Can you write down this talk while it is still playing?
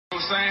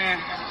what I'm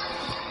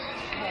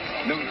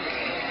saying? The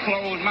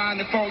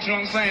closed-minded folks, you know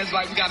what I'm saying? It's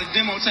like we got a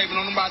demo tape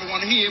and nobody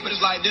want to hear it, but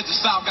it's like this, the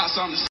South got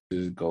something to say.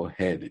 Just go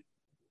ahead.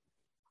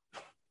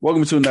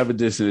 Welcome to another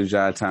edition of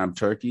Jive Time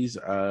Turkeys.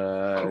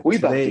 We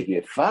about to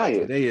get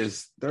fired. Today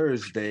is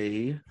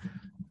Thursday,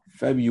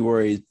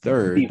 February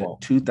 3rd,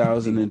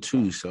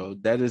 2002. So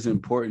that is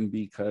important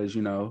because,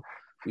 you know,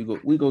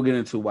 we go get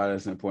into why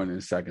that's important in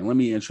a second. Let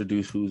me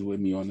introduce who's with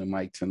me on the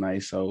mic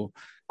tonight. So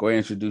go ahead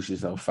and introduce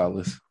yourself,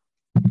 fellas.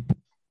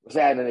 What's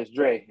happening? It's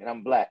Dre, and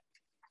I'm black.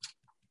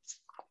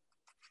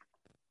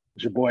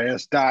 It's your boy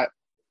S. Dot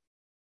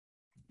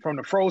from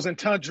the frozen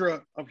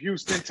tundra of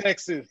Houston,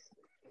 Texas.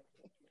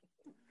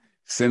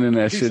 Sending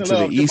that shit to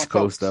the East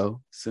Coast,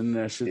 though. Sending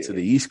that shit to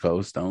the East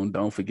Coast.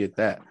 Don't forget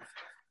that.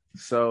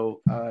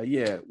 So,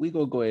 we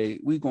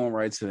going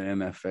right to the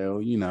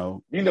NFL. You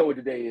know what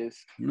the day is.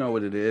 You know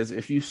what it is.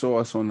 If you saw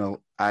us on the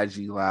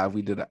IG Live,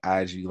 we did an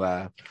IG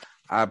Live.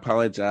 I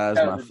apologize.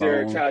 My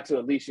phone. Shout out to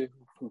Alicia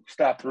who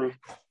stopped through.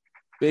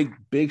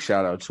 Big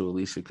shout out to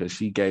Alicia because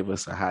she gave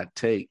us a hot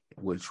take,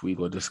 which we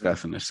will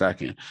discuss in a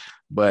second.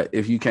 But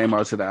if you came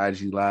out to the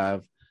IG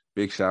Live,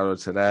 big shout out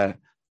to that.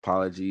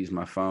 Apologies,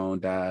 my phone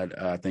died.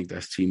 I think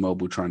that's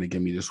T-Mobile trying to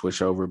get me to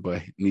switch over,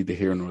 but neither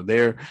here nor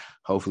there.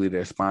 Hopefully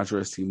they're sponsor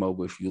us,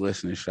 T-Mobile. If you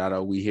listen, shout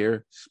out, we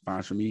here.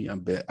 Sponsor me.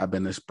 I've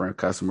been a Sprint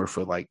customer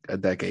for like a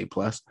decade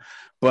plus.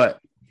 But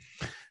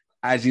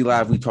IG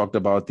Live, we talked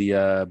about the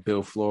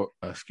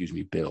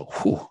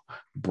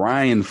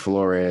Brian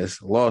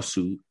Flores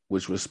lawsuit,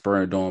 which was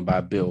spurred on by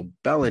Bill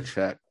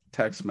Belichick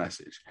text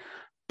message.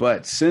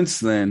 But since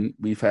then,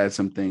 we've had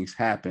some things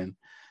happen,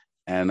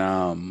 and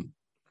I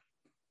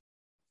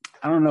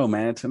don't know,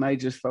 man. Tonight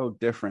just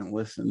felt different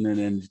listening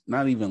and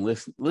not even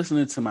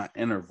listening to my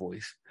inner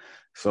voice.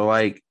 So,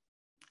 like,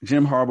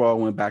 Jim Harbaugh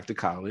went back to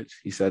college.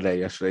 He said that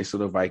yesterday, so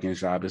the Vikings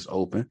job is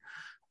open.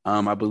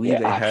 I believe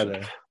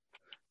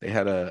they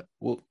had a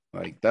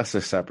that's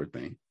a separate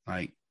thing.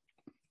 Like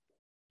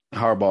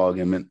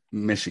Harbaugh and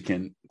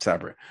Michigan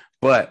separate,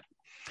 but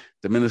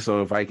the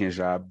Minnesota Vikings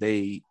job,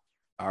 they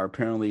are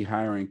apparently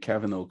hiring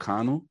Kevin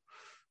O'Connell,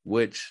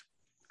 which,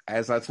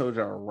 as I told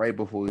y'all right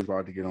before we were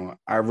about to get on,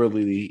 I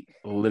literally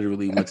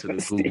went to the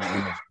Google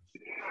image.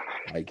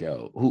 Like,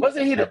 yo,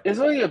 wasn't he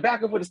a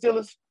backup for the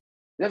Steelers? Is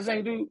that the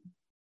same dude?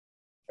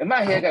 In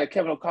my head, I got a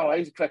Kevin O'Connell. I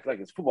used to collect like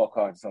his football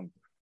card or something.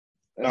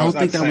 No, I don't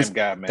think that was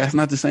guy, man. That's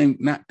not the same.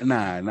 Nah.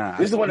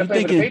 This is the one that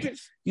played for the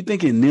Patriots? You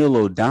thinking Neil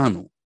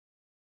O'Donnell?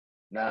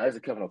 Nah, it's a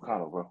Kevin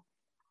O'Connell, bro.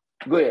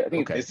 Go ahead. I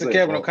think it's the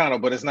Kevin O'Connell,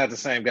 but it's not the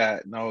same guy.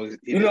 No, I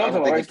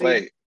don't think he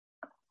played. Okay.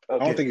 I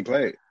don't think he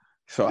played.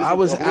 So I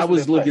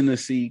was looking to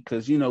see,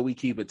 because, you know, we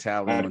keep a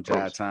tally on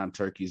Jive Time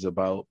Turkeys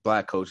about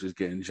black coaches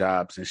getting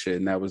jobs and shit,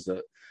 and that was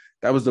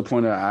the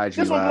point of the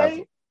IG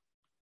Live.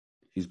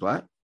 He's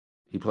black?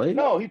 He played?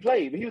 No, he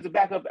played, but he was a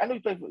backup. I know he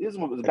played for this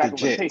one was a backup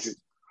for the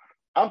Patriots.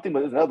 I'm thinking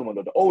about this another one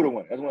though, the older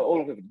one. That's one of the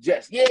older ones for the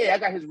Jets. Yeah, I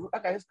got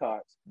his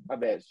cards. My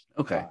bad.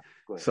 Okay.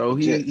 So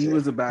he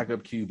was a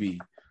backup QB.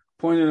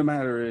 Point of the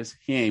matter is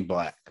he ain't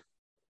black.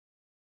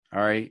 All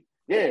right.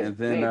 Yeah. And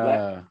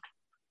then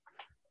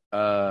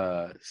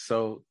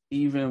so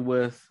even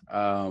with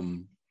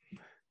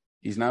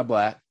he's not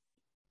black.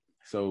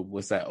 So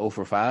what's that? 0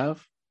 for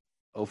 5?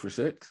 0 for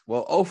 6?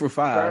 Well, 0 for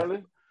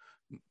 5.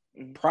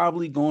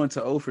 Probably going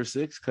to 0 for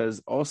 6,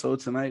 because also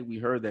tonight we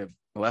heard that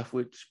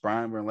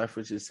Brian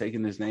Leftwich is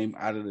taking his name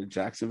out of the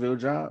Jacksonville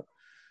job.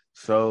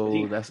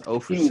 So that's 0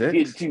 for 6. He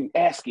was getting too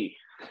ASCII.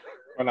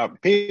 Well, now,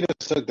 Peter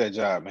took that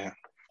job, man.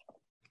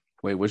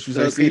 Wait, what you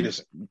say,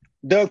 Peterson?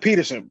 Doug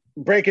Peterson.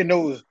 Breaking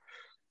news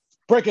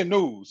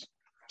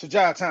to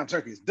Jive Time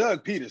Turkeys.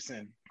 Doug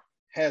Peterson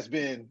has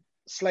been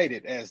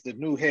slated as the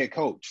new head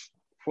coach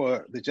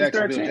for the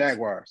Jacksonville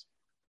Jaguars.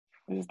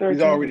 He's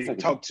already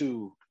talked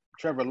to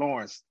Trevor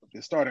Lawrence,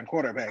 the starting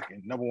quarterback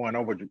and number one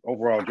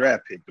overall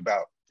draft pick,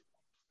 about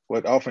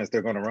what offense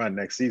they're going to run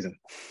next season.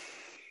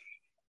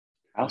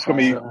 It's going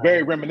to be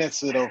very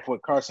reminiscent of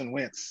what Carson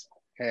Wentz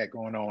had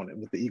going on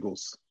with the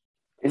Eagles.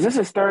 Is this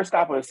his third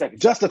stop or a second?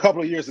 Just a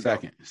couple of years ago.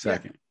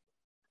 Second.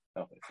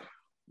 Yeah. Okay.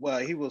 Well,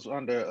 he was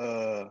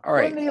under. All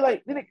right.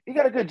 He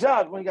got a good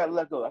job when he got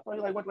let go. I thought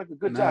he went a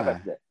good job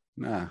after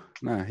that.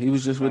 Nah. He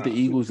was just with the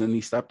Eagles and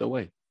he stepped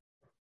away.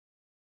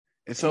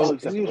 And so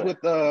he was with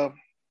he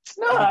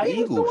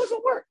was doing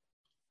some work.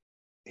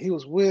 He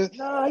was with. He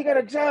got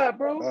a job,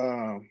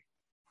 bro.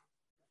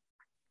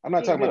 I'm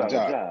not talking about the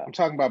job. I'm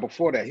talking about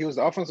before that. He was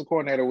the offensive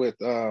coordinator with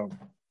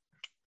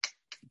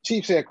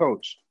Chiefs head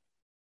coach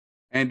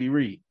Andy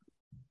Reid.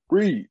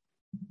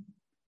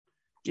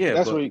 Yeah,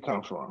 that's where he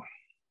comes from.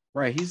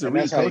 Right, he's a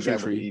Reid coaching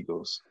tree.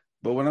 Eagles.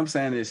 But what I'm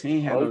saying is he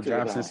ain't had no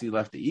job since he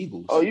left the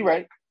Eagles. Oh, you're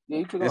right. Yeah,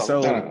 he took it off.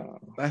 So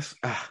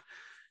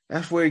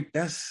that's where it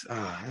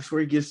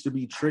gets to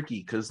be tricky,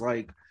 because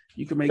like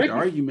you can make the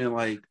argument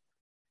like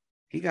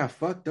he got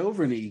fucked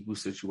over in the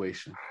Eagles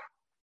situation.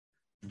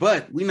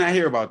 But we not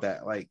hear about that.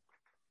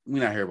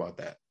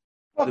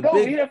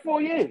 He had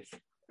 4 years.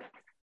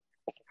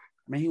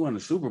 Man, he won the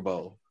Super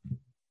Bowl.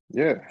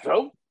 Yeah.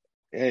 So?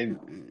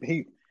 And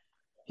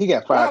he He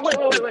got fired.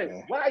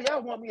 Wait. Why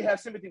y'all want me to have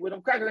sympathy with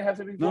him? Cracker didn't have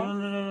sympathy for him.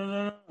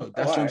 No.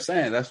 That's what I'm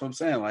saying. That's what I'm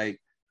saying. Like,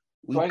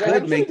 we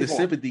could make the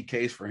sympathy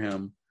case for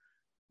him.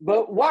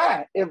 But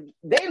why? If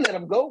they let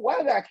him go,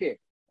 why do I care?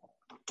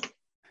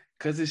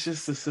 Because it's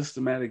just a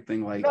systematic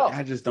thing. Like,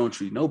 I just don't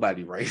treat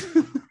nobody right.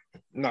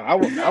 No, I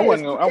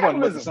wasn't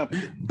with the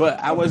sympathy. But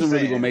I wasn't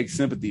really going to make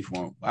sympathy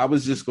for him. I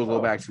was just going to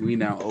go back to we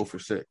now 0 for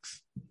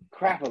 6.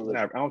 I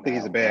don't think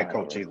he's a bad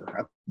coach either.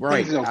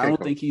 I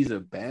don't think he's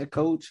a bad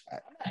coach.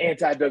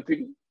 Anti-Doug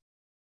Peterson.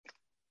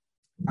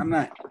 I'm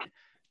not.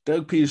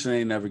 Doug Peterson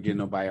ain't never getting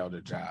nobody out of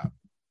the job.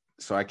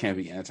 So I can't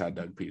be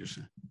anti-Doug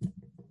Peterson.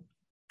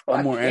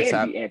 I'm more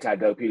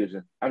anti-Doug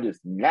Peterson. I'm just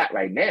not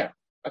right now.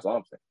 That's all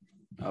I'm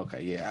saying.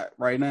 Okay, yeah.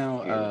 Right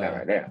now. Not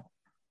right now.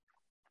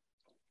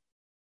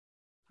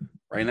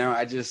 Right now,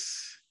 I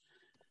just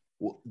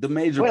the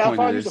major point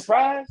are is you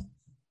surprised?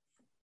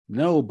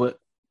 No, but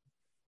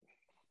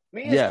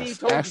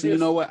yes, actually, you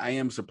know what? I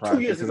am surprised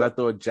because I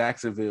thought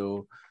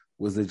Jacksonville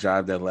was the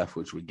job that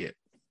Leftwich would get.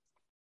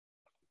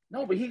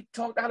 No, but he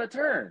talked out of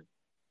turn.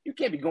 You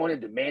can't be going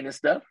and demanding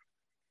stuff.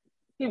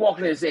 He walked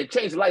in and said,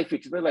 "Change the light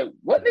fixture." They're like,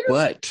 "What, nigga?"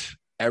 But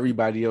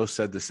everybody else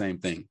said the same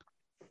thing.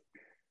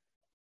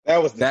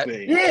 That was the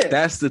thing. Yeah,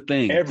 that's the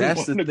thing. Everyone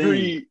that's the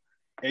agreed. Thing.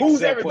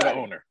 Who's everybody? For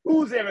the owner.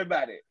 Who's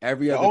everybody?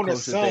 Every other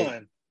owner's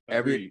son.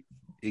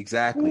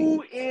 Exactly.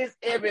 Who is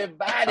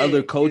everybody?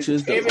 Other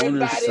coaches, the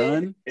owner's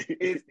son.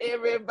 Is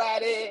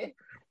everybody?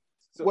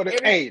 So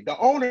the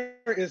owner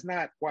is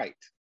not white.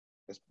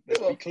 Let's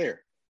be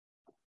clear.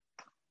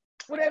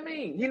 What that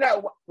mean? He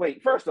not.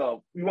 Wait. First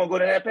off, you want to go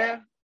to that path?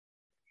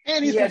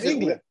 And he's from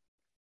England.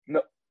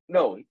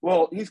 No.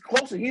 Well, he's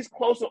closer. He's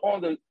closer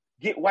on the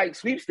get white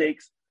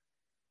sweepstakes.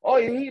 Oh,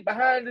 he's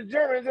behind the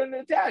Germans and the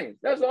Italians.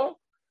 That's all.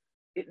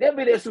 They'll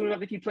be there soon enough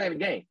to keep playing the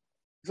game.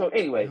 So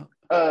anyway,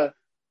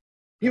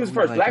 he was the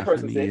first black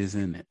person to say. Is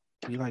in it.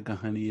 Be like a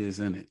honey is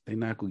in it. They're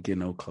not gonna get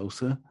no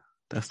closer.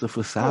 That's the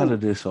facade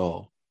of this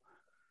all.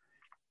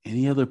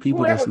 Any other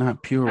people that's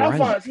not pure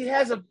right? He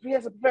has a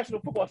professional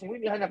football team. We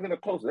need to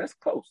get closer. That's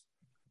close.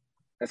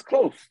 That's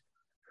close.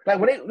 Like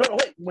when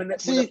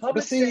the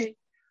public say,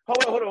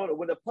 hold on.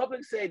 When the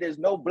public say there's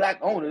no black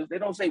owners, they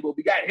don't say, well,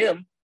 we got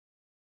him.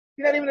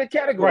 He's not even in the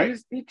category. Right.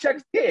 He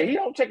checks. Yeah, he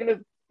don't check in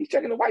the. He's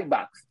checking the white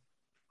box.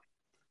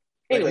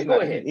 Anyway,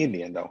 go ahead. He's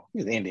Indian though.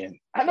 He's Indian.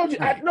 I know.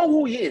 I know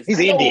who he is. He's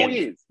Indian. Who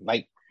he is.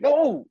 Like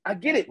I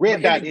get it.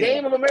 In the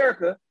game of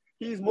America,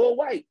 he's more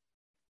white.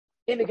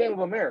 In the game of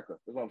America,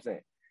 is what I'm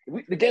saying.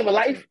 The game of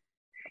life,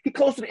 he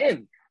close to the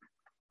end.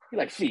 He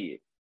like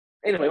shit.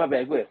 Anyway, my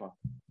bad. Go ahead, man.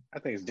 I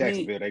think it's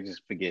Jacksonville. They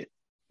just forget.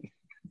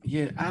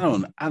 Yeah, I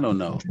don't know. I don't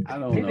know.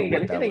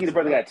 They think the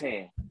brother got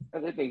 10. I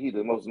think he's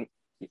the most.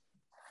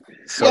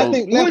 So I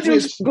think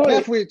Leftwich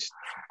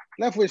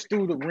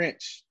threw the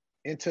wrench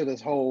into this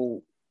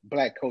whole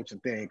black coaching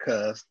thing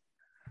because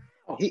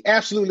he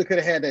absolutely could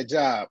have had that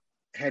job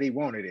had he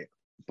wanted it.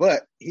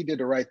 But he did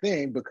the right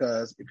thing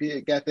because if he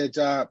had got that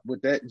job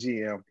with that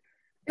GM,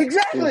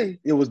 exactly,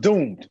 it was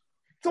doomed.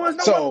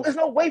 So there's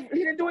no way he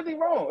didn't do anything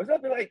wrong. It's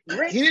nothing like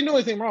wrench. He didn't do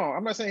anything wrong.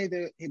 I'm not saying he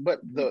did,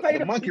 but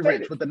the monkey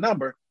wrench with the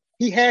number,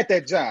 he had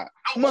that job.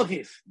 No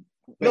monkeys.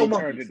 No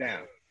monkeys. Turned it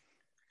down.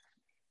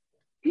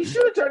 He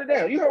should have turned it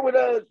down. You heard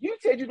what you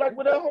said. You like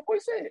what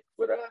homeboy said.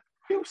 What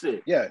Hugh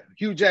said. Yeah,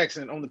 Hugh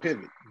Jackson on the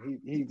pivot.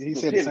 He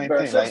said the same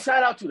thing. So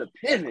shout out to the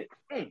pivot.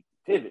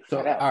 Pivot. So,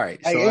 all right.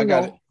 So I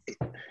got it.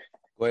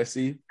 Go ahead,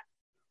 Steve.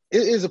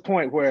 It is a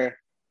point where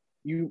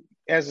you,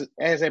 as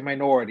a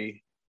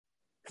minority,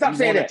 stop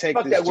saying that.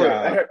 Fuck that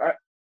word.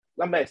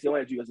 I'm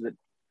asking you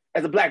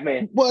as a black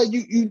man. Well,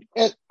 you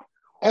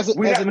as a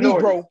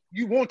Negro,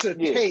 you want to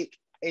take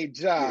a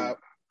job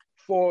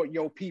for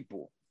your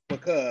people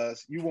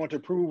because you want to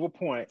prove a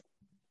point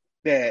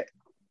that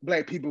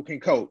black people can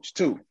coach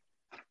too.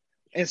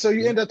 And so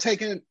you end up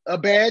taking a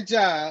bad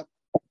job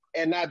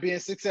and not being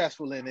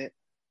successful in it.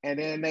 And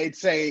then they'd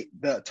say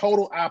the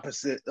total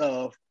opposite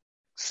of,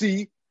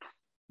 see,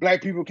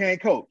 black people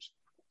can't coach.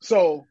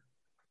 So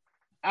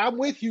I'm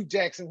with you,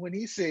 Jackson, when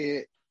he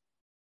said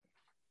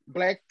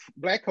black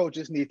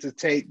coaches need to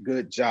take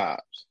good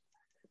jobs.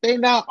 They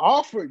not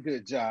offered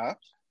good jobs,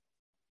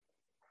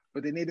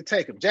 but they need to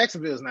take them.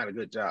 Jacksonville is not a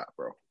good job,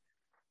 bro.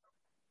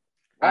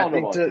 I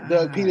think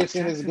Doug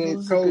Peterson is a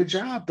good coach. A good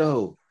job,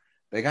 though.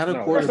 They got a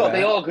quarterback. First off,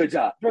 they all good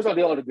job.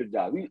 A good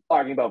job. We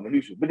arguing about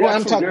minutia. But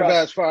I'm talking about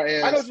as far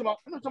as I know what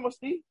you're talking about,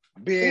 Steve.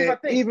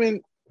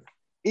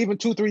 Even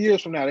 2-3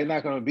 years from now, they're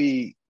not going to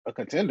be a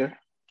contender.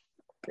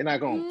 They're not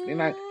going. They're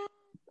not.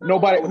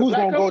 Nobody who's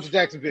going to go to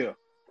Jacksonville.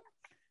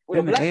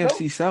 In the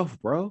AFC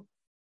South, bro.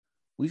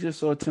 We just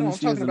saw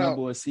Tennessee as the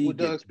number one seed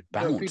get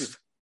bounced.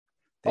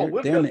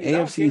 They're in the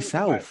AFC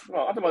South. No,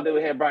 I'm talking about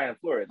they had Brian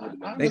Flores.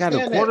 They got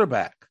a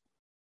quarterback.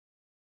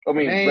 I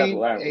mean,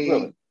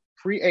 a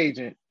free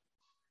agent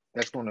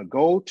that's going to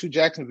go to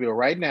Jacksonville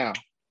right now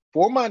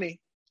for money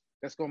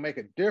that's going to make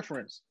a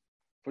difference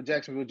for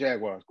Jacksonville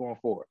Jaguars going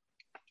forward.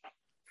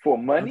 For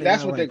money?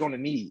 That's what they're going to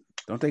need.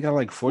 Don't they got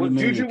like $40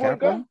 million in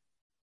cap room?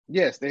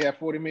 Yes, they have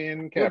 $40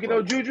 million in cap room. You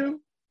know Juju?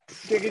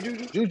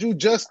 Juju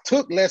just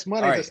took less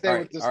money to stay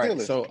with the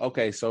Steelers.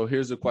 Right. So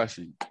here's the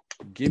question: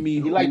 give me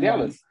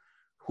Dallas.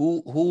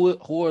 Who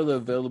are the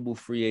available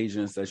free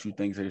agents that you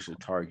think they should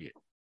target?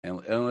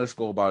 And let's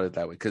go about it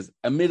that way. Because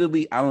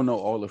admittedly, I don't know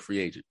all the free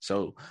agents.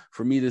 So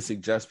for me to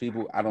suggest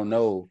people, I don't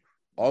know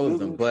all of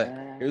them. But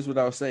here's what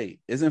I'll say: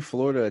 isn't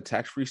Florida a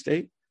tax-free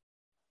state?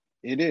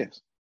 It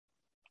is.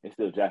 It's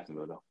still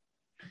Jacksonville, though.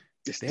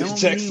 It's still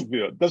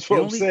Jacksonville. That's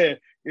what I'm saying.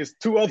 It's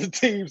two other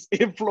teams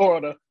in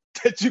Florida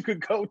that you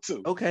could go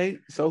to. Okay,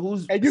 so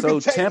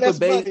Tampa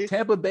Bay?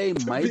 Tampa Bay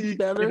might be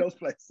better. In those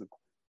places.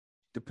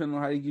 Depending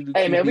on how you do.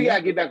 Hey man, we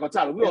gotta get back on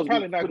top. We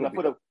probably not going to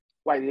put up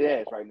Whitey's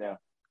ass right now.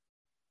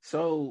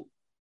 So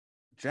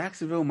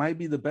Jacksonville might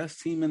be the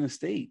best team in the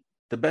state,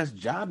 the best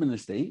job in the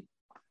state.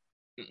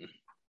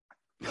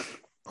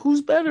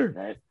 Who's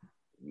better?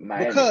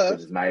 Miami,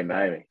 because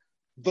Miami.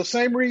 The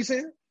same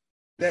reason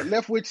that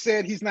Leftwich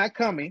said he's not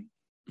coming.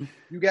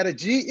 You got a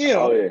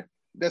GM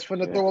that's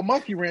going to throw a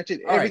monkey wrench at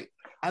every. Right.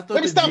 I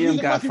thought the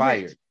GM got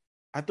fired.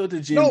 I thought the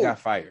GM got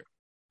fired.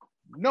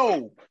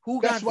 No,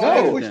 who that's got why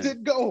fired? Leftwich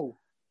didn't go.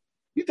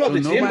 You thought the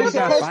GM was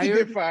supposed to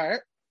get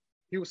fired.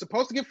 He was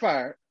supposed to get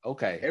fired.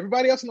 Okay.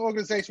 Everybody else in the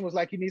organization was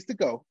like, he needs to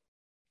go.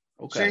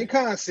 Okay. Shane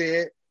Khan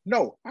said,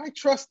 "No, I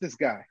trust this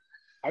guy.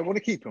 I want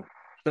to keep him."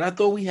 But I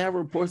thought we had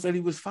reports that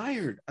he was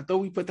fired. I thought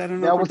we put that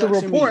in the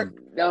report.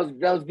 That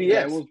was BS.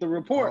 That was the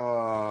report.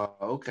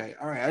 Okay.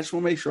 All right. I just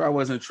want to make sure I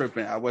wasn't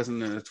tripping. I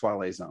wasn't in the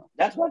twilight zone.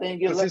 That's why they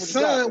didn't get his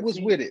son was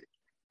with it.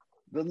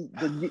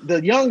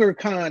 The younger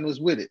Khan was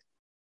with it.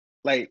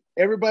 Like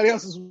everybody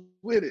else is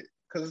with it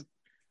because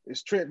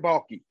it's Trent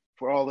Baalke.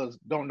 For all those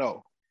don't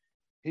know,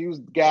 he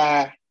was the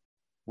guy.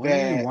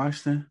 In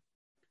Washington?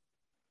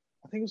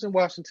 I think he was in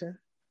Washington.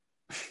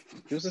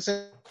 He was in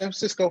San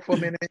Francisco for a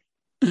minute.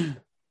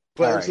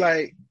 But it's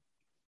like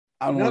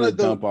none of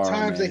the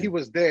times that he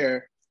was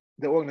there,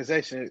 the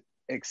organization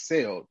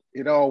excelled.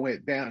 It all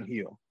went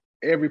downhill.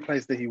 Every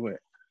place that he went.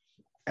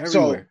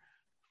 Everywhere.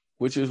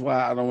 Which is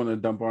why I don't want to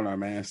dump on our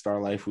man Star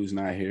Life who's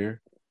not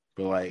here.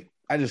 But like,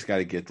 I just got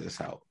to get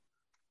this out.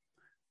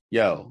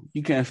 Yo,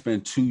 you can't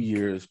spend 2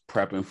 years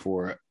prepping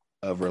for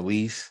a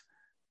release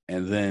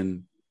and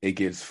then it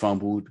gets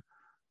fumbled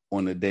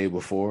on the day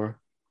before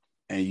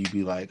and you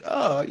be like,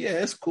 oh, yeah,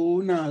 it's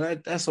cool. No,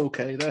 that's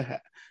okay. We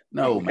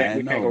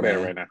can't go there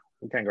right now.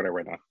 We can't go there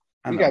right now.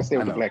 We got to stay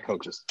with the black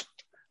coaches.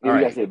 Yeah,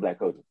 we got to stay with black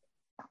coaches.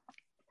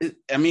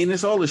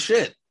 It's all the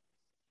shit.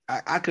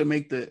 I could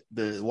make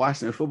the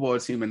Washington football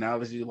team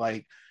analogy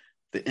like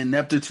the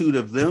ineptitude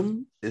of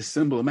them is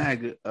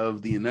symbolic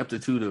of the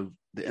ineptitude of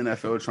the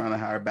NFL trying to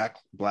hire back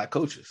black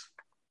coaches.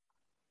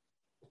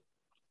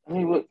 I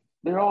mean, look,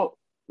 they're all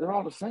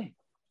the same.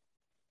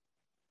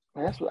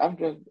 Like, that's what I'm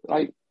just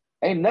like.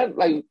 Ain't nothing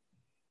like.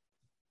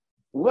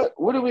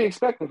 What are we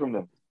expecting from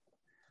them?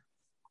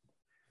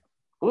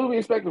 What are we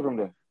expecting from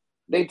them?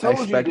 They told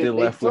I expected you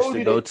Leftwich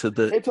to go to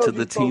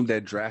the team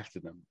that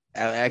drafted them.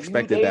 I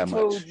expected that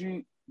much.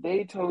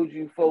 They told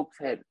you folks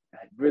had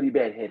really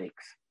bad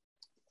headaches.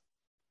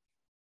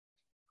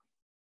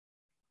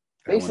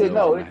 They said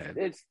no.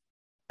 It's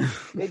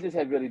they just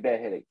had really bad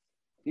headaches.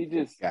 He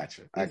just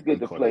gotcha. He's good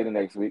to play the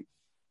next week.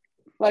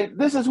 Like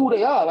this is who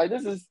they are. Like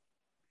this is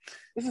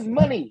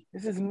money.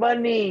 This is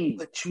money.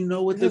 But you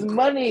know what? This is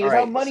money. It's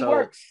how money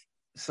works.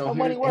 So how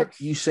money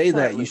works. You say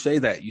that. You say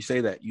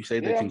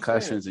the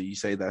concussions, and you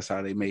say that's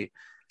how they made.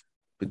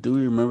 But do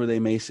you remember they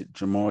made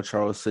Jamal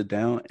Charles sit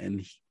down,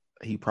 and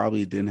he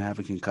probably didn't have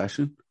a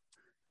concussion,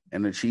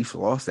 and the Chiefs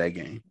lost that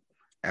game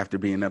after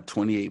being up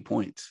 28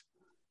 points.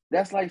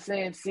 That's like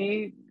saying,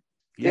 see,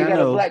 they got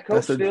a black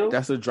coach still.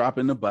 That's a drop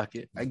in the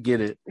bucket. I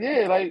get it.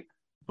 Yeah,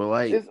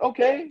 but it's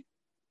okay.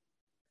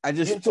 I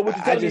just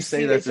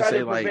say that to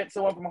say like prevent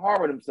someone from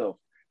harming themselves.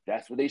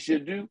 That's what they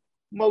should do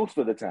most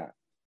of the time.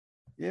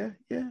 Yeah.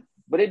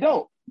 But they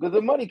don't because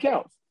the money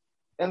counts.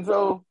 And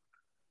so,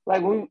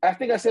 like I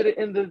think I said it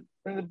in the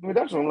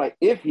production room, like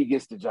if he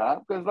gets the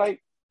job, because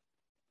like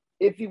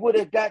if he would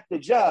have got the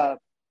job,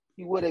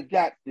 he would have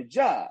got the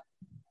job.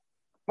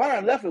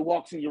 Byron Leftwich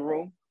walks in your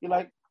room, you're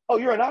like, oh,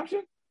 you're an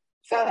option?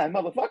 Sign,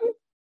 motherfucker.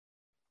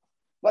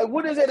 Like,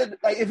 what is it?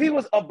 Like, if he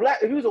was a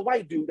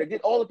white dude that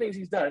did all the things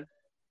he's done,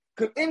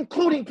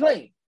 including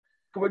playing,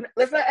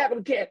 let's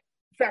not can't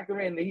factor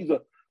in that he's a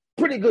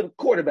pretty good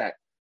quarterback.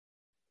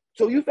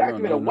 So you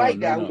factor in a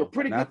white guy who's a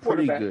pretty good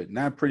quarterback.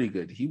 Not pretty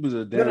good. He was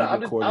a damn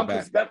good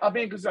quarterback. I'm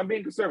being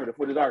conservative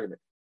for this argument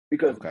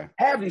because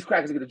half these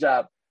crackers get a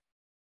job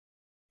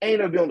ain't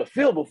never been on the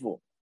field before.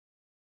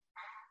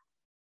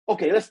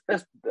 Okay, let's.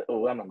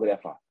 Oh, I'm not going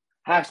that far.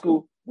 High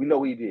school, we know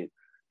what he did.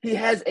 He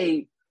has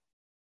a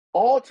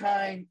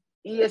all-time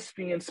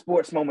ESPN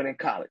sports moment in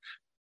college.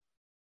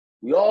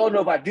 We all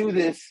know if I do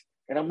this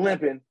and I'm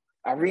limping,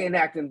 I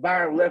reenact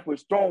Byron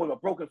Leftwich throwing with a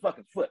broken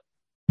fucking foot.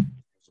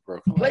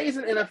 Plays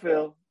in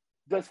NFL,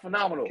 does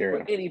phenomenal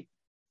for any.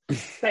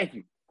 Thank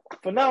you,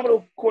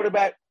 phenomenal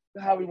quarterback.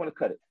 However you want to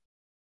cut it.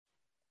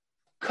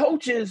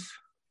 Coaches,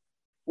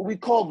 what we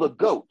call the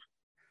GOAT.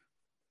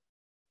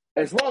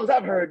 As long as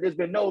I've heard, there's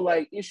been no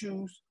like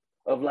issues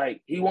of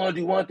like he want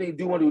to do one thing,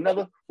 want to do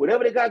another.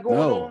 Whatever they got going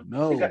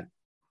on.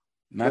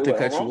 Not to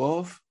cut you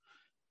off.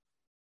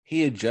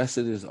 He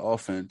adjusted his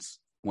offense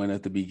when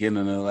at the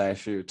beginning of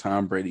last year,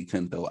 Tom Brady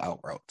couldn't throw out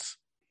routes.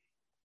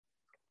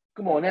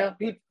 Come on now.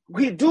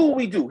 He do what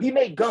we do. He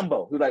made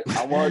gumbo. He's like,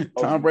 I want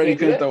Tom Brady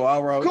couldn't throw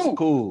out routes.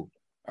 Cool.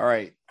 All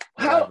right.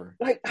 How?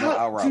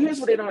 See, here's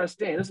what they don't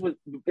understand. This is what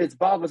it's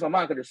boggles my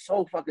mind because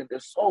they're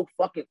so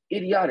fucking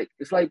idiotic.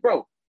 It's like,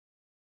 bro,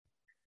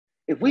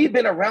 if we've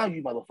been around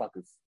you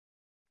motherfuckers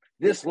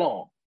this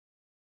long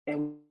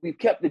and we've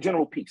kept the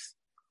general peace,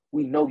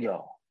 we know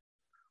y'all.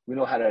 We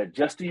know how to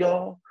adjust to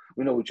y'all.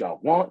 We know what y'all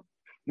want.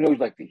 We know what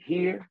you like to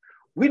hear.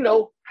 We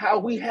know how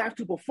we have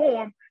to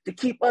perform to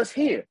keep us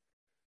here.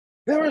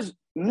 There is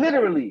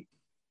literally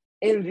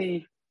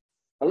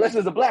unless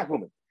it's a black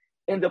woman,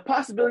 and the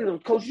possibility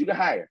of coaches you can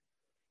hire,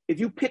 if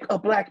you pick a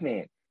black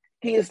man,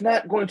 he is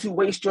not going to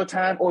waste your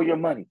time or your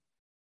money.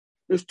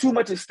 There's too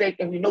much at stake,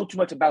 and we know too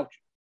much about you.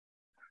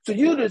 So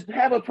you just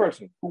have a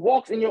person who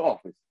walks in your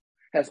office,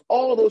 has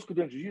all of those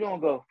credentials. You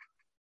don't go,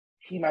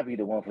 he might be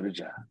the one for the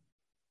job.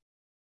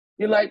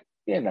 You're like,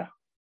 yeah,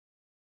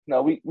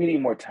 no, we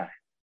need more time.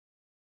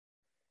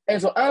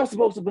 And so I'm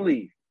supposed to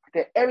believe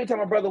that every time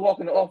my brother walks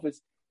in the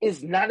office,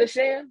 it's not a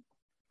sham.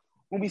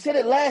 When we said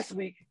it last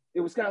week,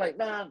 it was kind of like,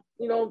 nah,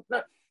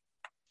 not.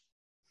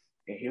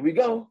 And here we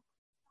go.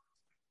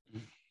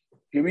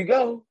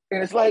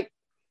 And it's like,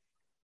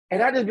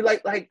 and I just be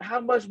like, how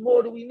much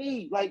more do we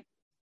need? Like,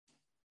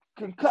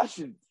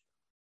 concussions.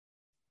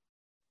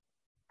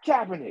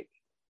 Kaepernick.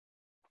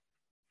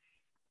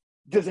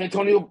 Does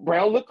Antonio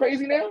Brown look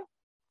crazy now?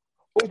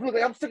 Or look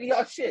like I'm sick of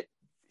y'all shit?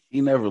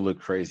 He never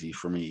looked crazy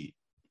for me.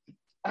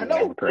 I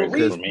know. We're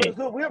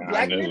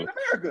black men in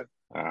America.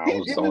 I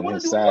was on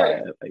his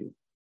side. Like,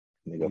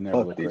 nigga,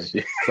 fuck this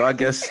shit. So I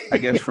guess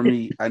for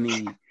me, I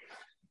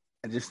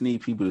just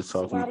need people to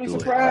talk me through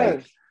surprised.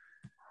 Like,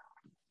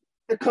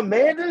 the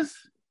Commanders?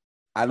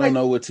 I don't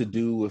know what to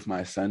do with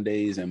my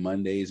Sundays and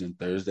Mondays and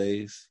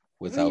Thursdays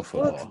without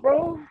football.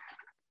 Bro.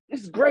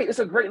 It's great. It's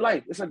a great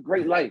life.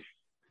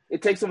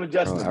 It takes some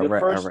adjustment. Your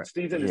first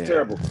season is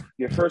terrible.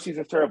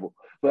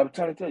 But I'm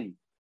trying to tell you,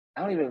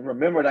 I don't even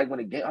remember like when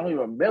the game. I don't even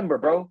remember,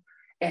 bro.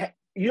 And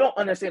you don't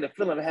understand the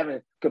feeling of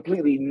having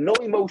completely no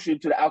emotion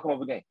to the outcome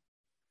of a game.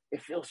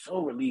 It feels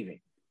so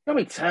relieving. You know how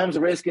many times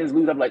the Redskins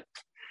lose? I'm like,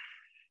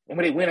 and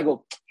when they win, I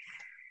go,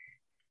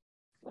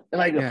 and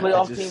like the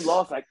playoff team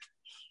lost, like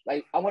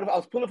I wonder if I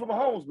was pulling for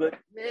Mahomes, but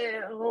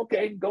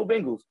okay, go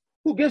Bengals.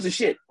 Who gives a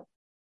shit?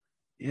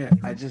 Yeah,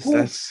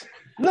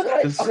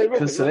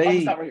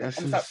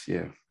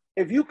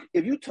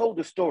 If you told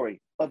the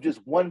story of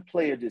just one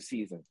player this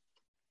season,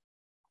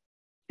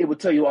 it would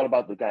tell you all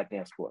about the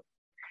goddamn sport.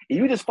 If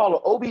you just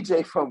follow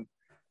OBJ from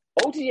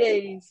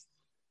OTAs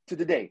to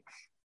today,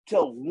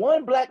 tell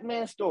one black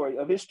man's story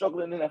of his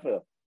struggle in the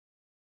NFL.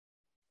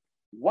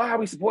 Why are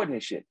we supporting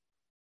this shit?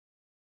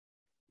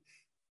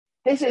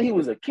 They said he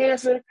was a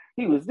cancer,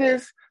 he was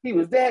this, he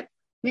was that,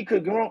 he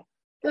could go on.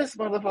 This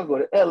motherfucker go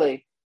to LA,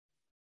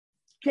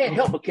 can't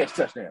help but catch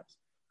touchdowns.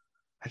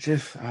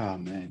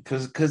 And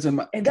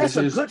that's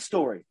a good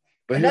story.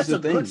 But that's a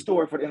good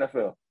story for the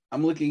NFL.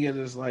 I'm looking at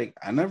it as like,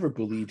 I never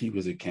believed he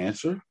was a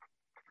cancer.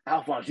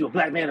 Alphonse, you a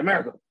black man in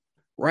America.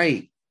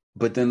 Right.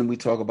 But then we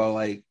talk about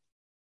like,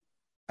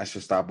 I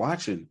should stop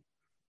watching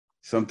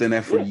something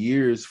that for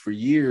years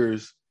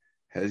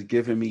has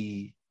given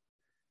me,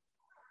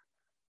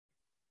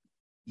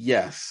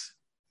 yes.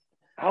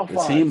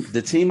 Alphonse.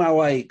 The team I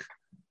like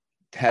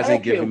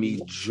hasn't given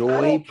me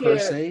joy per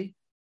se.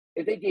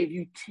 If they gave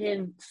you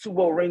 10 Super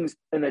Bowl rings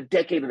in a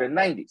decade of the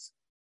 90s,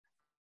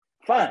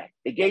 fine.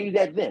 They gave you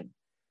that then.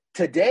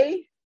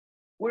 Today,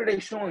 what are they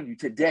showing you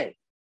today?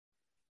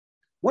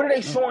 What are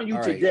they showing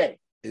you today?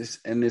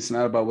 It's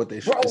not about what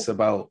they show. It's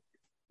about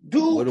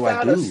what do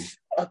I do?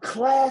 A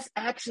class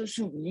action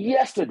suit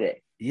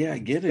yesterday. Yeah, I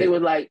get it. They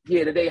were like,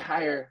 did they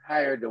hire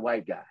the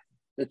white guy?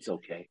 It's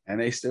okay. And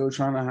they still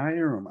trying to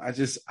hire him. I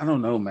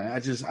don't know, man. I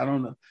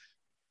don't know.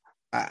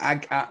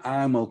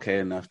 I'm okay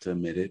enough to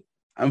admit it.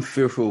 I'm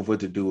fearful of what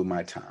to do with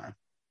my time.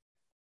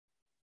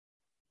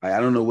 I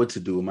don't know what to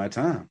do with my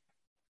time.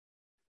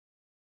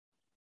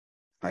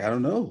 I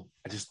don't know.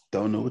 I just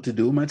don't know what to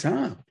do with my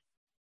time.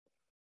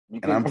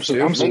 And I'm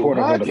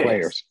supportive of the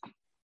players.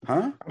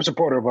 Huh? I'm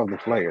supportive of the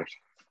players.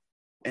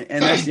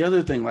 And that's the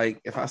other thing. Like,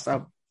 if I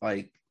stop,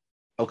 like,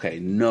 okay,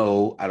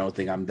 no, I don't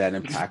think I'm that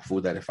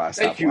impactful that if I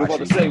stop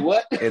watching,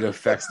 it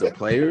affects the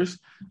players.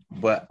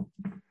 But,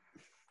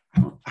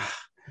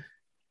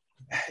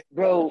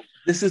 bro,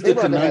 this is the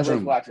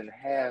conundrum.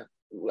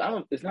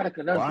 It's not a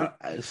conundrum.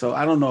 Well, so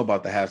I don't know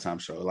about the halftime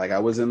show. Like, I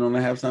wasn't on the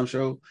halftime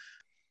show,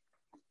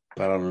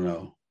 but I don't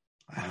know.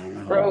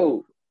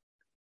 Bro,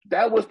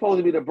 that was supposed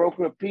to be the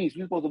broker of peace.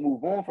 We were supposed to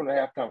move on from the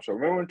halftime show.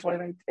 Remember in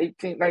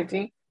 2018,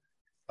 19?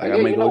 Like, I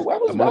may go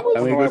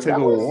take a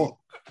walk.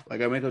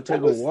 Like, I may go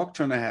take a walk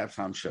during the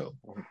halftime show.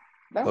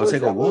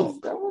 Take a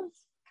walk. That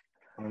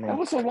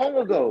was so long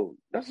ago.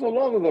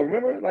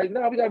 Remember? Like,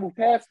 no, we got to move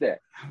past that.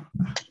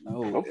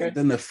 No. Okay.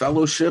 Then the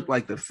fellowship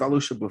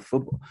of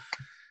football.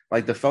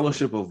 like the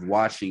fellowship of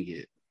watching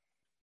it.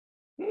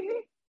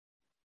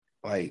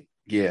 Like,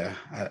 yeah.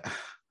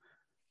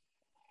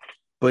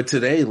 But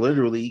today,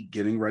 literally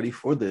getting ready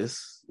for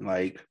this,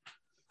 like,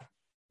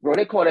 bro,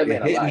 they call that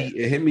man a liar.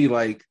 It hit me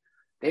like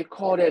they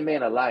call that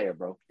man a liar,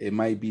 bro. It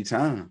might be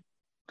time.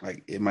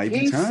 Like, it might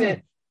be time. He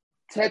sent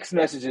text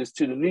messages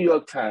to the New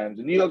York Times.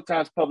 The New York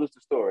Times published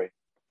the story.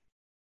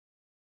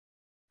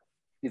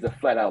 He's a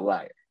flat out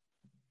liar.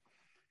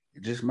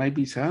 It just might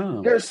be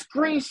time. There's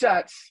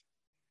screenshots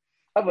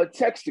of a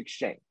text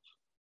exchange,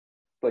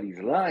 but he's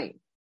lying.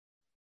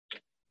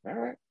 All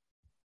right.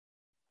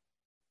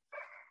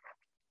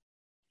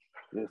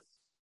 Yes.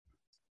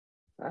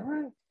 All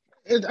right.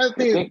 I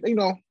think, you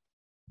know.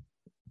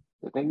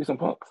 I think you're some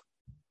punks.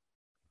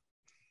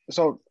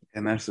 So,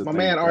 and that's my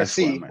man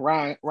RC,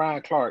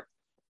 Ryan Clark,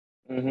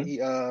 he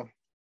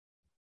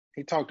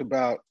talked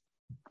about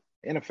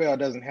NFL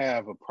doesn't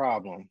have a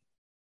problem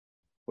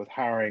with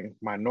hiring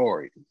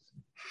minorities.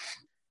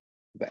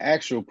 The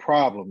actual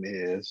problem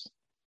is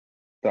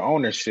the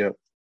ownership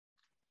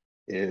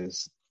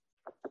is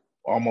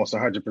almost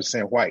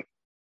 100% white.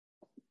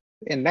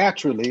 And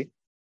naturally,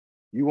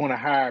 you want to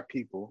hire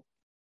people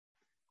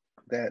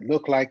that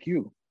look like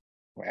you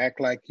or act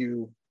like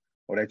you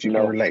or that you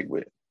can relate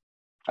with.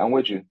 I'm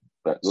with you.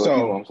 But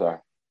I'm sorry.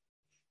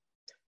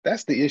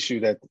 That's the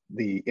issue that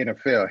the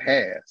NFL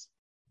has.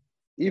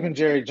 Even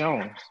Jerry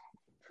Jones,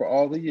 for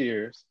all the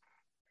years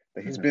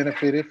that he's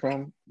benefited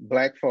from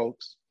black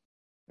folks,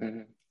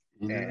 and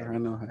I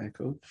know head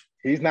coach.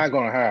 He's not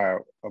going to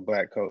hire a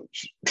black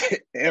coach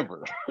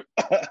ever.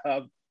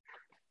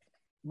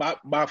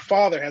 My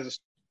father has a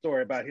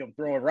story about him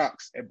throwing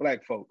rocks at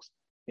black folks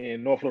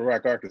in North Little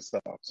Rock, Arkansas.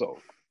 So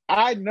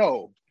I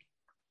know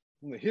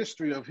from the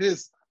history of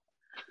his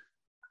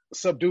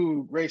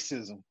subdued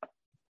racism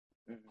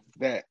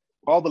that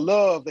all the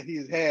love that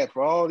he's had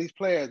for all these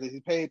players that he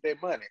paid their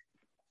money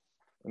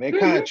and their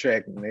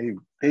contract, and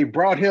they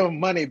brought him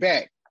money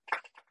back.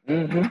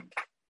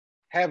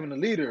 Having a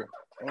leader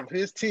of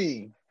his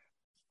team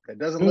that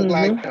doesn't look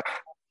like him,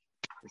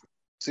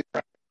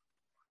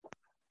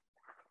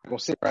 gonna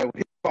sit right with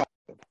his father.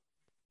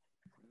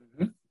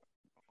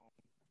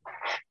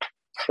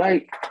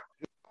 Like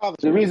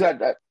the reason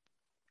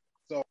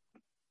so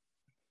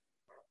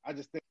I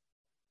just think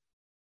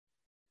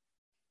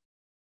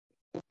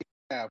we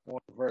have more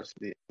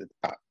diversity at the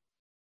top.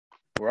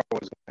 We're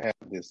always gonna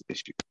have this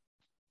issue.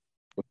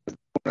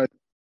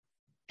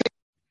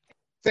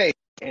 Say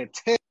and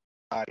tell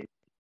somebody,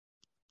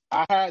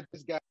 I hired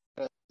this guy.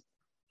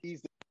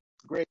 He's the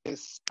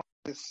greatest,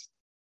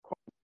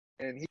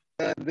 and he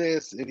done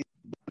this and he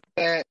done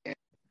that, and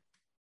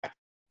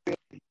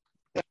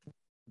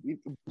we'll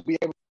be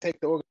able to take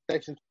the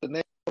organization to the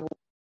next level.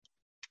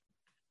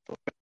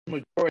 The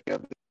majority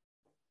of them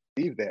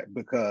believe that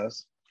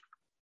because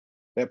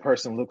that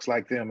person looks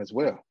like them as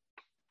well.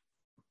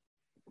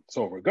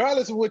 So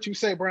regardless of what you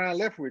say Brian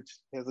Leftwich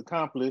has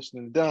accomplished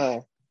and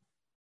done,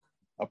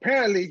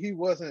 apparently he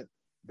wasn't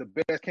the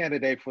best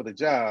candidate for the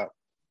job.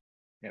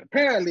 And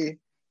apparently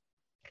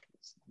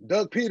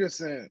Doug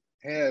Peterson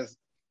has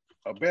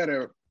a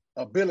better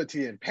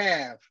ability and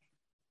path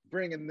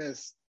bringing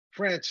this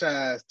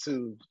franchise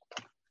to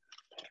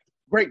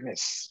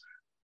greatness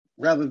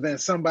rather than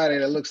somebody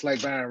that looks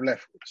like Brian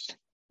Leftwich.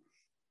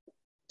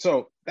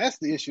 So that's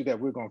the issue that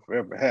we're going to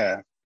forever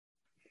have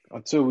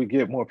until we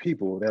get more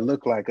people that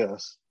look like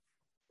us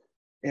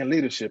in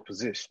leadership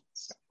positions.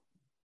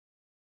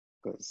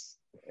 Because,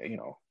 you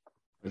know,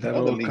 that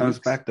all comes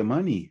back to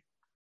money.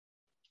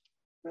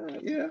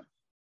 Yeah.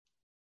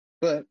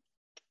 But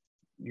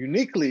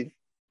uniquely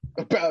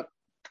about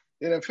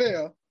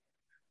NFL,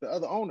 the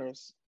other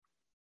owners,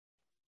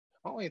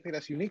 I don't even think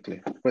that's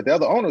uniquely, but the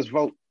other owners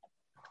vote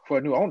for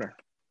a new owner.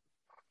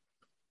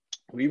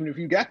 Even if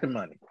you got the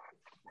money,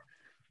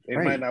 they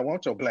might not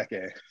want your black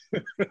ass.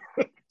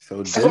 So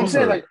that's what I'm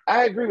saying. Like,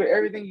 I agree with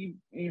everything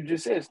you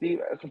just said, Steve,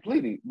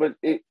 completely. But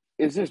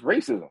it's just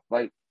racism.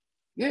 Like,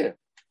 yeah.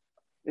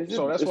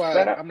 So that's why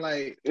I'm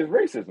like, it's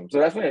racism. So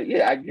that's why,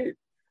 yeah, I get it.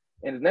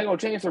 And it's not gonna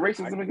change. So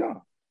racism is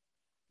gone.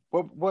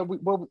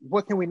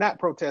 What can we not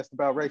protest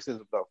about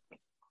racism though?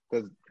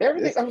 Because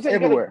everything I'm saying,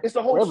 everywhere. It's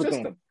the whole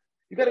system.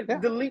 You got to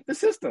delete the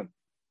system.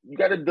 You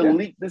got to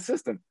delete the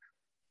system.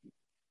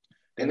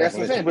 And that's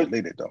what I'm saying. But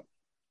delete it though.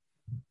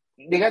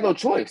 They got no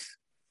choice.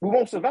 We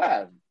won't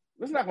survive.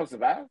 This is not going to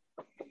survive.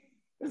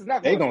 This is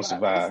not. They're going to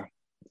survive,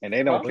 and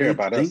they don't care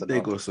about us.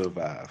 They're going to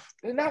survive.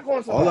 They're not going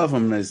to survive. All of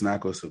them is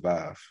not going to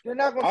survive. They're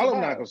not going to survive. All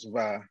of them not going to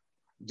survive.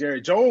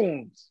 Jerry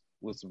Jones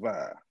will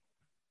survive.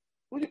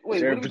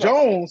 Jerry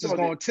Jones is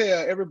going to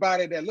tell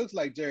everybody that looks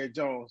like Jerry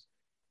Jones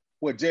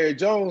what Jerry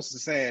Jones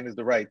is saying is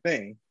the right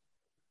thing.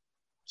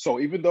 So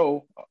even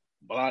though,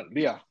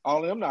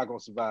 all of them not going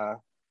to survive.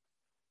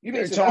 You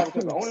think survive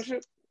because of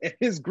ownership? And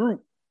his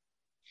group,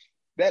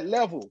 that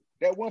level,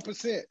 that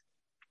 1%,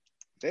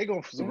 they're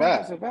going to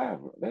survive.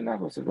 They're not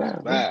going to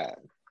survive.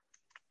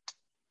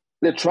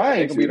 They're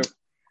trying to.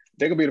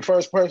 They're going to be the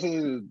first person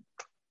to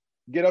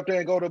get up there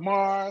and go to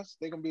Mars.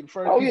 They're going to be the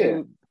first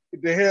people to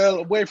get the hell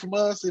away from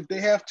us if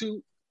they have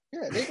to.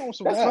 Yeah, they gonna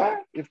survive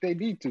if they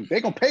need to.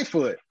 They gonna pay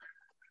for it.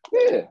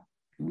 Yeah.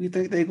 We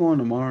think they going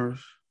to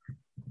Mars.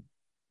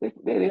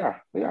 They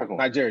are. They are going.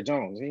 Not Jerry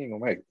Jones. He ain't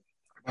gonna make it.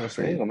 I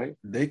say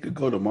they could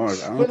go to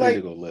Mars. I don't think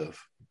they're gonna live.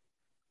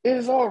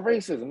 It's all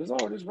racism. It's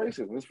all just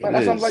racism. It's fine.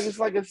 That's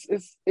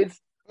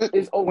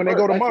it's over. When they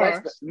go to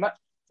Mars,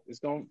 it's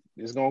gonna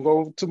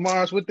go to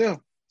Mars with them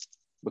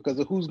because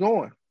of who's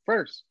going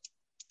first.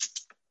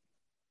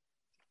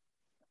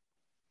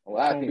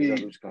 Well, I think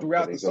be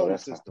throughout the solar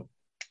system.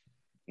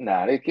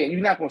 Nah, they can't.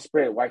 You're not gonna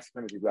spread white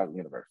supremacy throughout the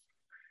universe.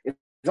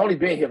 It's only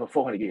been here for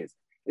 400 years.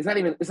 It's not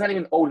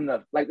even old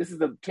enough. Like this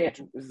is a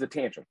tantrum. This is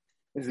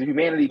a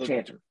humanity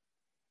tantrum.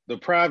 The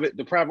private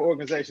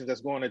organizations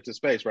that's going into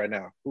space right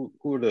now. Who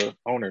are the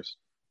owners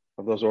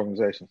of those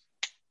organizations?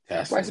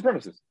 White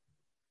supremacists.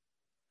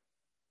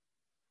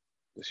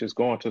 It's just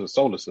going to the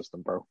solar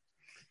system, bro.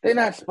 They're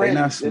not spreading.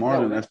 They're not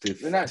smart enough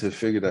to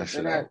figure that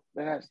shit out.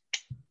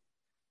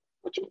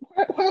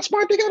 How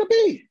smart they gotta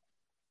be?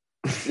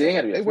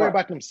 They worry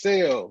about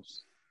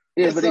themselves.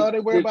 Yeah, that's all they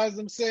worry about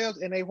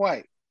themselves, and they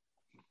white.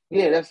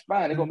 Yeah, that's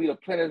fine. They're gonna meet a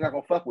planet that's not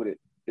gonna fuck with it.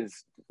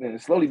 It's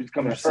slowly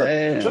becoming Earth.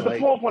 But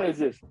the point is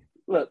this: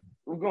 look,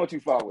 we're going too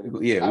far with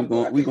it. Yeah,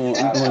 we're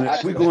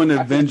going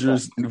to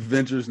Avengers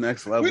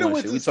Next Level.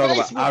 We talk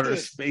about outer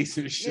space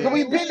and shit. But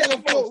we've been there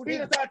before.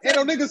 Ain't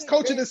no niggas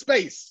coaching in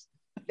space.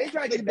 They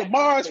try to get the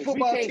Mars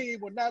football team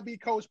will not be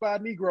coached by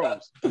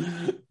Negroes.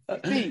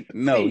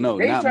 No,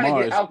 not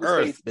Mars.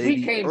 Earth,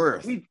 baby.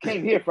 Earth. We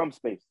came here from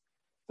space.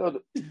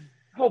 So the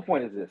whole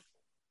point is this: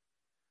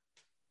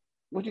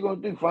 what you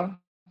gonna do, fun?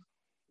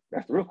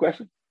 That's the real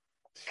question.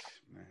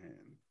 Man,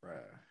 bruh.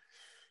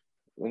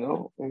 You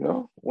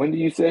know. When do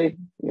you say,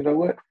 you know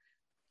what?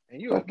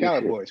 And you're a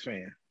Cowboys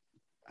fan.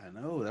 I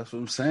know. That's what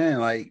I'm saying.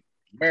 Like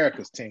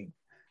America's team.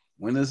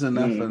 When is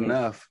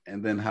enough?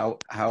 And then how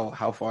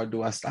far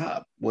do I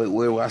stop? Where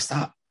do I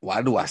stop?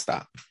 Why do I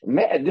stop?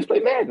 Madden. Just play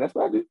Madden. That's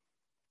what I do.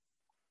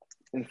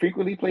 And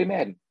frequently play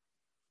Madden.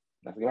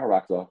 That's to get my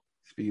rocks off.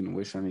 Speaking of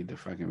which, I need to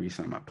fucking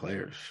resign my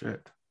players.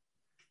 Shit.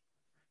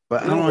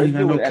 But I don't even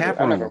have no cap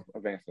on them.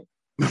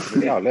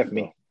 They all left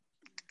me.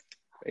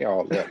 They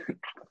all left.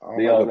 All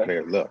my other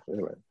players left.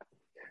 Like,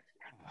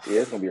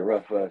 yeah, it's gonna be a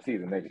rough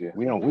season next year.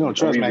 We don't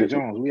trust Mac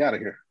Jones. We out of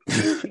here.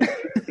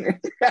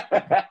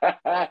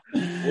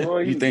 Boy,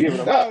 you think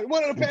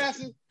one of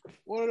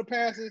the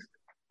passes,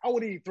 I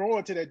wouldn't even throw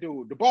it to that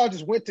dude. The ball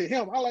just went to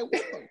him. I like, what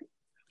the?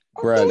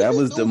 Bro, that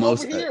was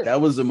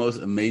the most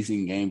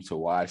amazing game to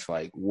watch.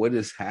 Like, what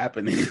is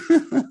happening?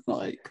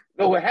 Like,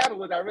 no, what happened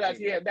was I realized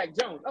he had Mac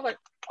Jones. I was like,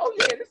 oh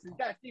yeah, this is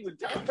guy Steve with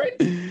Tom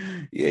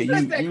Brady.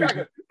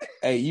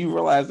 Yeah, you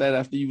realized that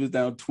after you was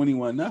down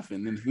 21-0,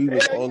 and if we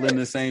was all in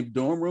the same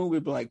dorm room,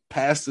 we'd be like,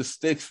 pass the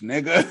sticks,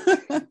 nigga.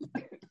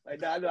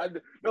 Like,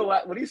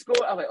 no, when he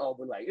scored, I was like, oh,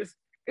 but like it's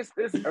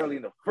early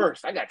in the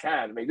first. I got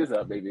time to make this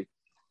up, baby.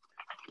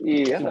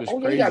 Yeah, I'm like,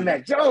 oh, you got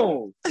Mac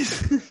Jones.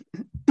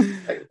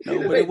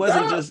 No, but it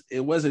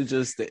wasn't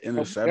just the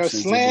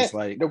interceptions. Slant, just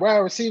like the wide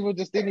receiver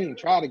just didn't even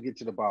try to get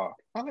to the ball.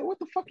 I'm like, what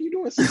the fuck are you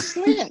doing? It's a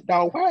slant,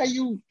 dog. Why are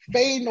you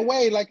fading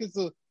away like it's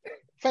a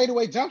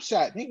fadeaway jump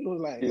shot? He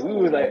was like, we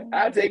was like,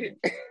 I'll take it.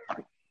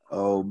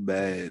 Oh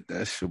man,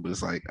 that shit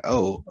was like,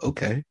 oh,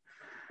 okay.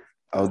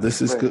 Oh,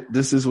 this is good.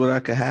 This is what I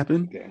could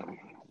happen.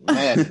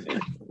 Man.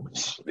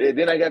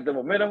 Then I got the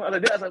momentum. I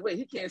was like, wait,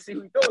 he can't see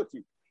who he throw it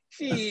to.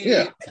 Shit.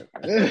 Yeah.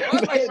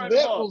 That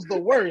was the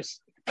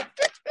worst.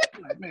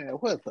 Like, man,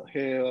 what the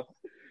hell?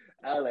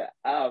 I was like,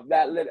 I'm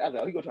not letting. I was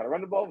like, he gonna try to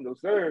run the ball? No,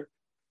 sir.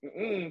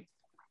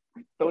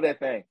 Throw that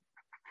thing.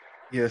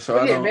 Yeah,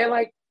 so man,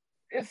 like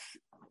it's.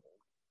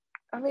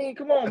 I mean,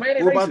 come on,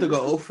 man. We're about to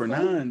go 0 for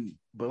 9,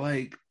 but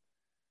like,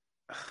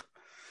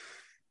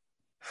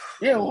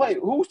 yeah, wait,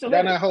 who's still?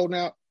 You're not holding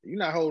out. You're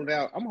not holding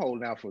out. I'm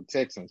holding out for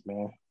Texans,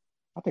 man.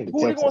 I think the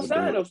who Texans are they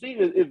gonna sign though,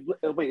 Steve? Is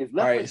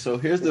all right, so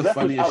here's the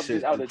funniest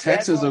shit. The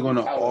Texans are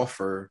gonna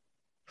offer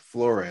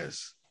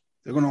Flores.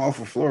 They're gonna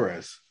offer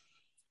Flores.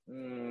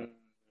 No,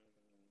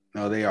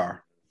 they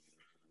are.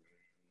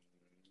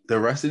 The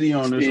rest of the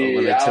owners are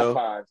gonna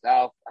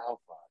tell.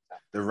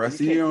 The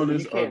rest of the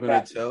owners are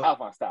gonna tell.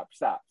 Alphonse, stop.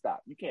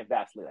 You can't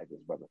vacillate like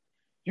this, brother.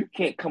 You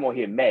can't come on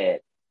here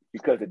mad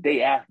because the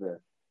day after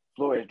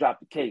Flores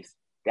dropped the case,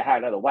 they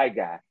hired another white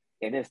guy,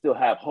 and then still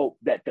have hope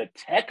that the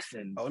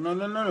Texans. Oh, no.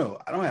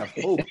 I don't have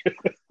hope.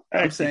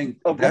 I'm saying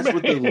that's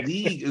what the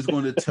league is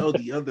going to tell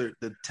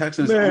the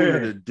Texans owner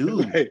to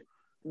do.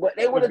 But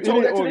they would have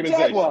told that to the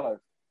Jaguars.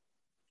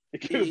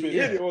 It could have been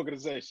any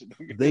organization.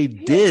 They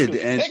did,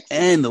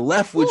 and the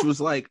Leftwich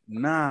was like,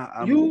 nah,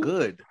 I'm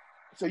good.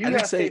 So I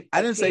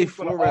didn't say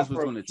Flores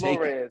was going to take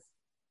it.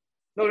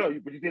 No, but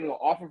you think they're going to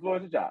offer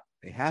Flores a job?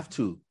 They have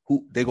to.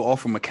 Who they go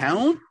offer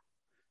McCown?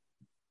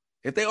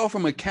 If they offer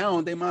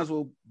McCown, they might as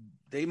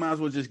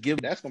well just give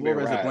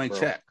Flores a blank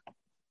check.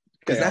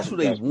 Because that's what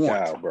they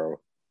want,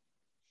 bro.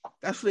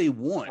 That's what they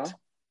want.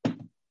 Huh?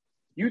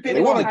 You think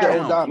they want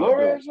to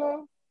Flores?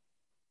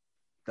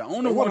 The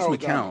owner wants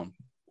McCown.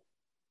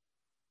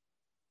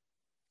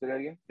 Say that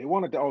again? They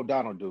wanted the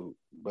O'Donnell dude,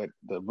 but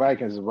the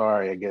Vikings have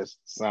already, I guess,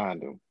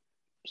 signed him.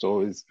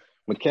 So it's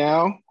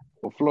McCown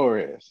or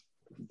Flores,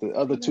 the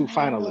other two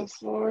finalists.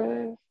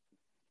 Flores.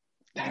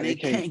 They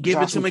can't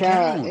give it to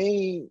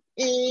McCown.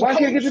 Why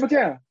can't they give it to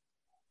McCown?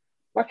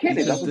 Why can't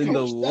they? Because then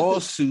the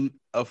lawsuit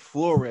of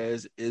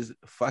Flores is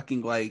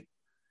fucking like,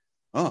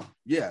 oh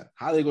yeah,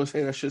 how they gonna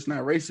say that shit's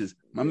not racist?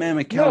 My man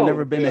McCown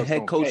never been a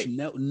head coach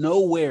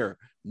nowhere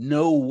on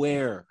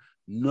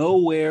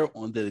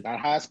the not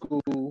high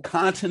school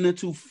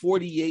continental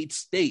 48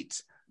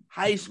 states,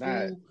 high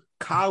school,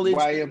 college,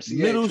 YMCA,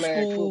 middle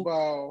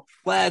school,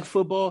 flag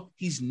football.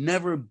 He's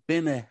never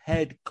been a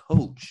head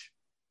coach.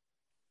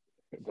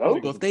 So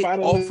if they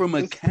offer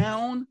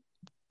McCown,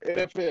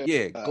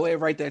 yeah, go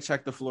ahead, write that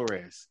check to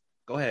Flores.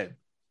 Go ahead.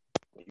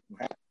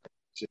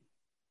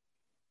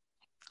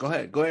 Go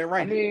ahead,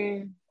 write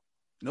it.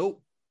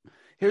 Nope.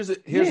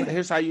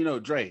 Here's how you know,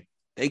 Dre.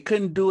 They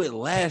couldn't do it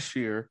last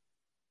year,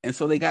 and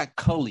so they got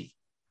Cully.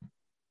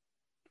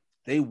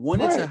 They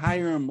wanted to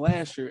hire him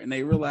last year, and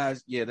they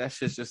realized, yeah, that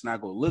shit's just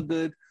not gonna look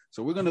good.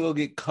 So we're gonna go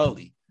get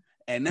Cully.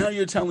 And now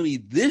you're telling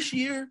me this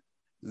year,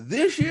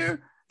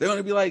 they're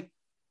gonna be like,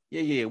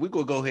 yeah, we're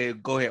gonna go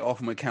ahead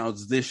offer him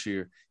accounts this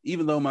year,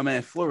 even though my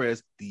man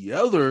Flores, the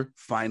other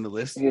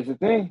finalist. Here's the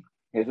thing.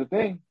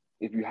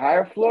 If you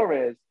hire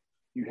Flores,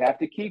 you have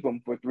to keep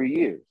him for 3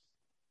 years.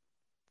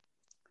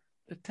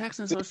 The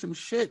Texans are some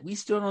shit. We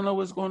still don't know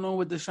what's going on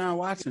with Deshaun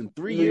Watson.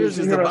 3 years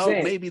is about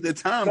maybe the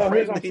time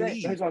frame they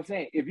need. Here's what I'm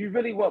saying. If you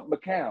really want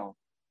McCown,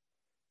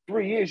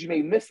 3 years, you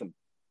may miss him.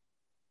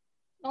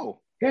 No,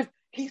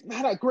 he's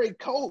not a great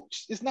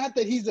coach. It's not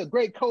that he's a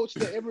great coach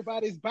that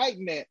everybody's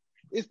biting at.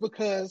 It's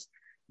because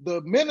the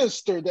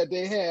minister that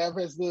they have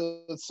as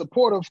the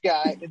supportive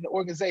guy in the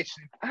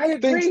organization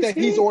thinks that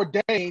he's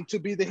ordained to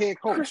be the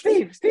head coach.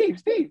 Steve.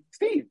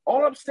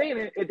 All I'm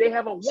saying is they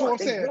have a want.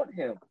 They want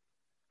him.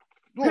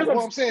 What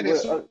I'm saying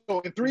is, so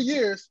in 3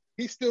 years,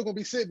 he's still going to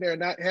be sitting there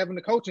not having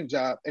the coaching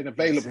job and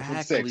available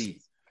for 6.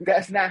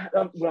 That's not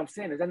what I'm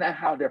saying. Is that's not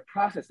how they're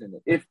processing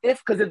it.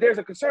 If there's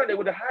a concern, they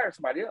would have hired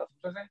somebody else.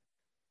 You know what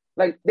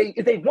I'm saying? Like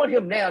if they want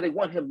him now, they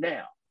want him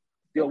now.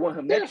 They'll want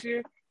him next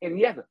year, and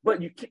yes,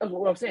 but you can't. That's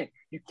what I'm saying.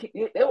 You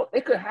can't.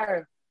 They could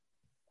hire.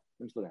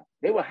 Let me slow down.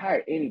 They would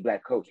hire any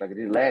black coach like they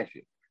did last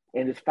year,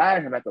 and just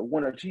fire him after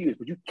 1 or 2 years.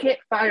 But you can't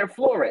fire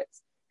Flores.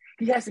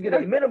 He has to get a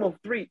minimum of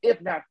 3,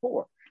 if not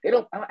 4. They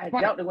don't. I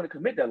doubt they're going to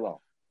commit that long.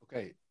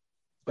 Okay,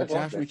 but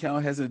Josh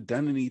McCown hasn't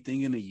done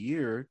anything in a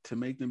year to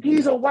make them.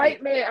 He's a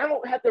white man. I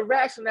don't have to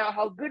ration out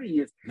how good he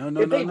is. No.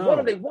 If they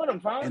want him, they want him.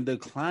 Fine. In the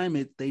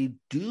climate, they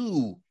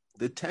do.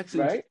 The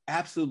Texans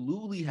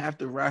absolutely have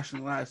to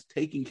rationalize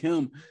taking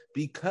him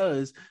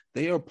because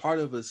they are part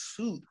of a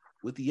suit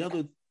with the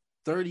other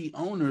 30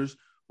 owners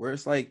where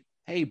it's like,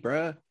 hey,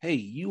 bruh, hey,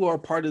 you are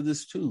part of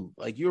this too.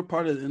 Like, you're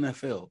part of the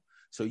NFL.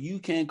 So you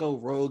can't go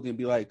rogue and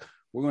be like,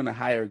 we're going to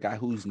hire a guy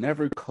who's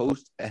never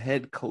coached a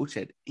head coach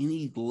at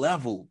any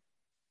level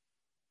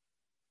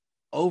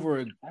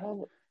over.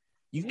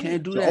 You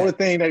can't do that.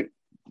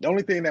 The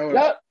only thing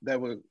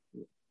that would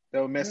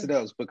mess it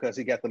up is because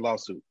he got the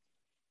lawsuit.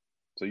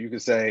 So you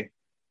could say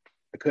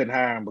I couldn't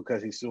hire him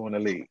because he's suing the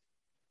league.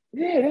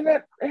 Yeah,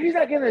 he's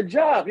not getting a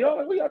job.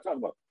 Yo, what y'all talking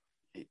about?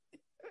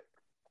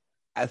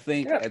 I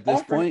think at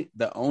this point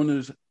the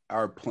owners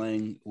are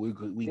playing. We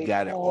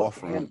got to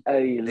offer him.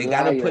 They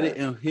got to put it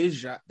in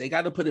his job. They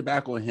got to put it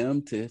back on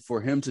him for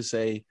him to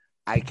say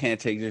I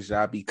can't take this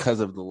job because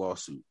of the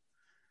lawsuit.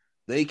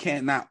 They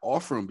can't not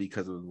offer him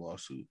because of the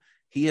lawsuit.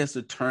 He has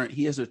to turn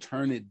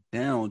it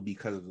down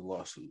because of the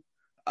lawsuit.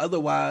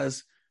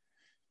 Otherwise,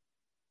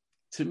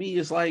 to me,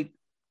 it's like,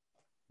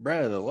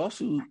 bruh, the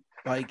lawsuit,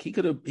 like he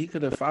could have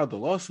filed the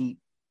lawsuit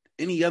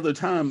any other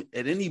time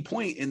at any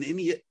point in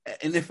any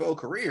NFL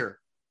career.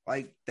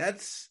 Like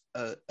that's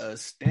a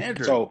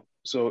standard.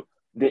 So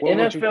the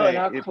NFL and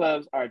our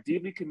clubs are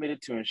deeply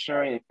committed to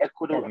ensuring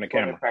equitable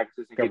employment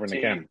practices and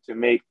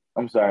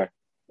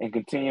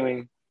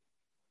continuing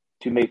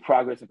to make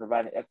progress in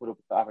providing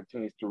equitable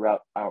opportunities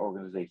throughout our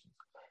organizations.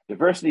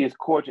 Diversity is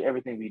core to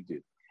everything we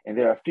do, and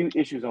there are a few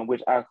issues on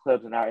which our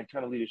clubs and our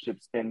internal leadership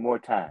spend more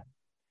time.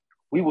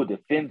 We will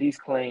defend these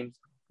claims,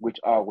 which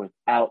are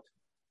without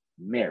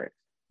merit.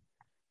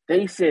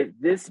 They said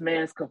this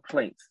man's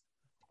complaints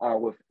are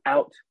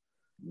without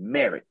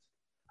merit.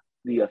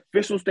 The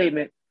official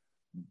statement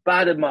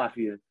by the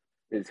mafia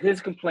is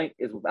his complaint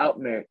is without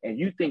merit, and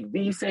you think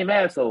these same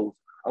assholes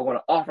are going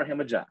to offer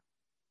him a job?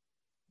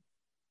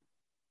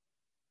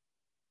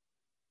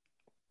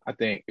 I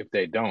think if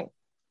they don't,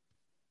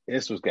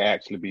 this was going to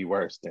actually be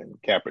worse than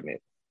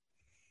Kaepernick.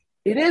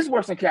 It is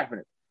worse than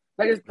Kaepernick.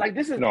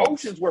 This is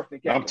oceans worse than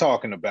Kaepernick. I'm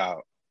talking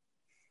about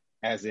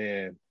as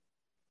in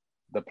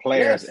the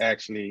players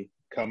actually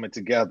coming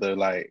together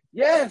like,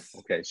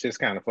 okay, shit's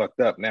kind of fucked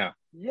up now.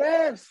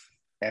 Yes.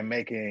 And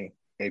making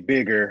a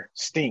bigger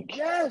stink.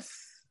 Yes.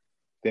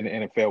 Than the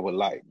NFL would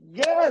like.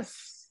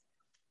 Yes.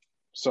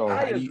 So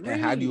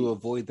how do you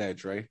avoid that,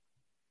 Dre?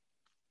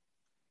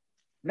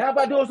 Not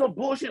by doing some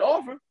bullshit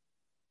offer.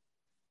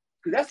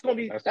 Because that's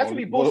gonna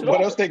be bullshit.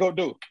 What else they gonna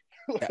do?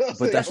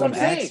 But that's what I'm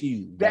asking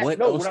you. What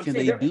else can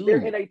they do?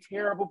 They're in a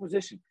terrible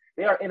position.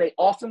 They are in an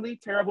awesomely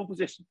terrible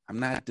position. I'm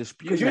not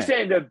disputing because you're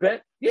saying their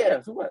bet.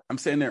 Yeah, so what? I'm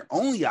saying their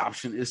only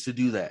option is to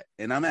do that,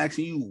 and I'm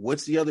asking you,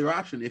 what's the other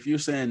option? If you're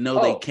saying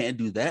no, they can't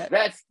do that.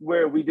 That's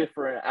where we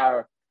differ in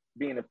our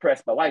being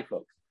impressed by white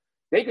folks.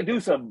 They can do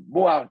something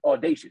more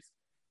audacious.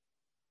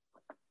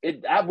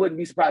 I wouldn't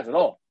be surprised at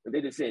all if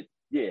they just said,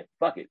 "Yeah,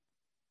 fuck it,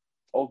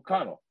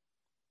 O'Connell."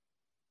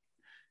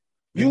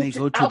 Then they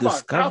go to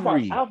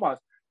Discovery.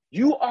 Alphonse,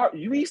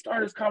 we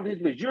started this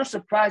conversation because you're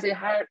surprised they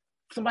hired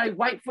somebody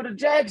white for the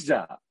Jags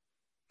job.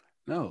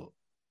 No.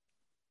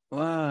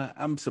 Well,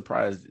 I'm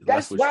surprised.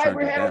 That's why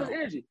we're having this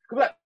energy.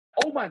 Because like,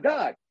 oh my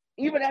God,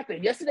 even after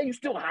yesterday, you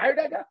still hired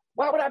that guy?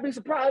 Why would I be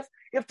surprised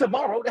if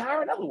tomorrow they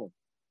hire another one?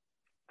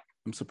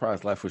 I'm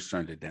surprised Leftwich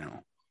turned it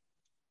down.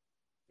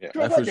 Yeah.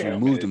 Leftwich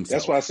removed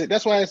himself.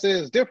 That's why I said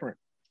it's different.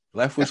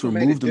 Leftwich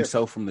removed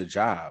himself from the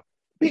job.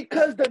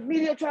 Because the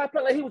media tried to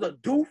play like he was a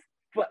doof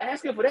for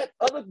asking for that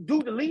other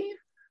dude to leave?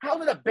 How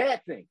is it a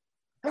bad thing?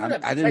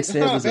 I didn't say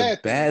it was a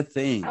bad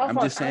thing. Alphonse,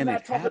 I'm just saying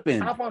it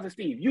happened. Alphonse and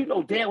Steve, you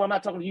know damn well I'm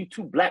not talking to you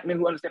two black men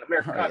who understand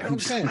American right,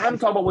 culture. I'm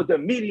talking about what the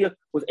media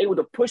was able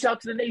to push out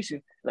to the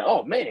nation. Like,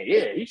 oh man,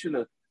 yeah, he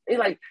shouldn't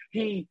have.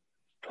 He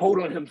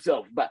told on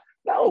himself. But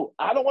no,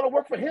 I don't want to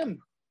work for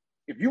him.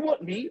 If you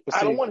want me,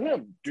 I don't want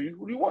him.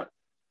 Who do you want?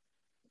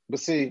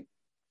 But see,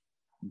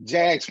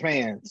 Jags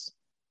fans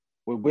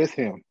were with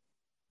him.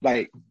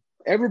 Like,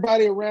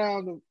 everybody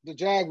around the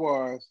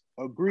Jaguars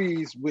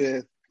agrees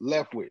with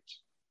Leftwich.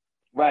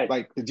 Right.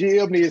 Like, the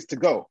GM needs to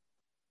go.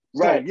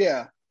 Right. So,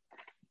 yeah,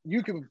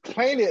 you can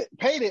paint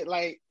it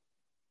like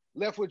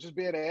Leftwich is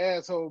being an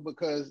asshole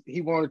because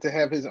he wanted to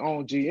have his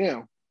own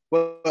GM.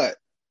 But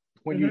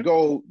when you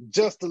go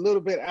just a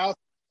little bit out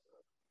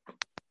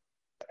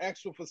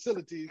actual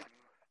facilities,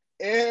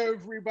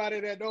 everybody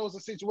that knows the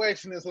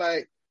situation is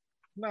like,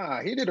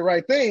 nah, he did the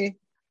right thing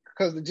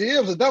because the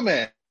GM's a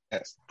dumbass.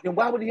 Then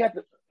why would he have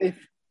to? If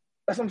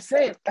that's what I'm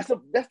saying, that's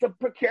the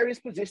precarious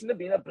position of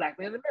being a black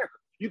man in America.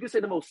 You can say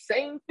the most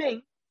same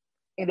thing,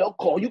 and they'll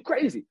call you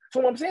crazy.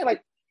 So what I'm saying,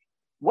 like,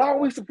 why are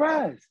we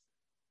surprised?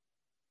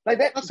 Like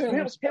that. I'm saying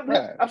him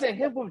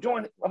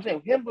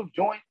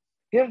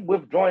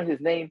withdrawing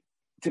his name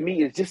to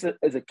me is just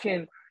as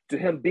akin to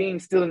him being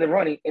still in the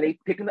running and they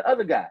picking the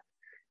other guy.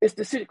 It's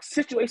the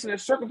situation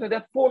and circumstance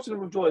that forced him to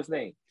withdraw his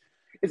name.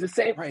 It's the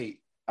same. Right.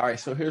 All right.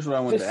 So here's what I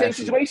want to ask you. The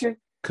same situation.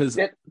 Because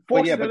that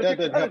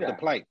doesn't help the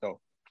plight though.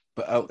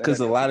 But because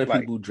a lot of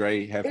people,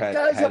 Dre, have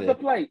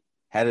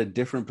had a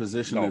different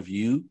position of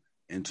view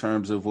in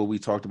terms of what we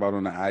talked about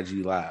on the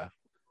IG Live.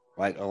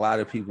 Like a lot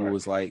of people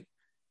was like,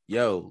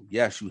 yo,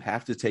 yes, you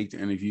have to take the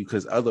interview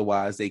because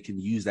otherwise they can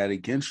use that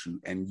against you.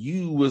 And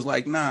you was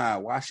like, nah,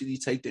 why should he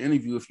take the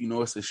interview if you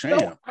know it's a sham?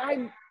 No,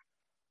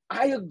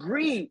 I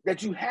agree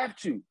that you have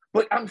to.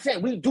 But I'm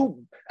saying we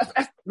do.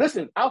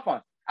 Listen,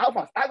 Alphonse,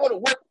 I go to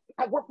work.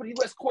 I work for the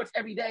U.S. courts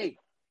every day.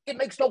 It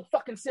makes no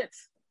fucking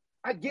sense.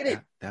 I get it.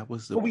 That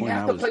was the point we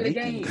have to play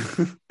making.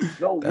 The game.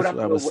 No, that's what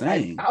I was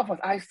saying.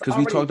 Because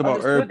we talked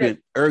about Erg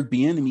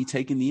Bieniemy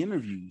taking the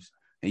interviews.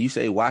 And you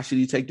say, why should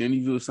he take the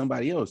interview with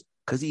somebody else?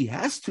 Because he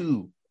has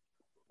to.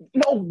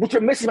 No, but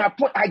you're missing my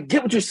point. I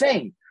get what you're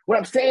saying. What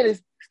I'm saying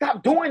is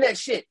stop doing that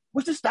shit.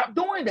 We should stop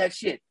doing that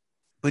shit.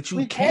 But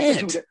you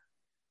can't.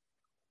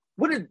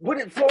 What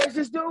did Flores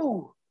just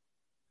do?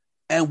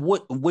 And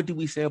what did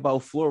we say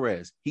about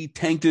Flores? He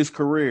tanked his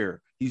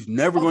career. He's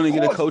never going to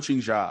get a coaching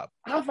job.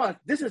 Alphonse,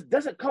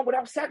 doesn't come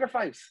without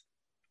sacrifice.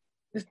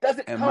 This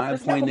doesn't and come. My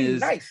point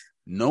is, nice.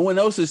 No one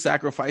else is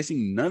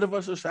sacrificing. None of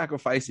us are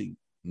sacrificing.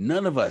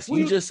 None of us.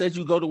 You just said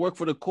you go to work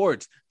for the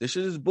courts. This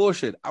shit is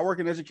bullshit. I work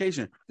in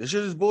education. This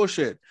shit is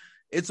bullshit.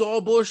 It's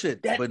all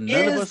bullshit. But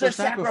none of us are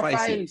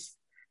sacrificing.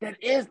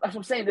 That's what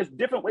I'm saying. There's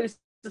different ways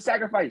to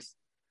sacrifice.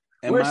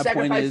 And my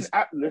point is,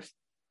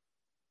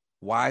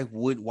 why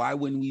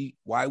wouldn't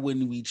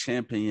we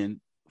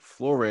champion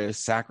Flores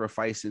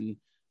sacrificing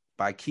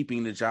by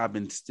keeping the job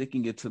and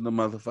sticking it to the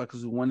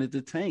motherfuckers who wanted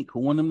to tank?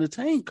 Who want them to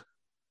tank?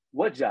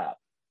 What job?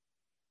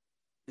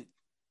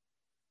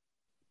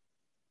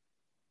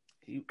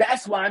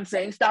 That's why I'm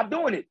saying stop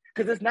doing it.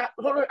 Because it's not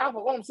Alpha.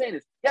 What I'm saying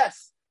is,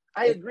 yes,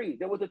 I agree.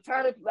 There was a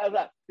time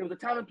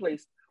and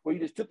place where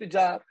you just took the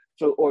job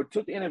or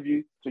took the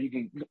interview so you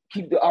can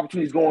keep the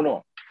opportunities going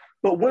on.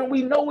 But when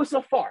we know it's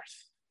a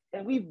farce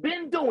and we've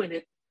been doing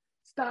it,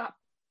 stop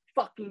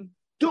fucking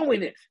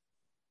doing it.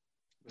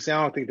 See,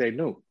 I don't think they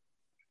knew.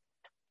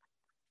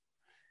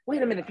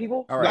 Wait a minute,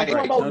 people. All right.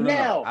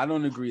 No. I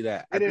don't agree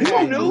that. I think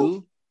they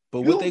knew.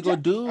 But what they gonna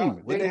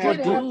do?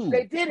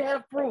 They did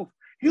have proof.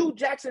 Hugh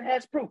Jackson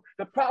has proof.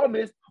 The problem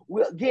is,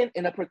 we're again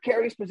in a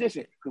precarious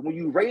position because when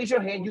you raise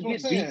your hand, you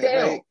get beat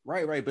down.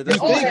 Right. But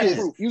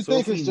you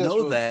think it's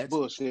just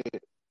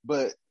bullshit,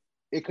 but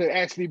it could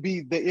actually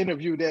be the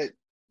interview that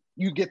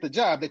you get the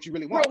job that you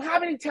really want. Bro, how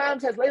many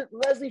times has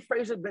Leslie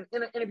Frazier been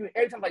in an interview?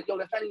 Every time, like, yo,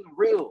 that's not even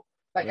real.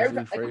 Like every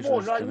time,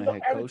 come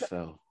on, every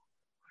time.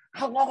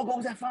 How long ago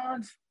was that,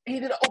 Fonz? He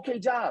did an okay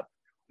job.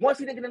 Once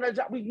he didn't get another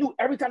job, we knew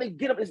every time they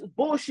get him, it's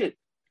bullshit.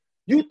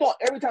 You thought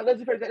every time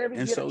Leslie Frazier got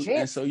interviewed, he had a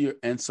chance.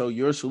 And so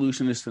your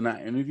solution is to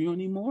not interview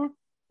anymore?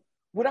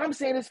 What I'm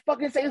saying is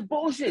fucking say it's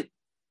bullshit.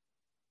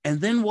 And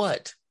then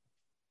what?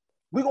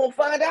 We're gonna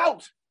find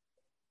out.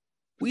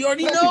 We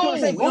already know.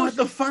 We don't have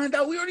to find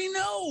out. We already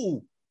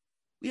know.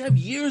 We have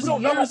years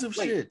and years of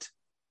shit.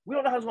 We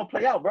don't know how it's gonna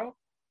play out, bro.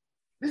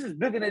 This is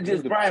bigger than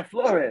just Brian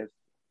Flores.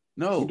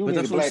 No, but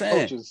that's what I'm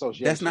saying.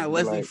 That's not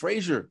Leslie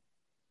Frazier.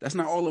 That's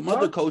not all the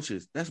other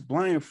coaches. That's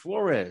Brian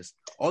Flores.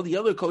 All the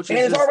other coaches. And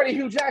it's already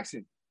Hugh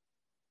Jackson.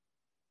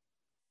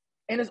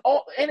 And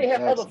they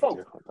have other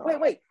folks.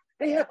 Wait.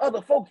 They have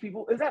other folks,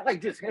 people. It's not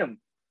like just him.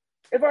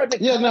 It's already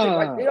been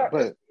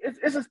but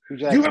it's just, do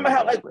you remember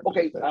how, like,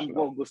 okay, I'm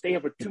going to stay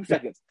here for 2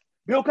 seconds.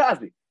 Bill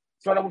Cosby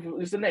started off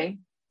with just a name.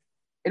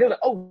 And they're like,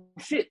 oh,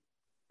 shit.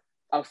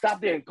 I'll stop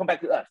there and come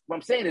back to us. What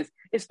I'm saying is,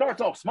 it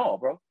starts off small,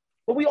 bro.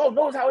 But we all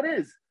know how it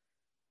is.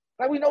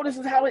 Like, we know this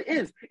is how it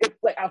is.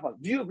 Alphonse,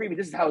 do you agree with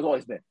this is how it's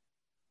always been?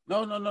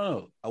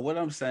 No. What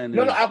I'm saying is...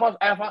 No, Alphonse,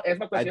 answer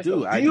my question. I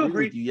do. I do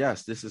agree with you.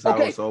 Yes, this is how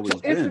it's always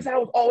been. If this is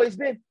how it's always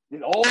been,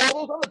 then all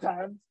those other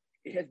times,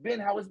 it has been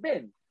how it's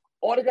been.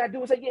 All they got to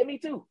do is say, yeah, me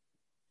too.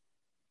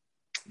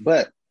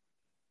 But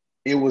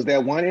it was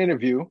that one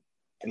interview,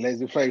 and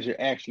Leslie Frazier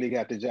actually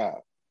got the job.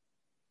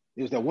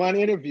 It was that one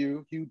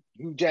interview, Hugh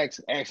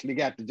Jackson actually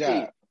got the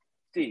job.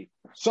 Steve.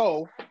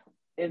 So,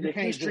 in the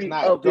history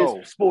of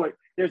this sport,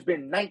 there's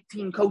been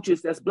 19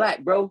 coaches that's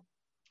black, bro.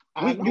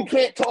 You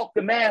can't talk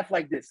the math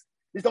like this.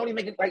 This don't even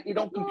make it like it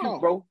don't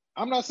compute, bro.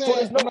 I'm not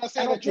saying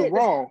that you're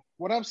wrong.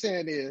 What I'm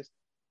saying is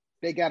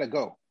they gotta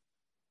go.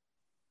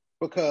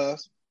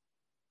 Because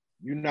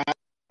you're not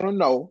gonna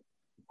know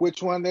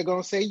which one they're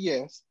gonna say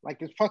yes. Like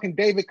it's fucking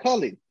David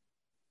Culley.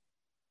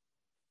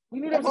 We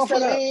need him to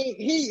set up.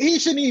 He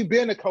shouldn't even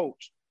been a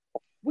coach.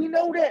 We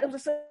know that it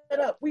was a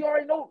setup. We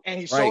already know. And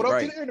he showed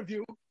up to the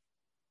interview,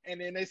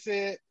 and then they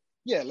said,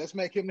 "Yeah, let's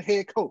make him the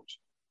head coach."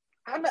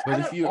 I'm not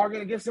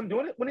arguing against him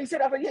doing it. When he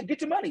said, "I was like, yeah,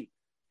 get your money."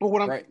 But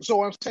what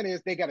I'm saying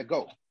is they got to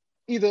go.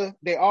 Either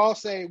they all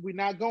say we're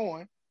not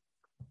going,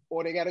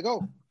 or they got to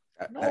go.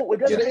 No, it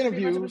doesn't get an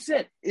interview,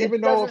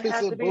 even though if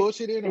it's a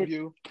bullshit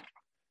interview.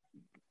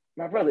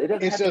 My brother, it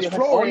doesn't have to be.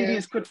 All you need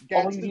is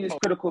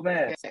critical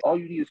mass. All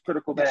you need is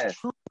critical mass.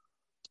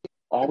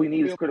 All we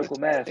need is critical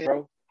mass,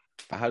 bro.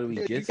 How do we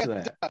get to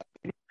that?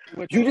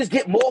 You just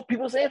get more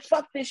people saying,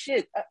 fuck this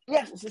shit.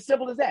 Yes, it's as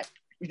simple as that.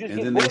 And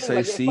then they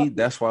say, see,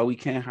 that's why we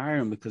can't hire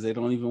them because they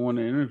don't even want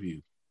to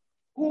interview.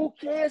 Who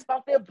cares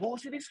about their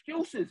bullshit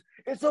excuses?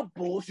 It's a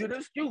bullshit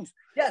excuse.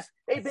 Yes,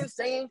 they've been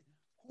saying.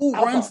 Who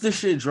runs the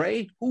shit,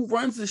 Dre? Who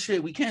runs the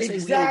shit? We can't say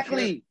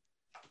exactly.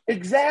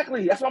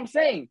 Exactly. That's what I'm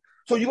saying.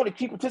 So you're going to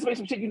keep participating in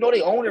some shit you know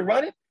they own and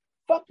run it?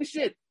 Fuck the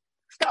shit.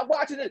 Stop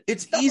watching it.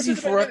 It's easy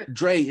for us,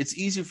 Dre. It's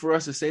easy for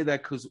us to say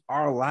that because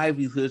our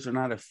livelihoods are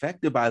not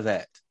affected by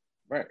that.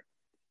 Right.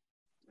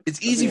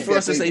 It's easy for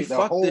us to say,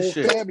 fuck this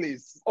shit.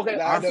 Okay,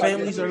 our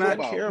families are not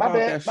care about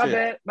that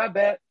shit. My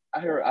bad.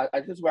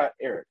 I just about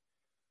Eric.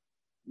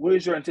 What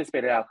is your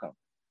anticipated outcome?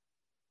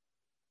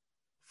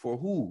 For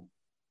who?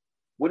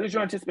 What is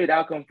your anticipated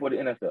outcome for the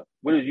NFL?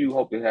 What do you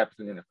hope that happens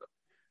in the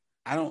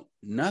NFL?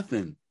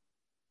 Nothing.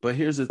 But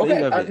here's the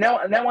thing of it. Now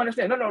I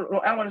understand. No,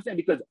 I don't understand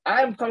because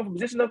I'm coming from a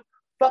position of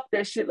fuck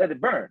that shit, let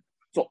it burn.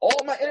 So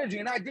all my energy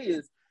and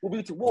ideas will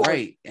be towards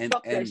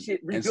fuck that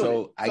shit, rebuild and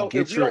so it. I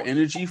get your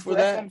energy for that.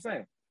 That's what I'm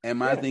saying. And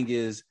my thing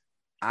is,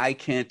 I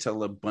can't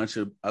tell a bunch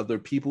of other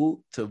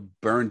people to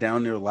burn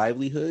down their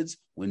livelihoods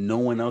when no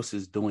one else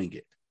is doing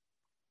it.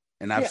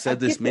 And I've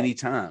said this many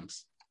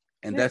times.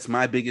 And that's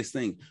my biggest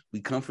thing. We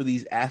come for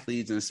these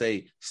athletes and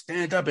say,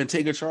 stand up and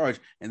take a charge.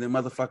 And then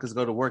motherfuckers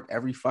go to work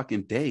every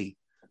fucking day.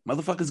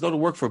 Motherfuckers go to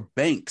work for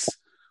banks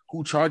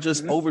who charge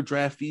us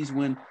overdraft fees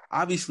when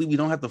obviously we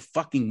don't have the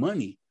fucking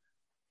money.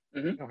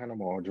 You don't have no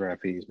more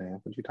overdraft fees, man.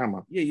 What you talking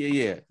about?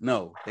 Yeah.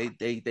 No, they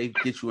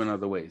get you in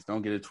other ways.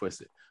 Don't get it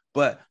twisted.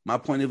 But my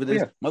point of it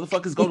is,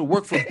 motherfuckers go to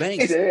work for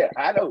banks. Yeah,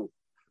 I know.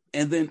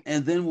 And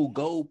then we'll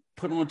go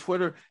put on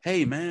Twitter,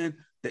 hey man,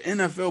 the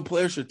NFL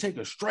players should take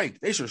a strike.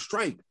 They should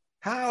strike.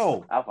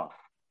 How? How?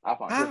 How?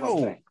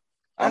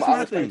 I'm going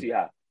to explain to you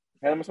how.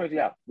 I'm going to explain to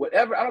you how.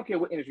 Whatever, I don't care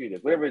what industry it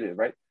is, whatever it is,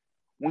 right?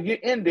 When you're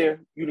in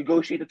there, you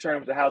negotiate the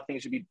terms of how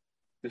things should be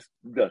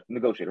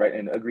negotiated, right,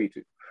 and agreed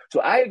to. So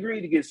I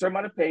agreed to get a certain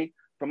amount of pay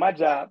for my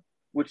job,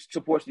 which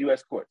supports the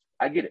U.S. courts.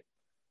 I get it.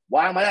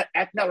 Why am I not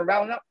acting out and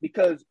rallying up?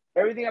 Because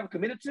everything I've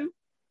committed to,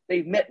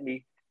 they've met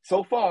me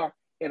so far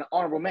in an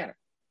honorable manner.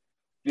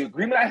 The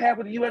agreement I have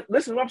with the U.S.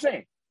 Listen to what I'm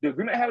saying. The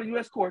agreement I have with the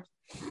U.S. courts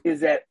is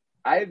that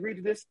I agreed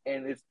to this,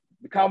 and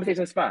the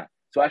conversation is fine.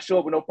 So I show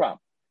up with no problem.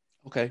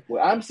 Okay.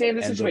 Well, I'm saying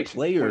this situation. The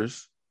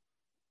players.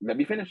 Let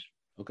me finish.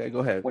 Okay, go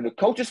ahead. When the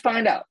coaches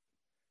find out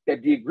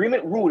that the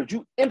agreement rule that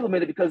you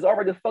implemented because it's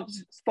already a fucked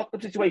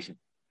up situation,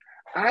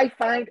 I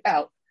find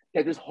out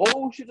that this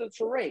whole shit is a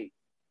charade.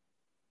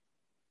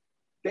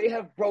 They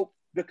have broke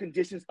the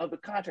conditions of the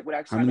contract.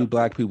 How many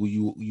black people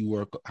you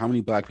work? How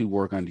many black people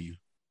work under you?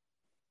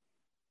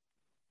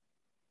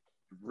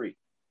 3.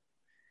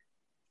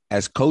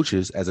 As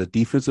coaches, as a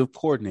defensive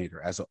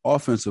coordinator, as an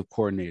offensive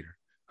coordinator,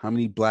 how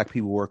many black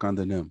people work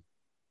under them?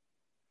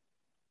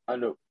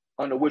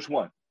 Under which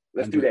one?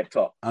 Let's do that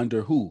talk.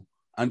 Under who?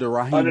 Under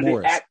Raheem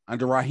Morris.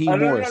 Under Raheem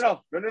Morris.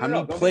 No. How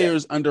many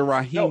players under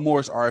Raheem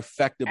Morris are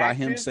affected by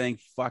him saying,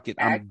 fuck it,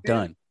 I'm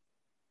done?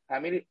 How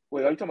many?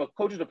 Wait, are you talking about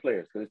coaches or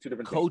players? Because it's two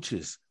different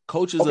things.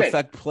 Coaches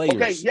affect players.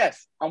 Okay,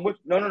 yes. I'm with.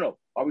 No.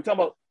 Are we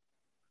talking about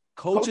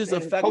coaches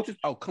affect? Coaches?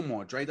 Oh, come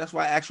on, Dre. That's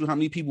why I asked you how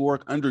many people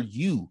work under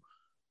you.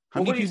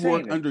 How many people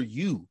work under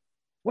you?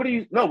 What do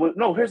you?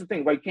 No. Here's the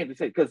thing. Why you can't just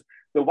say because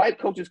the white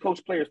coaches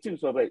coach players too.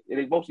 So like,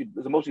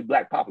 it's a mostly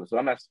black populace. So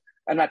I'm not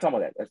talking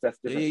about that. That's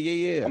different.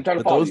 Yeah. I'm trying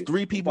to follow those you.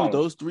 three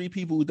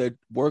people that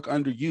work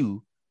under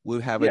you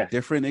would have a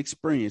different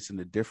experience and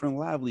a different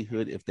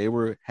livelihood if they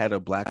had a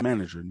black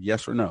manager.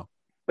 Yes or no?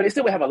 But they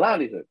still would have a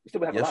livelihood.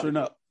 Or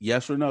no?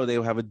 Yes or no? They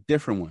would have a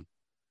different one.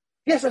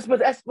 Yes, that's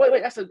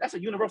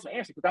a universal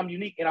answer because I'm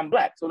unique and I'm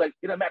black. So like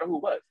it doesn't matter who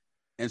it was.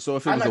 And so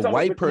if it was a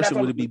white person,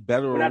 would it be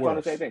better or worse? We're not talking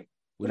the same thing.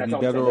 Would it be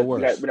better or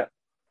worse?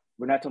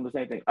 We're not talking the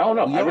same thing. I don't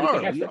know.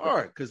 We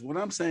are. Because what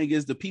I'm saying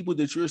is the people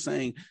that you're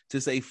saying to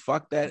say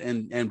fuck that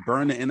and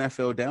burn the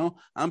NFL down,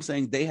 I'm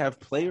saying they have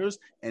players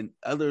and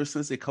other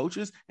assistant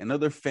coaches and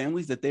other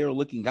families that they are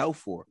looking out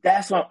for.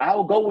 That's what I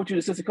will go with you,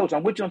 assistant coach.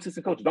 I'm with you on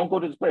assistant coaches. Don't go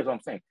to the players.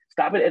 I'm saying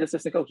stop it at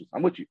assistant coaches.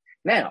 I'm with you.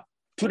 Now,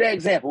 to that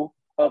example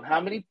of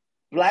how many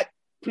black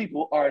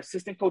people are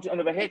assistant coaches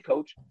under the head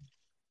coach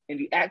in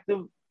the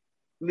active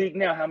league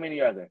now, how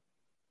many are there?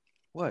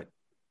 What?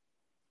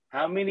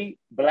 How many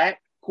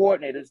black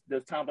coordinators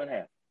does Tomlin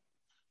have?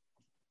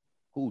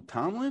 Who,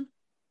 Tomlin?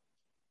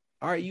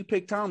 All right, you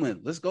pick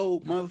Tomlin. Let's go,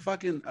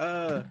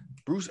 motherfucking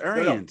Bruce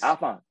Arians.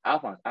 No,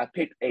 Alphonse. I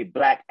picked a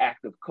black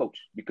active coach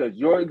because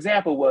your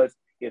example was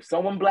if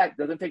someone black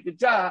doesn't take the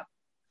job,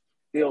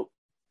 there'll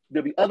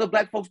be other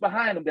black folks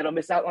behind them that'll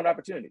miss out on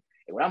opportunity.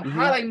 And what I'm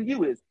highlighting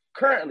you is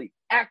currently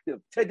active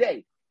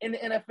today in the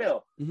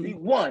NFL, the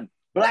one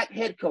black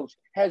head coach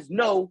has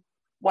no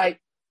black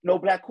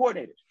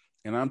coordinators.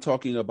 And I'm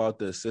talking about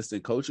the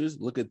assistant coaches.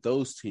 Look at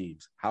those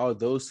teams. How are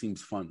those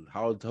teams funded?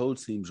 How are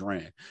those teams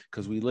ran?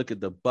 Because we look at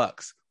the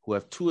Bucks, who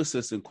have 2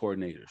 assistant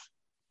coordinators,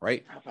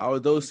 right? How are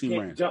those teams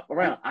ran? Jump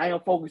around. I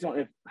am focused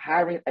on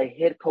hiring a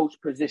head coach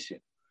position.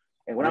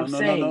 And what I'm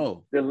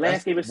saying, the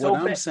landscape is so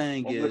bad.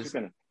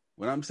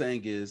 What I'm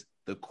saying is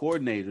the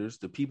coordinators,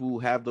 the people who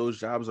have those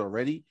jobs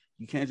already,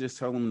 you can't just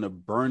tell them to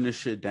burn this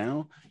shit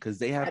down because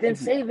they have. I didn't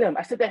say them.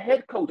 I said the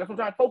head coach. That's what I'm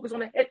trying to focus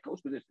on, the head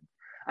coach position.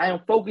 I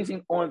am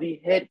focusing on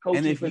the head coach.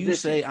 And if position. You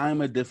say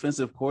I'm a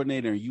defensive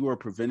coordinator and you are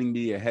preventing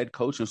me a head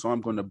coach, and so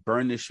I'm going to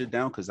burn this shit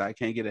down because I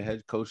can't get a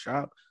head coach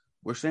job,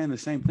 we're saying the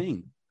same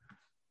thing.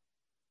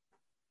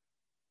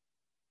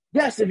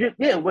 Yes, I'm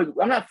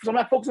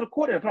not focused on the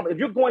coordinator. If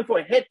you're going for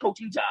a head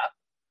coaching job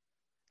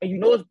and you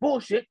know it's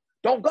bullshit,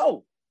 don't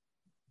go.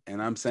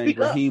 And I'm saying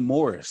Raheem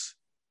Morris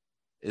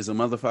is a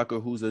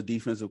motherfucker who's a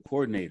defensive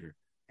coordinator.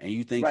 And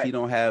you think he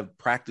don't have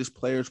practice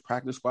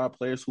squad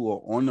players who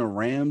are on the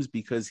Rams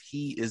because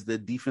he is the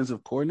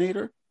defensive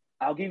coordinator?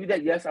 I'll give you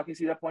that. Yes, I can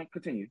see that point.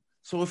 Continue.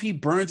 So if he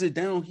burns it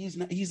down,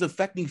 he's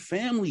affecting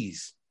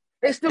families.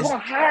 They're still going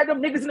to hire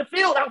them niggas in the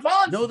field,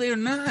 Alphonse. No, they're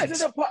not.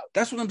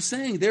 That's what I'm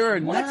saying. They are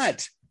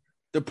not.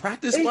 The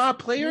practice squad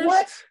players?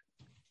 What?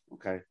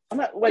 Okay. I'm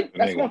not. Wait,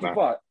 that's going too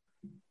far.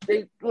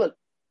 They're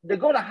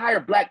going to hire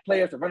black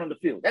players to run on the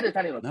field. That is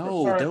not even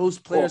those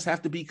players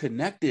have to be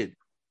connected.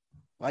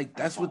 Like,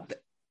 that's what...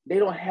 They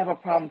don't have a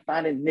problem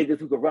finding niggas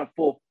who can run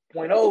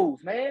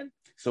 4.0s, man.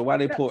 So why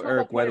they pull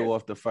Eric Weddle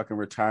off the fucking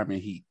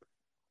retirement heap?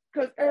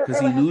 Because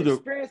he knew the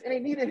experience and they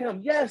needed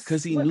him. Yes.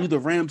 Because he knew the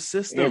Rams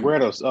system. Eric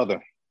Weddle's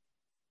other.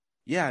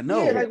 Yeah, I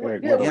know.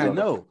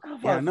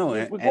 I know.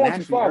 And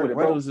actually, Eric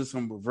Weddle's is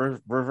some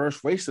reverse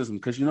racism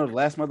because you know the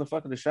last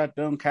motherfucker that shot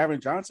down Karen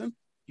Johnson?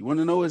 You want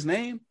to know his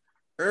name?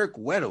 Eric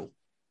Weddle.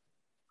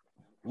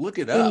 Look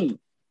it up.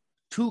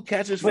 2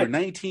 catches for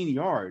 19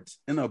 yards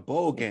in a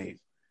bowl game.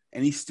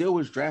 And he still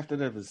was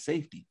drafted as a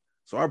safety.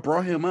 So I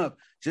brought him up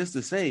just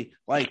to say,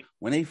 like,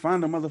 when they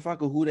find a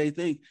motherfucker who they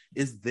think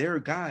is their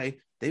guy,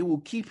 they will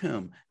keep him.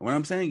 And what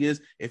I'm saying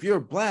is, if you're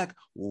black,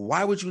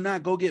 why would you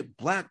not go get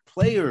black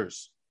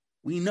players?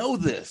 We know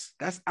this.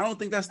 I don't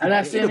think that's debatable.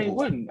 I'm not saying he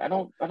wouldn't. I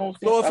don't.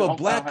 So if a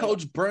black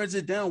coach burns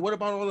it down, what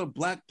about all the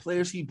black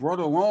players he brought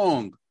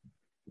along?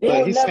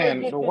 But he's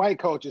saying the white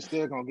coach is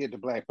still gonna get the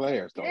black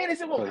players though, because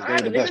they're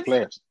the best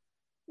players.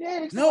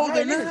 Yeah, no,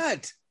 they're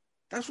not.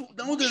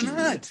 No, they're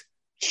not.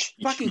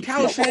 Fucking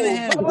Kyle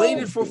Shanahan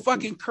waited for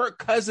fucking Kirk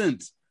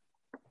Cousins.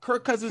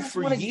 Kirk Cousins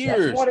for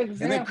years. And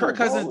then Kirk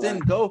Cousins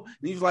didn't go.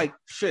 And he was like,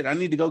 shit, I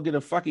need to go get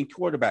a fucking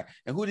quarterback.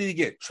 And who did he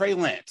get? Trey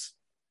Lance.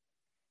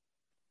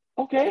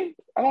 Okay.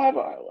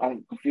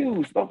 I'm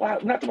confused. We're not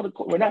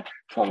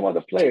talking about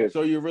the players.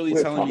 So you're really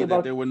telling me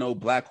that there were no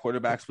black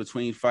quarterbacks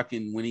between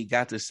fucking when he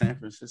got to San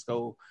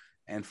Francisco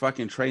and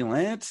fucking Trey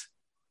Lance?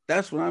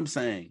 That's what I'm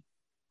saying.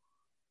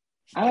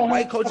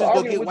 White coaches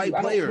go get white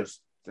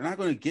players. They're not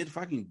going to get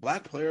fucking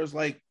black players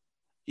like,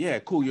 yeah,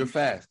 cool, you're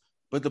fast.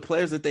 But the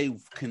players that they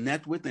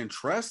connect with and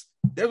trust,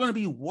 they're going to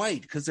be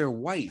white because they're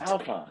white.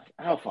 Alphonse.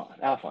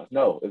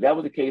 No, if that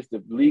was the case,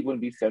 the league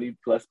wouldn't be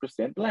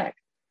 70+% black.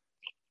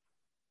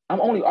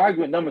 I'm only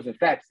arguing numbers and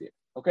facts here,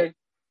 okay?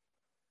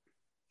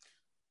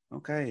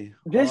 Okay.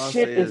 This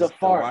shit is a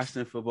farce. The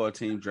Washington football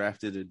team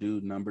drafted a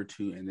dude number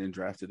 2 and then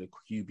drafted a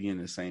QB in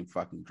the same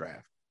fucking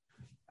draft.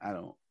 I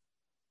don't.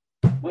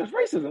 What's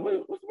racism?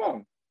 What's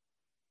wrong?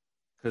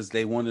 Because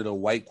they wanted a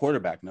white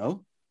quarterback,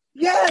 no?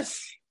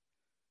 Yes.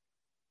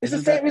 It's the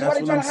same reason why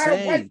they try to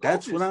hire white coaches.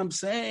 That's what I'm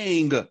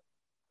saying.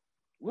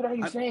 What are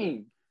you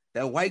saying?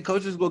 That white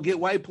coaches go get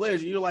white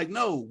players. And you're like,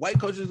 no, white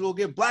coaches go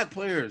get black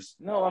players.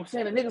 No, I'm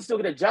saying the niggas still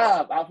get a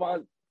job.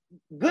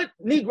 Good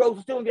Negroes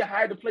will still get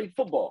hired to play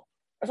football.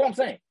 That's all I'm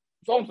saying.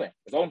 That's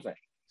all I'm saying.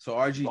 So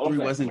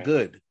RG3 wasn't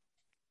good.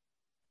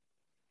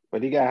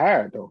 But he got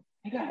hired, though.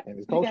 And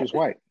his coach was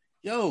white.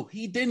 Yo,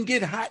 he didn't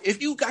get hired.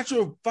 If you got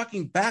your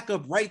fucking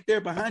backup right there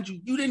behind you,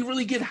 you didn't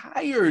really get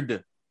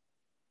hired.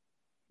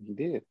 He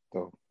did,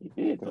 though.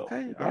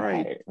 Okay, all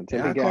right.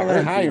 Until he got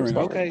hurt. Hiring.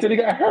 Okay. Until he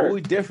got hurt.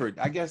 We differed.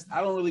 I guess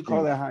I don't really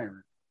call that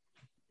hiring.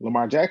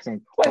 Lamar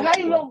Jackson. Wait, how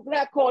you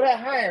not call that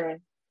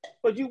hiring?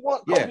 But you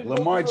want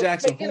Lamar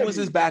Jackson. Who was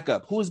his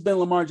backup? Who has been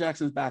Lamar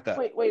Jackson's backup?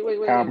 Wait.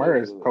 Kyle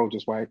Murray's coach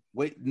is white.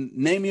 Wait,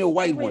 name me a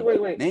white one.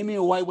 Wait. Name me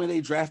a white one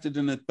they drafted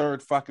in the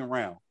 3rd fucking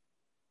round.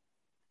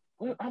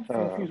 I'm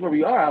confused where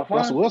we are, Alphonse.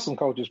 Russell Wilson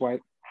coach is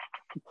white.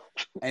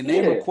 And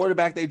name a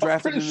quarterback they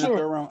drafted in the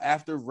 3rd round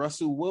after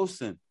Russell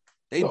Wilson.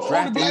 They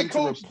drafted him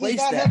to replace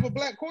that. Have a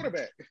black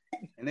quarterback.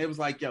 And they was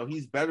like, yo,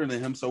 he's better than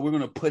him, so we're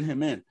going to put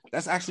him in.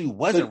 That's actually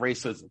wasn't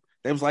racism.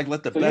 They was like,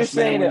 let the best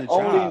man win the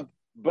job. Only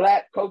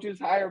black coaches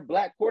hire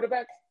black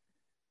quarterbacks?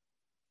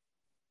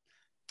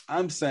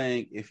 I'm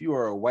saying if you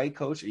are a white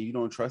coach and you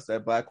don't trust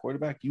that black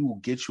quarterback, you will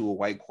get you a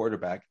white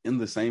quarterback in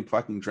the same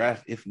fucking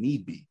draft if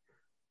need be.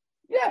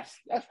 Yes,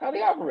 that's how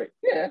they operate.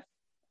 Yeah.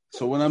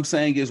 So what I'm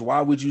saying is,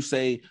 why would you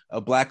say a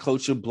black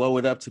coach should blow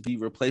it up to be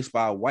replaced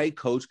by a white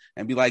coach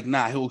and be like,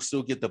 nah, he'll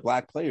still get the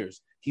black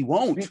players? He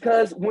won't.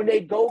 Because when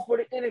they go for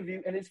the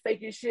interview and it's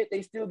fake as shit,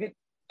 they still get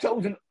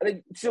chosen.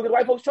 They still get the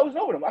white folks chosen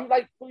over them. I'm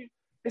like,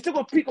 they still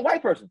gonna pick a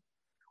white person.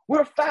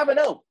 We're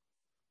 5-0.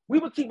 We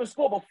were keeping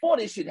score before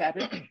this shit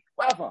happened.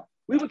 Wow,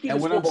 we were keeping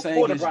score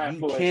before the Brian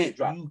Flores shit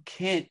dropped. You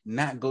can't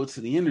not go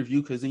to the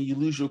interview because then you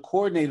lose your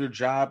coordinator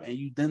job and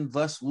you then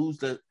thus lose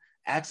the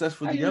access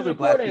for the other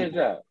black people.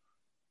 Job?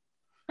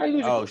 How you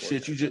lose your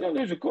shit! You don't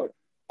lose your court.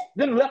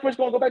 Then Leftwich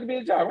gonna go back to being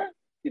his job, right?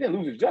 He didn't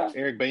lose his job.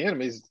 Eric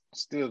Bieniemy is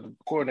still the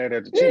coordinator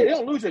at the Chiefs. Yeah, you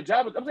don't lose your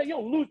job. I'm saying you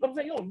don't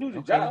lose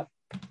your job.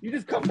 You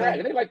just come back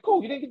and they're like,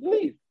 cool, you didn't get to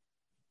leave.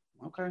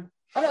 Okay.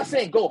 I'm not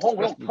saying go home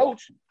and don't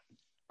coach.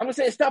 I'm just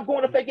saying stop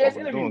going to fake ass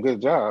interviews. Doing a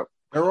good job.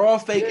 They're all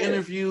fake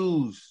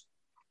interviews.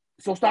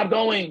 So stop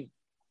going.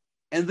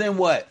 And then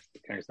what?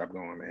 You can't stop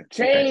going, man.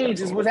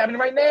 Change is what's happening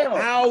right now.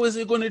 How is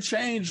it going to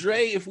change,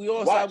 Dre? If we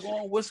all stop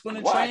going, what's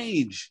going to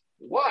change?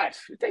 Watch.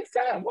 It takes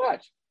time.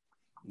 Watch.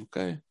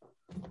 Okay.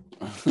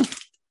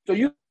 So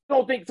you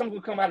don't think something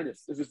will come out of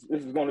this? This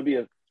is going to be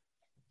a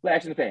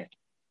flash in the pan?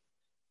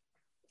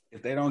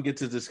 If they don't get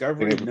to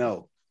Discovery,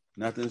 no.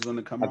 Nothing's going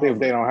to come out. I think if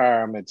they don't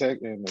hire him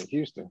in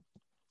Houston,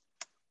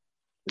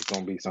 it's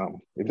going to be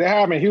something. If they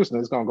hire him in Houston,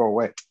 it's going to go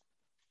away.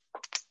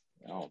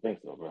 I don't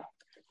think so, bro.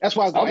 That's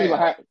why I'm going to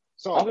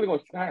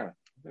hire him.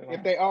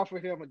 If they offer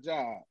him a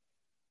job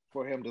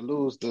for him to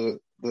lose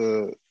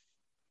the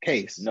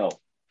case. No,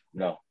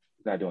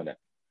 he's not doing that.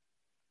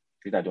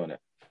 He's not doing that.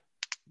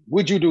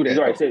 Would you do that? He's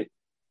already said,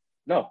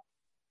 no.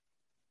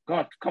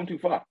 Come too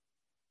far.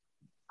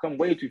 Come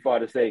way too far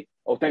to say,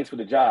 oh, thanks for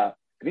the job.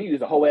 Because he's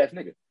just a whole ass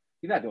nigga.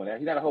 He's not doing that.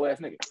 He's not a whole ass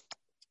nigga.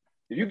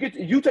 If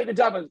you take the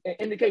job and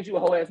indicate you a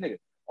whole ass nigga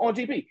on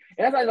GP,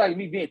 and that's not like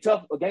me being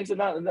tough or gangster.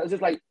 It's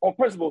just like on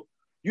principle,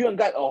 you done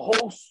got a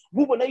whole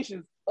swoop of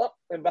nations up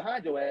and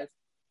behind your ass.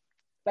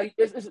 Like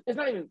it's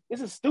not even.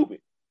 This is stupid.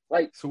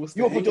 Like so what's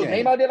you gonna put your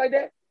name out there like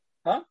that,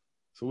 huh?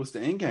 So what's the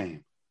end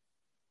game?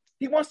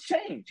 He wants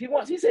change.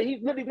 He said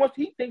he really wants.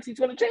 He thinks he's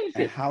going to change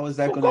it. And how is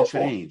that going to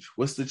change?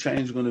 What's the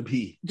change going to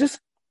be?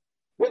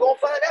 We're gonna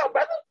find out,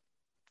 brother.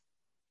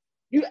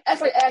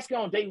 That's like asking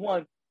on day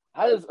one,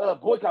 how does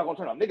boycott gonna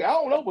turn out? Nigga, I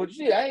don't know, but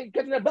shit, I ain't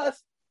catching that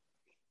bus.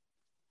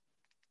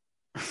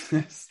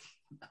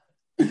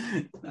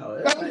 No,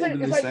 it's not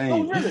even the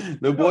same. Really.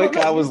 The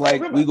boycott was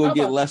like, we gonna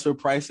get lesser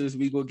prices,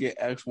 we gonna get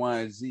X, Y,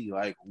 and Z.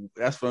 Like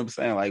that's what I'm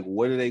saying. Like,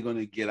 what are they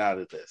gonna get out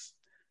of this?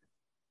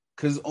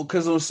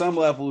 Because on some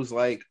levels,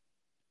 like,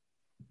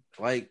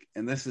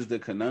 and this is the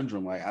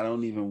conundrum. Like,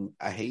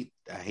 I hate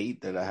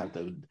that I have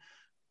to.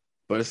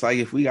 But it's like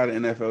if we got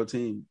an NFL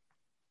team,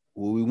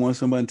 will we want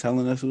somebody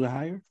telling us who to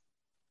hire?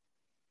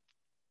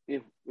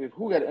 If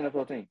who got an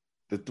NFL team?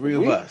 The three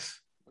of us.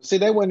 See,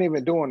 they wasn't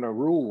even doing the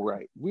rule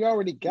right. We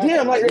already got.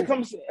 Yeah, like it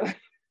comes.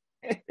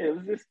 It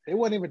was just they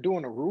wasn't even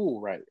doing the rule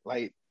right.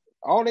 Like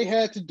all they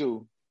had to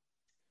do,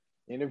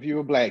 interview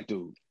a black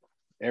dude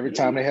every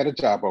time they had a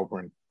job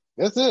opening.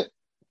 That's it.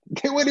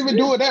 They weren't even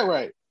doing that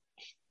right.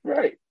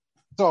 Right.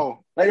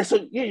 So because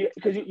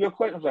your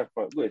question was like,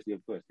 go ahead, Steve,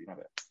 my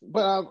bad.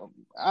 But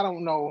I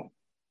don't know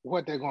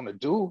what they're gonna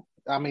do.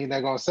 I mean,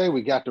 they're gonna say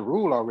we got the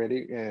rule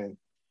already, and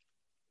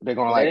they're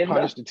gonna like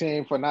punish the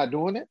team for not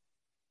doing it.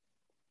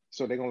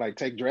 So they're gonna like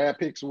take draft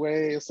picks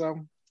away or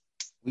something.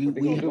 We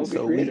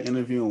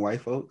interviewing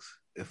white folks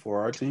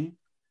for our team.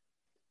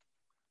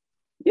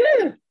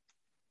 Yeah.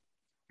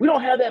 We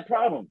don't have that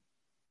problem.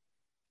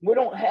 We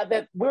don't have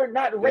that. We're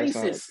not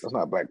racist. That's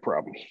not a black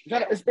problem.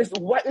 It's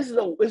white. This is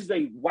a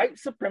white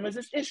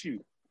supremacist issue.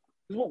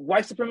 This is what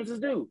white supremacists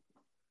do.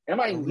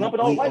 Am I lumping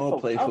all white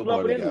folks? I'm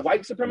lumping in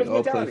white supremacist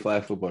mentality. We all play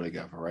flag football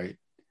together, right?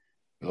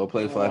 We all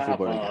play flag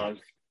football together.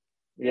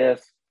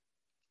 Yes.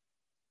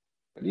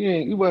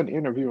 You wasn't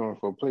interviewing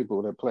for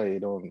people that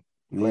played on.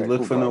 We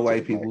look for no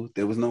white people.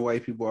 There was no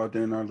white people out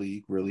there in our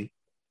league, really.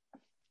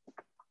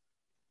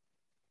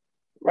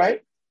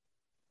 Right.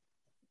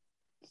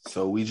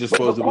 So we just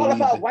supposed to believe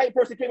that a white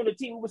person came on the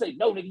team who would say,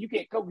 "No, nigga, you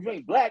can't coach. You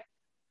ain't black."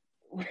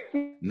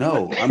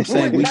 No, I'm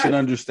saying we should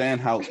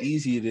understand how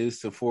easy it is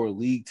for a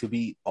league to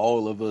be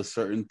all of a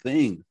certain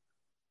thing.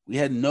 We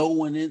had no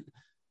one in,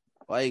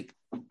 like.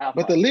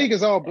 But the league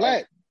is all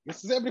black.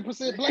 It's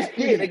 70% black.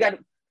 Yeah, they got no.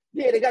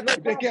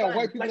 They got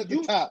white people at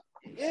the top.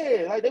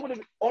 Yeah, like they would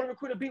have only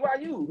recruited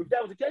BYU if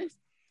that was the case.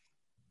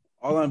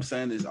 All I'm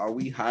saying is, are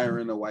we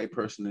hiring a white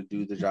person to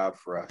do the job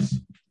for us?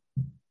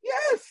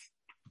 Yes.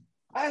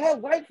 I have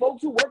white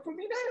folks who work for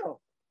me now.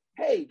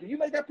 Hey, can you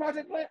make that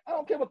project plan? I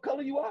don't care what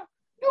color you are.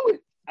 Do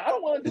it. I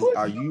don't want to do it.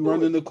 Are you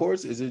running the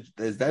course? Is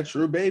that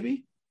your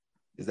baby?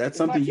 Is that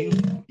something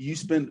you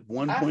spent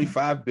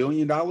 $1.5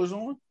 billion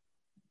on?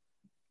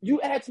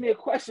 You asked me a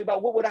question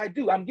about what would I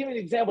do. I'm giving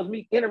examples of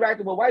me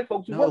interacting with white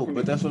folks who work for me. No,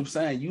 but that's what I'm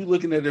saying. You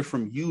looking at it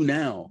from you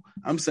now.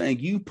 I'm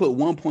saying you put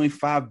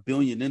 $1.5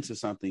 billion into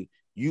something.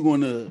 You're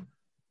gonna.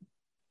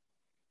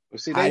 Well,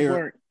 see, they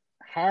weren't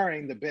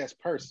hiring the best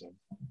person.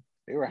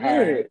 They were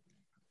hiring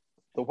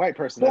the white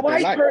person.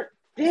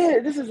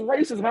 This is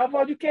racism. How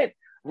far you can't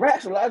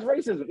rationalize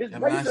racism? It's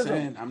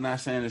racism. I'm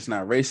not saying it's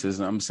not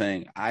racism. I'm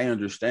saying I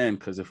understand,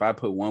 because if I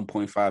put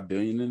 $1.5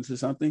 billion into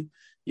something,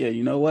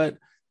 you know what?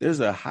 There's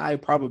a high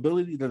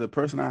probability that the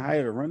person I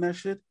hire to run that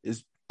shit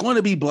is going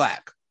to be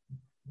black.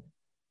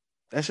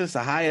 That's just a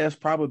high ass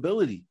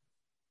probability.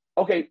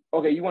 Okay.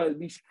 You want to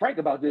be frank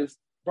about this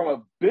from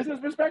a business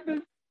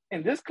perspective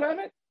in this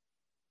climate?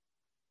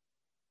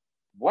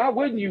 Why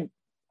wouldn't you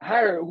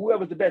hire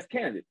whoever's the best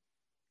candidate?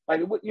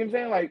 Like, you know what I'm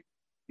saying? Like,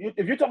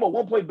 if you're talking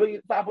about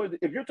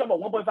if you're talking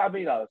about $1.5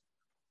 billion,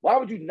 why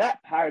would you not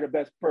hire the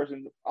best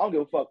person? I don't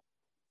give a fuck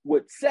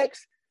with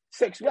sex,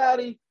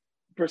 sexuality,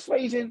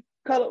 persuasion,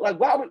 color. Like,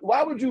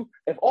 why would you?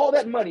 If all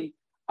that money,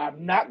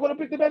 I'm not going to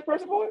pick the best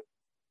person for it.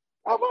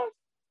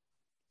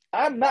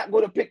 I'm not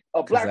going to pick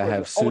a black person. I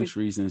have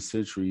centuries and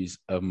centuries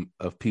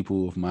of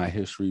people of my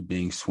history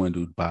being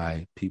swindled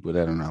by people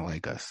that are not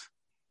like us.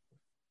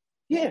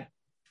 Yeah.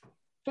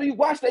 So you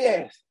watch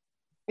their ass,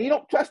 and you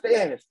don't trust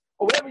their ass,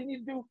 or whatever you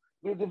need to do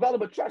to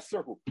develop a trust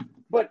circle.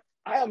 But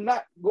I am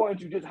not going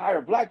to just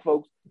hire black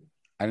folks.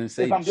 I didn't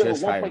say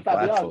just hire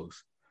black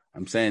folks.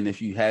 I'm saying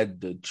if you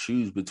had to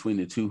choose between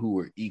the two who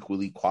were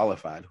equally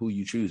qualified, who are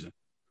you choosing?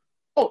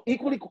 Oh,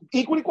 equally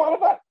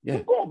qualified? Yeah.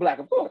 I'm going black,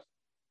 of course.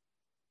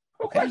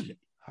 No question.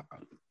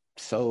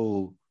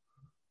 So,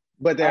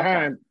 but they're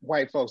hiring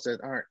white folks that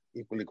aren't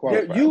equally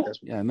qualified.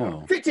 I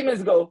know. 15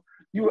 minutes ago,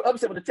 you were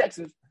upset with the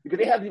Texans because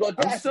they have the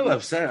audacity. I'm still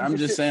upset. I'm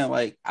just saying,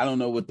 like, I don't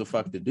know what the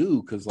fuck to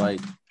do, because, like,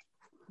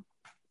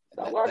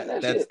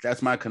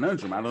 that's my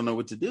conundrum. I don't know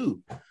what to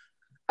do.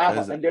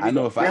 I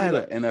know if I had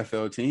an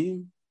NFL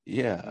team,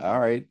 all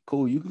right,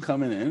 cool. You can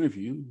come in and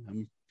interview.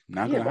 I'm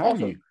not going to hire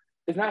you.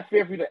 It's not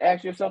fair for you to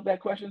ask yourself that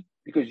question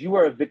because you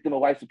are a victim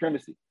of white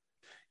supremacy.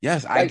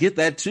 Yes, I get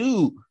that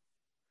too.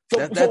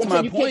 That's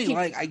my point.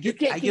 Like, I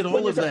get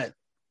all of that.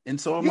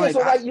 And so I'm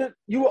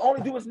you will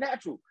only do what's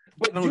natural.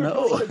 But you're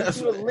doing it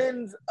through the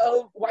lens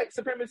of white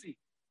supremacy.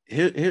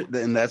 Here,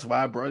 and that's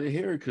why I brought it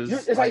here. Because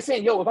it's like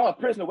saying, if I'm a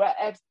prisoner where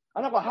I ask,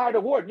 I'm not going to hire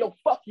the warden. Yo,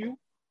 fuck you.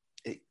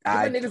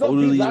 I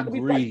totally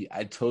agree.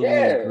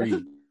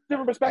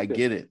 Different perspective. I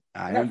get it.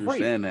 I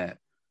understand that.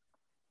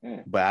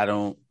 Yeah. But I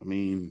don't,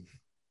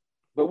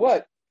 But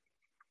what?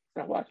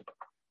 Stop watching.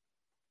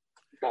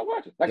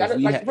 Like,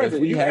 if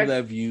we have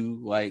that view,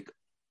 like,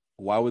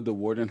 why would the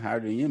warden hire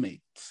the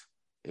inmates?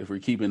 If we're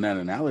keeping that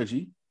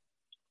analogy.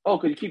 Oh,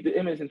 because you keep the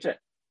inmates in check.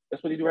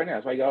 That's what you do right now.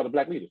 That's why you got all the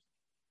black leaders.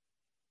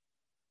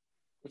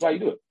 That's why you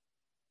do it.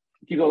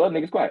 You keep all other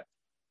niggas quiet.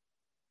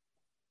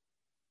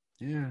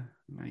 Yeah,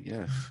 I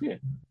guess. Yeah.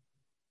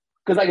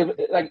 Because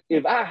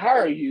if I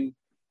hire you,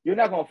 you're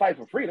not going to fight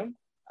for freedom.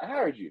 I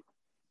hired you.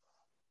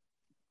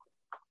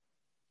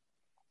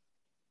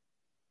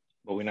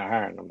 But we're not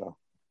hiring them, though.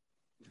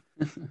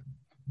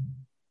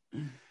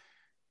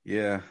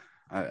 Yeah,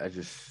 I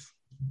just,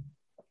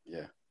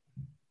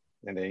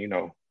 And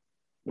then,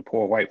 the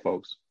poor white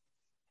folks,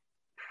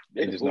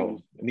 they just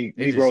know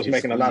Negroes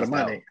making a lot of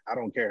money. Out. I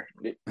don't care.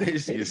 They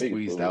just get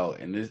squeezed out,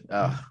 and this,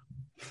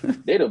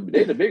 they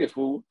the biggest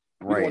fool.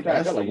 Right,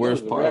 that's the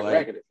worst part.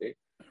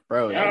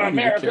 Bro,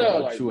 America, don't care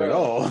about you at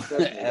all,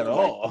 at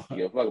all.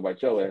 Give a fuck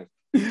about your ass.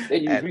 They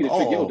use me to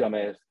trick your dumb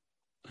ass.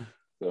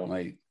 So,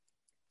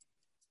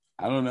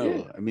 I don't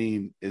know. Yeah.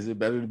 Is it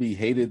better to be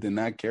hated than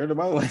not cared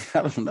about? Like,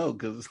 I don't know,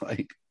 because it's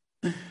like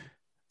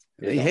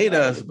they hate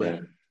us,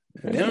 but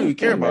they don't even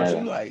care about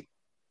you. Like,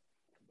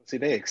 see,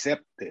 they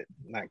accept it,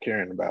 not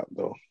caring about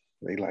though.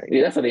 They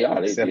that's what they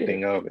are.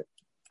 Accepting of it.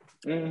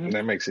 Mm-hmm. And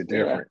that makes it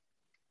different.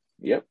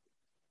 Yeah. Yep.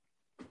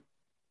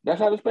 That's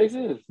how the space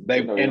is.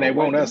 They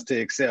want us to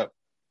accept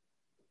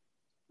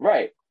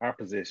our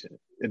position.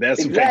 And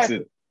that's what makes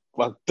it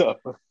fucked up.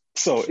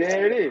 So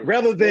there it is.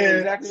 Rather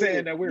than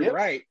saying that we're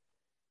right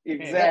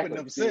and helping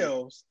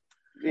themselves,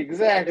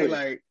 they're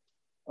like,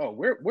 oh,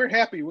 we're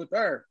happy with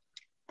our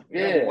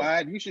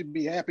wide. You should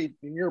be happy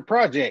in your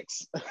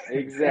projects.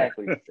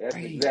 Exactly. That's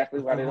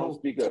exactly why they don't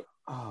speak up.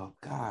 Oh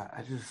God,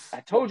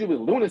 I told you with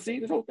lunacy.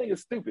 This whole thing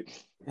is stupid.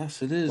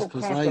 Yes, it is.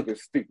 Because like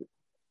it's stupid.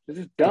 This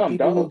is dumb.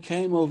 The people who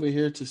came over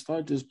here to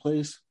start this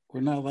place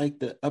were not like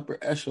the upper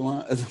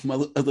echelon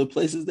of the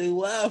places they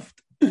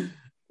left.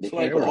 It's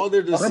like all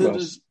their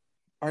descendants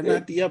are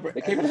not the upper.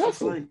 They came in a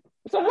hustle.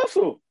 It's a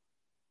hustle.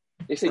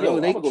 They said, "Yo,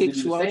 they kicked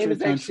you out your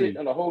country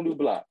on a whole new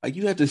block." Like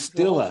you had to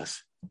steal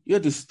us. You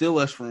had to steal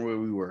us from where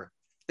we were.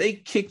 They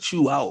kicked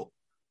you out.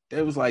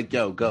 They was like,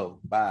 "Yo, go,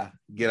 bye,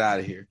 get out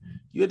of here."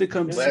 You had to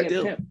come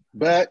steal.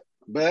 But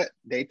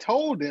they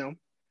told them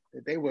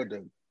that they were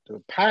the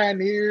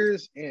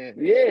pioneers and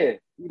they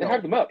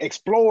hyped them up,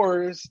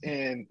 explorers,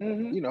 and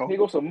here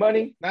goes some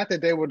money. Not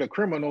that they were the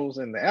criminals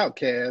and the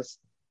outcasts;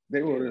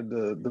 they were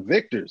the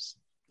victors.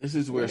 This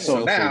is where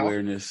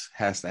self-awareness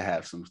has to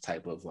have some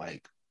type of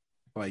like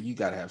you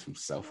got to have some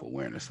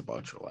self-awareness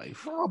about your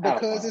life. No,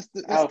 because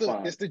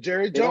it's the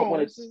Jerry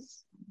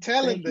Jones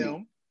telling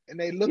them, and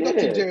they look up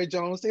to Jerry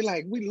Jones. They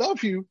like, we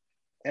love you,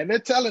 and they're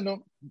telling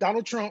them,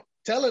 Donald Trump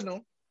telling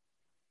them,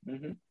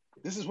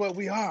 this is what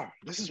we are.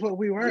 This is what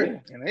we were,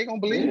 and they ain't gonna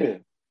believe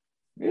it.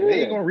 Yeah.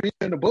 They ain't gonna read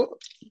in the book.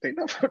 They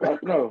never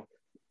know.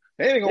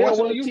 They ain't gonna watch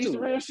it on YouTube. The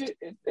real shit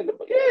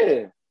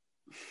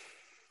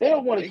They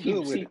don't want to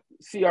keep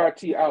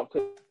CRT out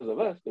because of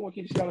us. They want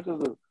to keep it out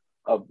because of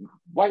a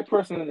white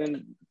person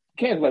in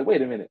Kansas. Like,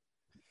 wait a minute,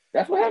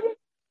 that's what happened.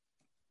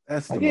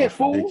 That's the most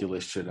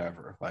ridiculous shit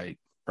ever. Like,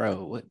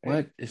 bro,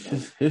 what? It's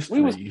just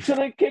history. We was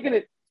chilling, kicking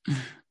it.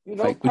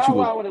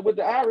 Powwow with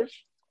the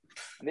Irish,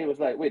 and they was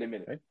like, wait a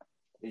minute.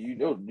 You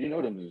know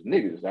them as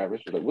niggas,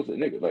 Irish. Like, what's a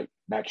nigga? Like,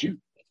 not you.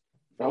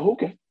 Oh,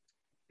 okay.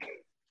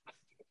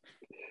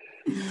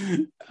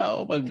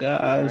 Oh my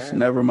gosh. Right.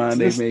 Never mind.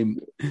 They made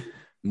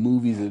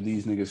movies of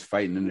these niggas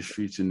fighting in the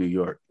streets of New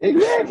York.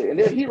 Exactly. And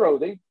they're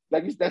heroes.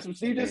 That's what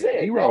Steve just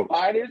said. Heroes.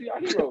 Pioneers, y'all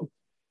heroes.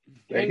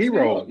 They're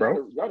heroes,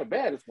 bro. Y'all the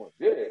baddest ones.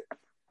 Yeah.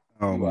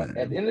 Oh, man.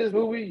 At the end of this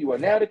movie, you are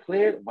now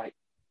declared white.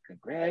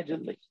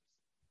 Congratulations.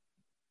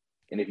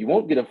 And if you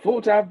won't get a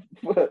full-time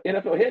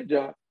NFL head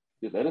job,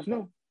 just let us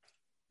know.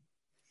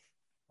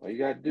 All you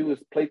gotta do is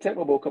play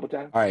Tecmo Bowl a couple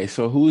times. All right,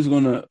 so who's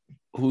gonna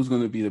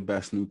be the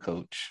best new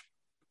coach?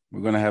 We're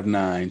gonna have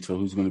 9. So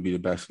who's gonna be the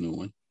best new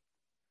one?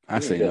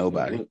 I say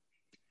nobody.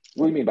 What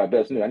do you mean by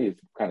best new? I need a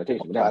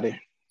connotation. Nobody.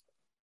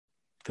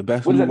 The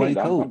best new white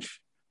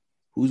coach.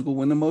 Who's gonna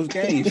win the most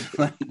games?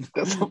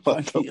 That's a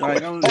fucked up You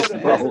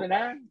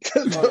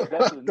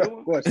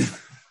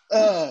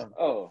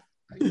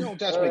know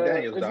Josh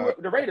McDaniels, dog.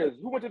 The Raiders.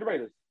 Who went to the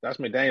Raiders? Josh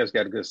McDaniels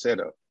got a good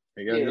setup.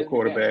 He got a good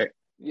quarterback.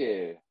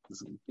 Yeah.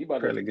 He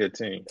about fairly good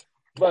team.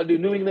 About to do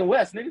New England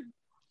West, nigga.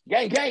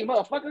 Gang,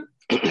 motherfucker.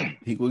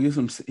 He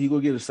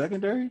gonna get a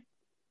secondary?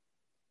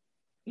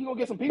 He gonna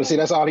get some people. But see,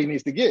 that's all he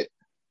needs to get.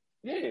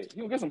 Yeah, he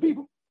gonna get some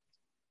people.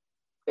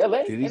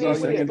 LA. Did he go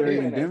secondary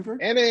in Denver?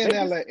 And in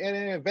LA. And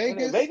in Vegas.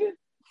 And in Vegas?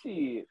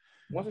 Shit.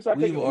 Once they start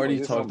We've already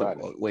talked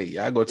about wait,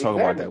 I go talk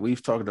about that.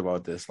 We've talked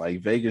about this.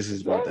 Like Vegas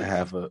is about to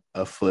have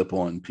a flip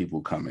on people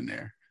coming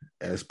there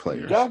as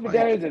players. Josh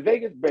McDaniels in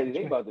Vegas, baby,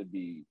 they about to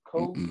be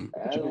cocaine.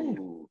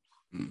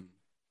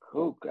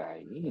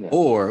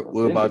 Or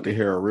we're about to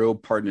hear a real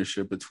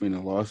partnership between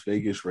the Las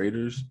Vegas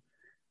Raiders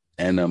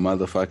and a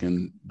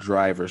motherfucking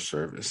driver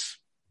service.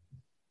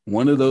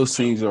 One of those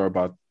things are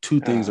about two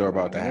things are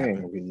about to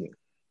happen.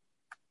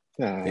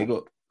 They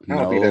go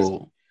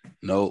no.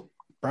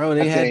 Bro,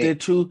 they had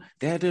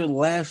their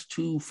last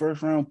 2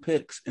 first-round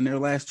picks in their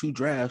last 2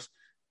 drafts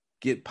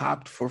get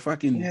popped for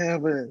fucking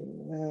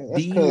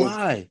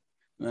DUI.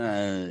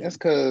 That's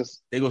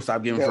because they gonna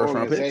stop giving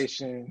first-round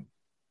picks.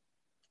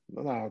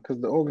 No, because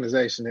the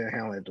organization didn't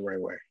handle it the right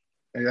way.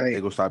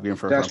 They gonna stop giving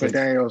first-round picks.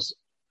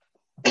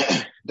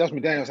 Josh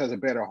McDaniels has a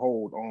better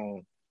hold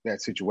on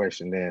that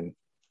situation than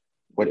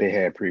what they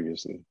had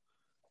previously.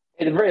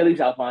 At the very least,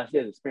 Alphonse, he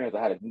has experience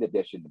on how to nip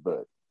that shit in the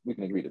bud. We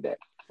can agree to that.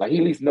 Like, he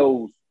at least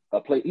knows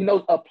a play. He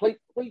knows a play.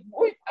 Wait,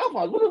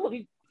 Alphonse, what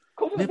he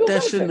coaching? Nip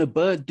that shit in the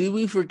bud. Did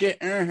we forget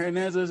Aaron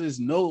Hernandez is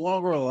no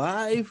longer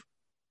alive?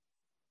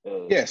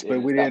 Yes,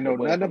 but we didn't know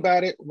nothing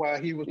about it while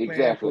he was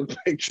playing for the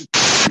Patriots.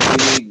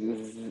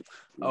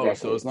 Oh,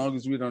 so as long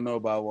as we don't know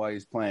about why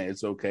he's playing,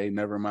 it's okay.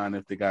 Never mind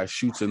if the guy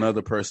shoots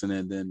another person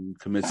and then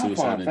commits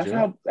suicide in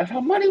jail. That's how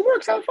money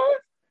works, Alphonse.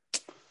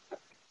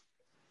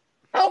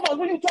 Alphonse,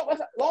 when you talk, as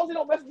long as they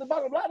don't mess with the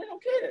bottom line, they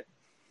don't care.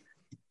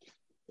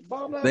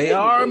 They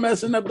are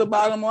messing up the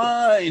bottom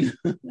line.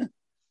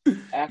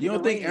 You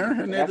don't think Aaron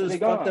Hernandez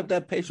fucked up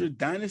that Patriots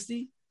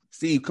dynasty?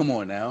 Steve, come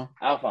on now.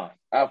 Alphonse.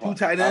 2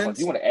 tight ends.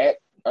 You want to add?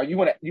 You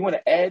want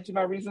to add to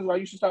my reasons why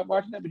you should stop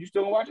watching that, but you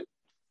still gonna watch it?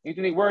 You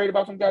think they worried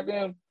about some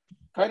goddamn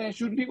tight end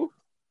shooting people?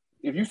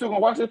 If you still gonna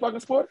watch this fucking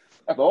sport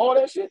after all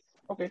that shit,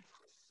 okay.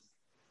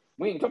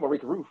 We ain't talking about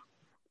Ricky Roof.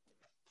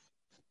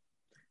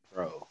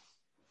 Bro.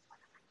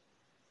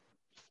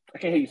 I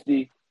can't hear you,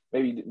 Steve.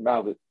 Maybe you didn't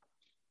mouth it.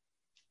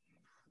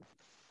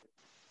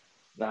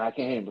 Nah, I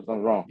can't hear him, but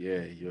something's wrong.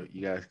 Yeah, you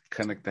gotta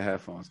connect the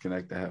headphones.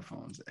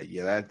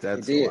 Yeah,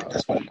 that's it wild.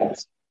 That's what it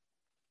is.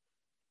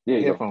 Yeah,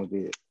 Headphones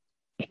did.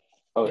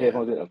 Oh, Yeah.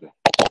 headphones did? Okay.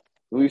 What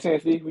were you saying,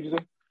 Steve? What'd you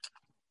say?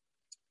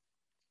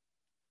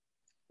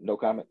 No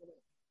comment.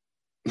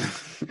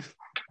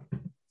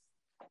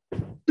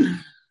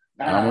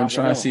 I'm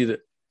trying to see the.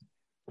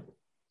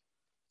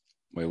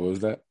 Wait, what was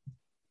that?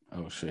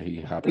 Oh shit,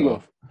 he hopped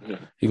off. Yeah.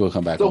 He gonna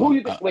come back. So on. who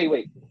you think?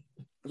 Wait.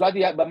 So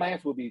but my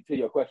answer would be to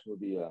your question would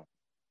be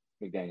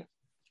McDaniel.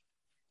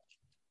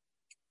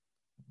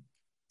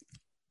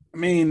 I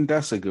mean,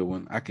 that's a good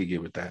one. I could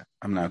get with that.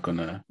 I'm not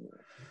gonna.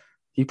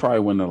 He probably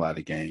win a lot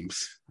of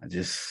games. I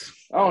don't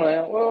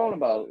know. Well, I don't know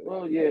about it.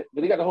 Well, yeah,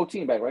 but he got the whole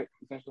team back, right?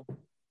 Essentially. All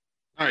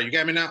right, you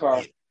got me now?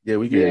 Carl. Yeah,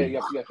 we get. Yeah, you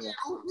got me.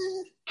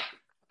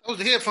 Those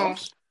are the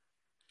headphones.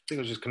 I think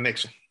it was just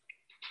connection.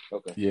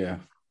 Okay. Yeah.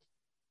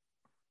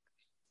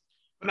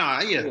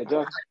 Nah, yeah.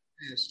 Josh.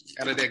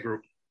 Out of that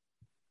group.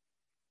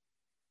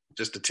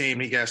 Just the team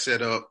he got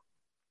set up.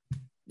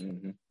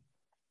 Mm-hmm.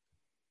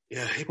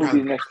 Yeah, he Who'll be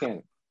the next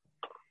candidate?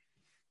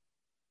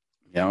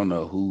 Yeah, I don't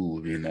know who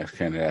will be the next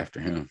candidate after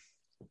him.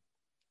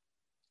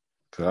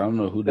 Because I don't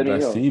know who the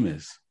best team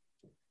is.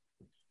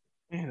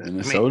 Yeah,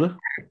 Minnesota?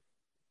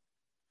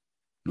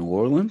 New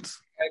Orleans?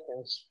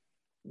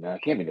 Nah,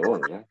 it can't be New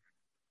Orleans, right?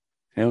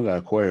 They don't got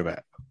a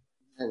quarterback.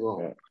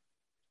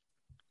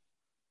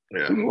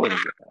 Yeah. Who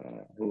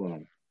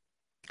won?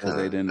 Because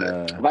they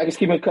didn't. Vikings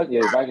keep it Cousins.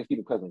 Yeah, Vikings keep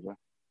it Cousins, right?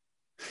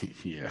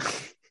 Yeah.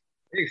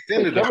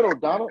 Extended Kevin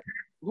O'Donnell?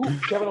 Who?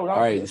 Kevin O'Donnell? All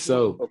right,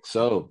 so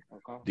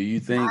do you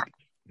think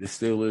the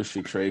Steelers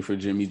should trade for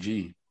Jimmy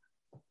G?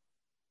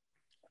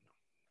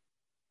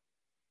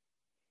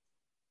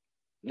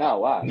 No,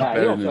 why? Nah,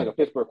 he don't feel like a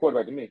Pittsburgh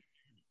quarterback to me.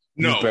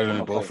 He's better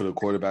than both of the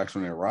quarterbacks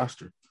on their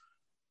roster.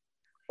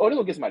 Oh, they're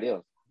going to get somebody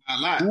else.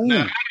 Not off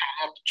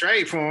the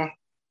trade for him.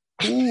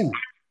 Ooh.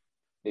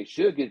 They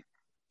should get,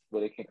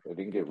 well, they can't. If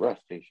they can get Russ,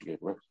 they should get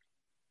Russ.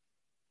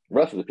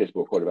 Russ is a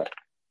Pittsburgh quarterback.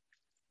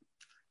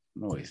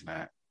 No, he's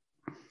not.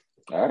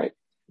 All right.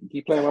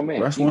 Keep playing my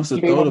man. Russ wants to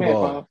throw the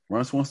ball.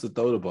 Russ wants to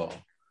throw the ball.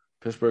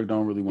 Pittsburgh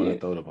don't really want to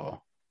throw the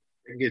ball.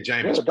 They can get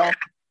Jameis.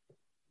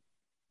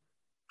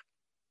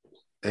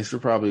 They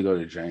should probably go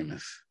to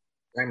Jameis.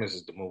 Jameis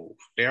is the move.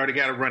 They already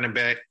got a running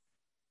back.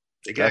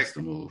 They got That's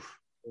the move.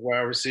 Wide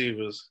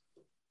receivers.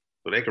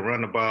 So they can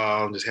run the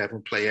ball and just have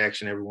him play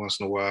action every once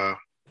in a while.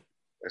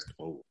 That's the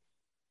move.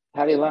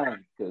 How they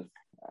line? Because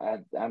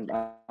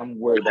I'm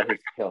worried about his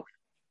health.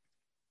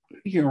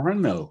 He can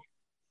run though.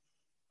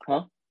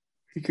 Huh?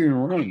 He can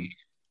run.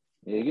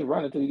 Yeah, he can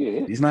run until you get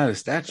hit. He's not a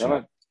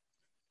statue.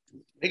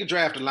 They can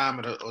draft a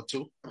lineman or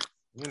two.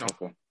 You know.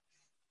 Okay.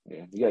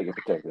 Yeah, you gotta get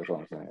protected. That's all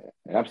I'm saying.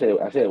 And I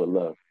said it with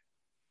love.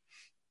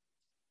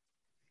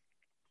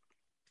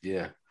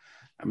 Yeah.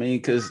 I mean,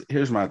 because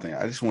here's my thing.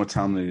 I just want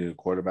Tom to be the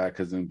quarterback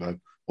because then like,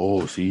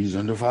 oh, see, he's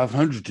under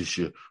 500 this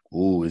year.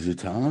 Oh, is it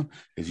Tom?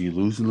 Is he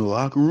losing the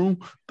locker room?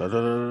 Da,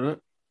 da, da, da.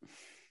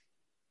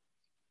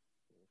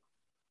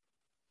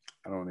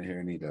 I don't want to hear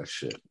any of that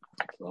shit.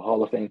 The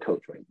Hall of Fame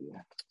coach right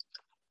there.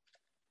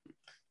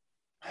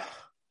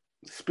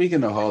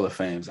 Speaking of Hall of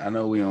Fames, I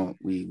know we on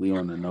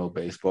the no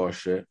baseball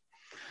shit,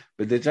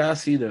 but did y'all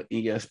see the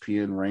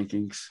ESPN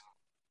rankings?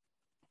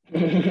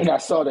 I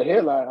saw the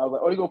headline. I was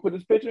like, "Oh, you gonna put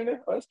this picture in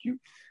there? Oh, that's cute."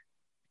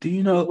 Do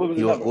you know?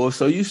 Well,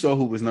 so you saw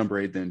who was number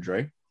 8 then,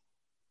 Dre?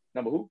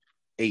 Number who?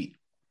 8.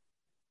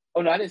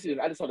 Oh no, I didn't see it.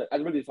 I just saw that. I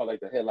really saw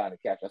like the headline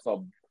and caption. I saw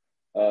it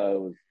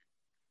was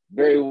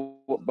Barry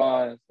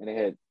Bonds, and they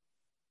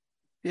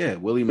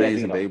had Willie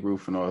Mays and Babe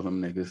Ruth and all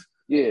them niggas.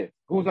 Yeah,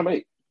 who was number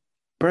 8?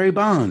 Barry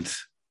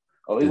Bonds.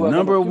 Oh,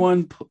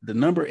 the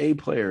number 8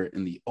 player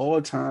in the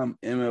all-time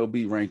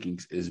MLB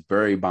rankings is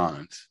Barry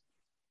Bonds,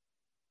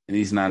 and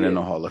he's not in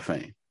the Hall of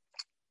Fame.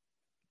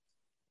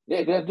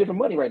 Yeah, that's different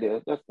money right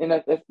there. That's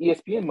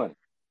ESPN money.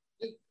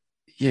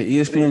 Yeah,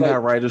 ESPN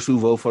got writers who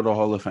vote for the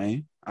Hall of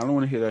Fame. I don't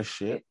want to hear that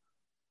shit.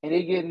 And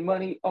they getting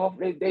money off.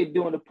 They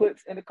doing the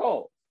puts and the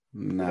calls.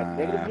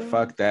 Nah,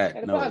 fuck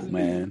that. No,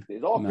 man.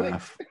 It's all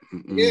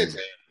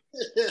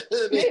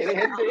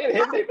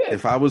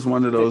If I was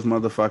one of those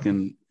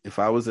motherfucking, if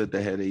I was at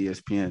the head of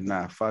ESPN,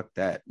 nah, fuck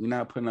that. We're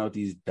not putting out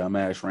these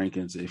dumbass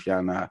rankings if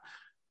y'all not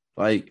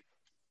like.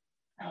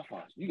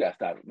 You gotta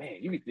stop it, man.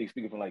 You be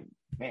speaking from like,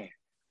 man.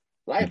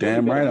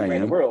 Damn right I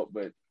am. World,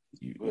 but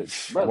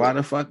why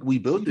the fuck we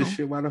built this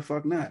shit? Why the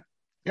fuck not?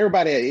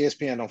 Everybody at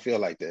ESPN don't feel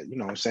like that. You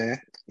know what I'm saying?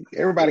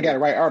 Everybody got to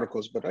write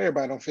articles, but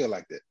everybody don't feel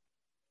like that.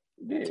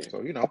 Yeah.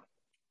 So, you know.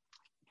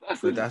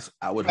 But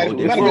I would hold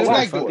their feet to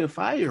the fucking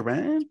fire,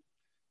 man.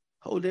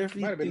 Hold their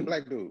feet. Might have been the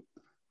black dude.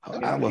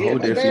 I would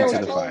hold their feet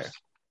to the fire.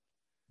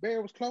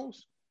 Bear was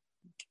close.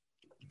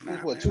 Nah,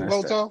 what, 2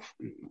 votes off?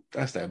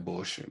 That's that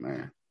bullshit,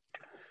 man.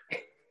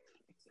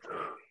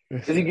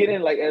 Does he get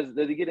in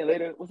does he get in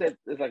later? What's that?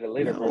 It's like a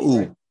later version,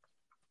 right?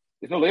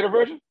 It's no later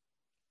version.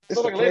 It's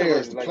like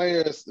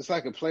players. It's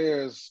like a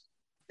player's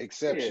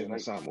exception or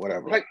something,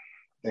 whatever.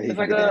 It's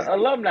like an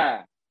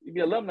alumni. You be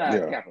alumni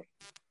Kappa.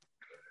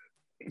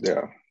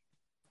 Yeah.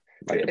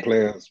 Like the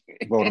players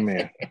vote him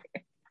in.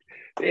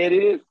 There it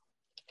is.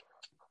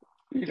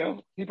 You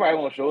know, he probably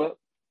won't show up.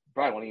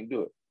 Probably won't even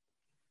do it.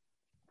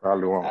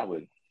 Probably won't. I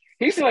wouldn't.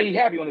 He seems like he's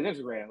happy on his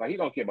Instagram. Like he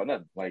don't care about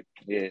nothing. Like,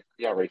 yeah,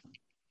 y'all racist.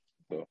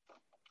 So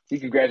he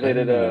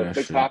congratulated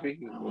Big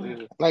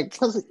Papi. Like,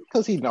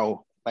 cause he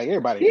know. Like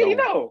everybody knows. He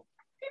know.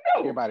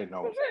 Everybody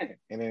knows.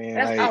 And then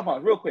that's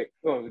Alphonse, real quick.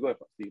 Go ahead,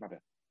 Steve. My bad.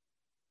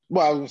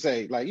 Well, I was gonna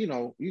say, like, you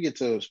know, you get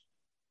to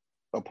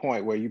a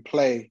point where you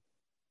play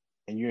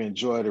and you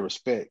enjoy the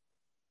respect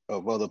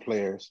of other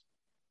players.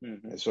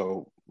 Mm-hmm. And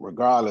so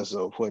regardless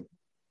of what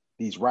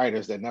these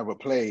writers that never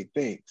played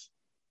thinks,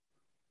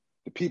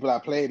 the people I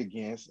played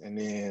against and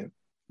then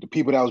the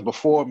people that was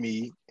before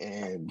me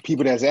and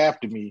people that's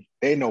after me,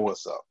 they know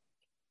what's up.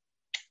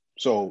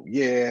 So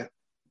yeah,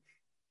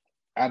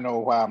 I know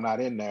why I'm not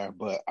in there,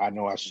 but I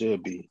know I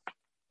should be.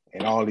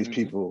 And all these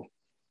people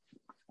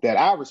that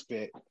I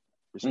respect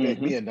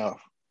me enough.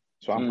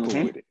 So I'm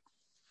cool with it.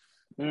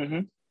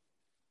 Mm-hmm.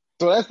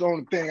 So that's the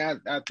only thing I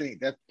think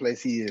that's the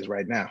place he is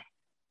right now.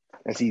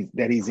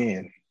 That he's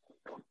in.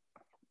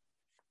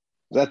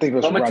 I think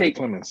that's what Roger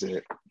Clemens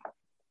said.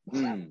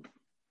 I'm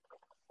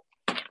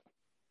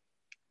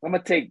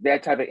gonna take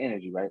that type of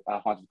energy, right?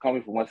 Alphonse, call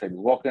me for 1 second.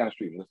 Walk down the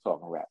street and let's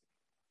talk and rap.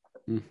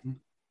 Mm-hmm.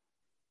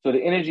 So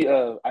the energy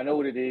of I know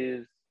what it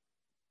is,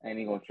 I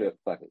ain't gonna trip,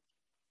 fuck it.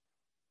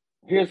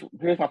 Here's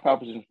my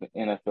proposition for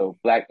NFL,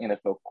 black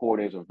NFL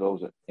coordinators or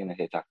those in the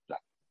head tackle job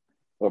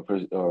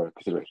or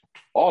consideration.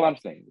 All I'm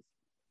saying is,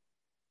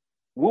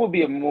 what would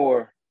be a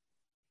more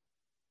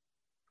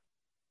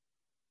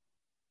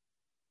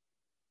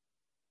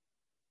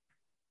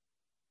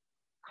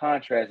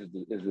contrast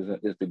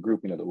is the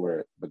grouping of the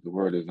word, but the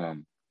word is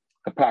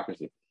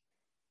hypocrisy.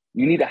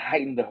 You need to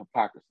heighten the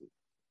hypocrisy.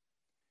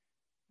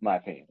 My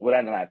opinion. Well,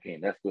 not my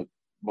opinion. That's what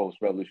most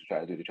revolutions try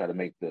to do. They try to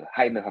make the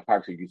heighten the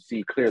hypocrisy. You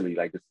see clearly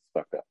like this is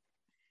fucked up.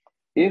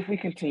 If we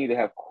continue to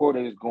have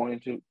coordinators going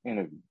into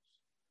interviews,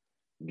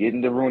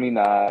 getting the Rooney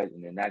nod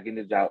and then not getting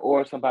the job,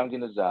 or sometimes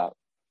getting the job,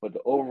 but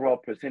the overall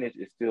percentage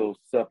is still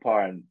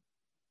subpar and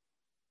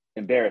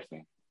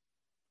embarrassing.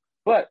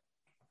 But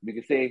we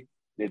can say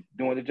they're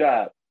doing the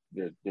job.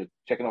 They're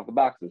checking off the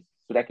boxes.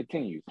 So that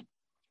continues.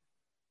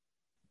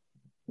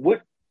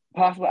 What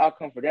possible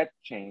outcome for that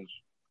change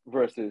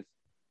versus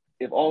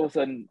if all of a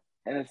sudden,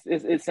 and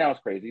it sounds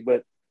crazy,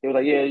 but they were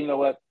like, yeah, you know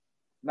what?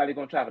 Not even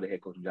going to try for the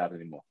head coaching job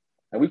anymore.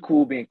 And we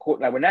cool being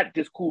court. Like we're not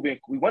just cool being.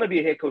 We want to be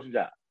a head coaching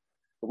job,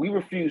 but we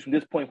refuse from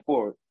this point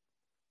forward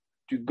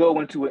to go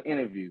into an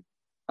interview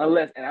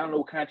unless, and I don't know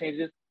what kind of change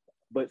it is,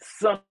 but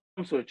some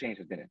sort of change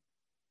has been in.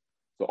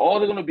 So all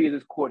they're going to be is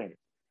this coordinator,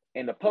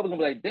 and the public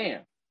gonna be like,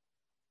 damn.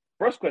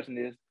 First question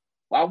is,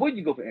 why would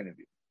you go for an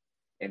interview?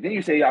 And then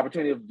you say the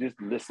opportunity of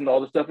just listen to all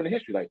the stuff in the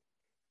history. Like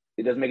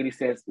it doesn't make any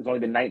sense. It's only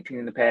been 19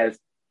 in the past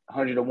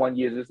 101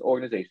 years of this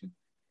organization.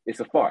 It's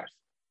a farce.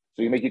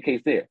 So you make your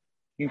case there.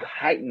 You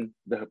heighten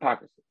the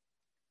hypocrisy.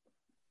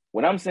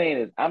 What I'm saying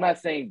is, I'm not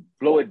saying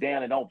blow it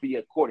down and don't be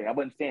a coordinator. I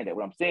wasn't saying that.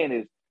 What I'm saying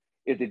is,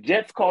 if the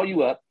Jets call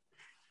you up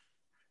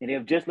and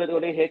they've just let go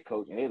their head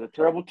coach and they're a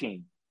terrible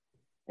team,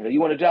 and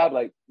you want a job,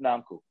 like, nah,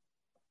 I'm cool.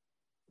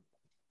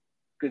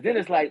 Because then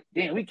it's like,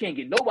 damn, we can't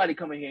get nobody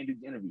coming here and do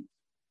the interviews.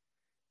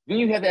 Then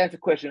you have to ask the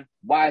question,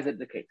 why is that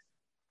the case?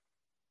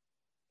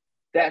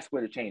 That's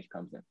where the change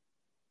comes in.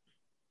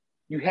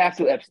 You have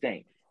to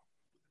abstain.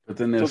 But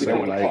then they'll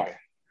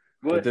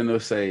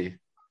say,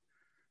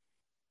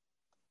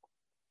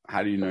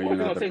 how do you know you're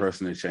not the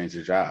person that changed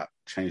the job,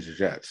 change the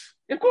Jets?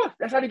 Of course,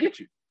 that's how they get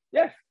you.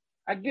 Yes,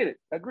 I get it.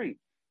 Agreed.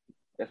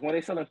 That's one of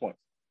their selling points.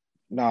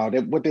 No,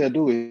 what they'll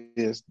do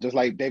is just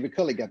like David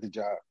Culley got the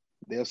job.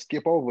 They'll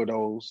skip over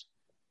those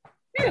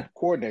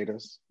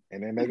coordinators,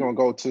 and then they're gonna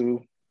go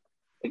to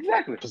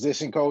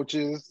position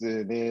coaches,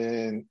 and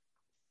then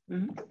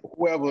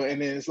whoever, and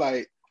then it's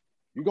like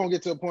you're gonna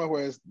get to a point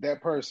where it's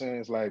that person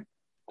is like,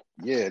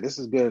 yeah, this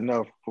is good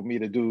enough for me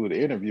to do the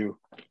interview,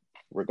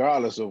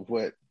 regardless of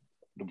what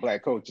the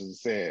black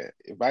coaches said.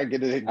 If I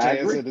get a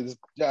chance at this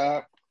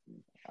job,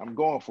 I'm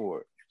going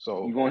for it.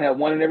 So you're gonna have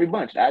one in every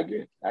bunch. I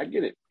get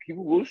it.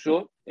 People will show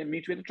up and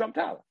meet you at the Trump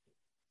Tower.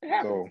 It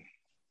happens.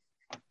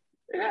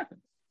 It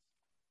happens.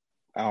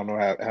 I don't know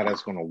how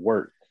that's gonna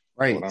work.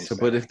 Right. So,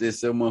 but if there's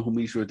someone who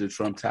meets you at the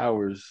Trump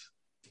Towers,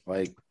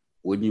 like,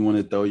 wouldn't you want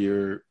to throw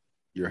your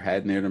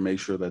hat in there to make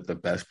sure that the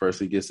best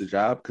person gets the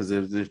job? Because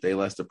if they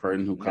let the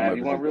person who come up,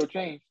 you want real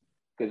change.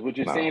 Because what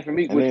you're saying for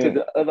me, because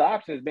the other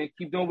option has been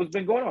keep doing what's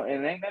been going on,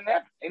 and ain't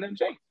nothing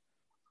changed.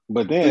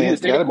 But then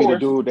it's got to be the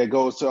dude that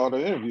goes to all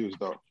the interviews,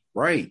 though.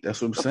 Right.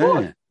 That's what I'm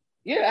saying.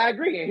 Yeah, I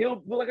agree. And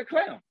he'll look like a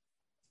clown.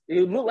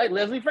 He'll look like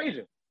Leslie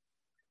Frazier.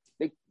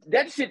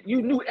 That shit,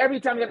 you knew every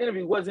time you got an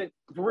interview wasn't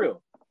for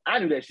real. I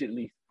knew that shit at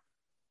least.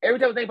 Every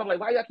time I think, I'm like,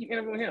 why y'all keep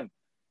interviewing him?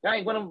 I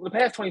ain't won him the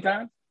past 20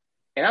 times.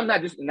 And I'm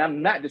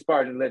not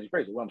disparaging Leslie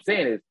Frazier. What I'm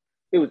saying is,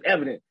 it was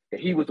evident that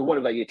he was the one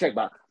who was like, yeah, check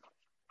box.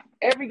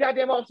 every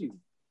goddamn offseason.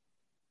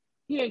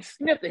 He ain't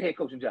sniffed a head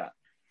coaching job.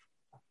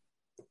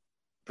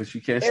 But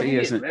you can't say he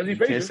hasn't. You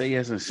can't say he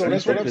hasn't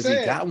sniffed it because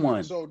he got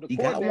one. So he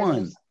got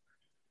one.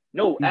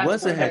 No, he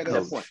was a head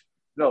coach.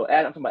 No,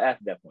 I'm talking about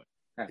after that point.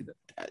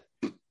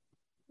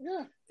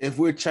 Yeah. If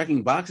we're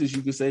checking boxes,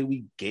 you could say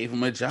we gave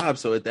him a job.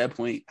 So at that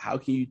point, how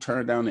can you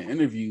turn down the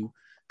interview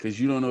because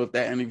you don't know if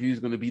that interview is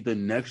going to be the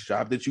next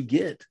job that you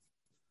get?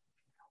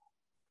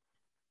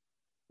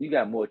 You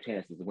got more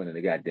chances of winning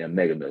the goddamn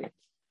Mega Millions.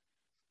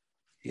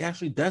 He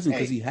actually doesn't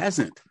because he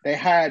hasn't. They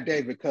hired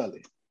David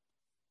Culley.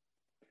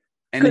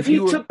 And if he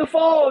took the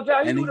fall,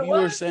 John. And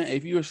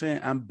if you were saying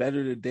I'm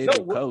better than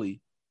David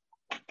Culley,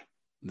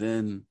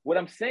 then what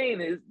I'm saying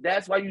is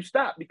that's why you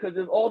stop because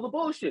of all the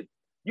bullshit.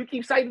 You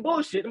keep citing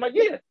bullshit. I'm like,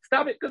 yeah,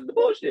 stop it because of the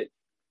bullshit.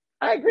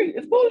 I agree,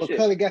 it's bullshit. But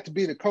Culley got to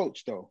be the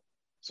coach though,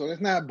 so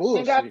it's not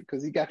bullshit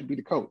because he got to be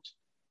the coach.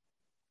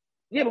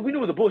 Yeah, but we knew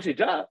it was a bullshit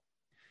job.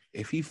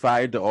 If he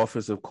fired the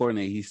offensive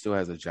coordinator, he still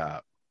has a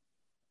job.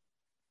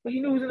 But he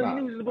knew it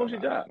was a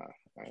bullshit job.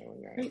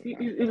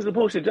 It was a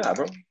bullshit job,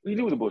 bro. He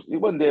knew it was a bullshit. He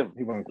wasn't there.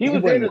 He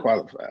wasn't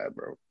qualified,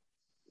 bro.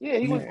 Yeah,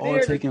 he was all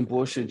taking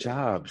bullshit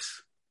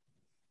jobs.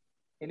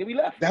 And then we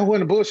left. That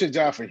wasn't a bullshit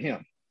job for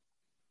him.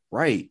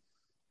 Right.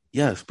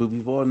 Yes, but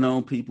we've all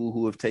known people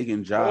who have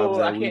taken jobs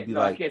that we'd be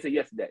like... I can't say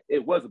yes to that.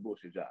 It was a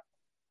bullshit job.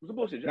 It was a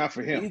bullshit job. Not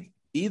for him.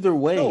 Either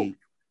way.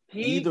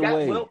 He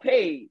got well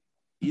paid.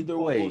 Either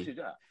way. Bullshit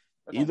job.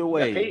 Either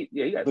way,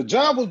 the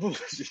job was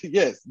bullshit.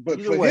 Yes, but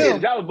either for way,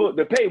 him,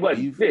 the pay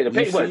wasn't. You've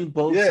seen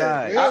both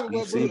sides.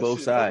 You've seen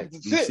both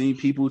sides. You've seen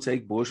people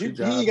take bullshit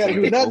jobs. He got to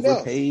do nothing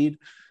overpaid.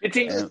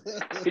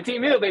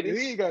 15 mil, baby.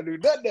 He ain't got to do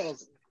nothing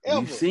else.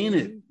 Ever. You've seen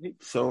it.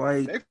 So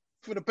like, they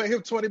for to pay him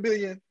 $20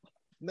 million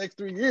next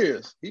 3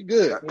 years. He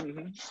good.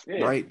 Mm-hmm.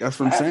 Yeah. Right. That's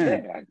what I'm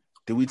saying.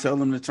 Did we tell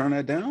him to turn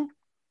that down?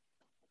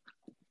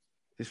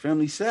 His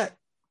family's set.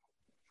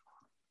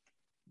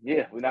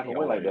 Yeah, we're not gonna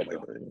win like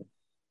that.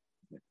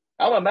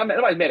 I'm not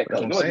mad at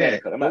Culley. No one's mad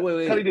at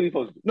Culley. Culley did he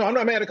supposed to. No, I'm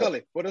not mad at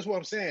Culley. But that's what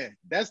I'm saying.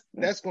 That's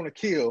going to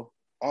kill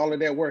all of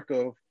that work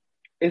of.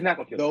 It's not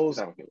going to kill those.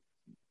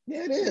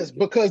 Yeah, it is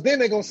because then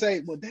they're going to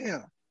say, "Well,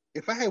 damn,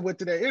 if I had went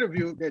to that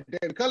interview that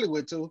David Culley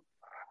went to,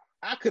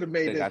 I could have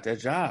made got that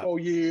job 4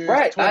 years,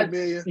 right? $20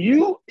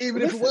 million.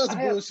 Even if it was a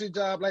bullshit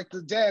job like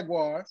the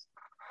Jaguars,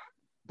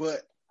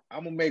 but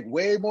I'm gonna make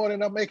way more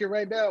than I'm making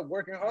right now,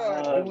 working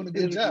hard, doing a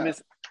good job."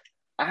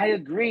 I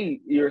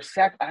agree.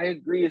 I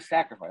agree. It's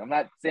sacrifice. I'm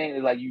not saying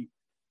it like you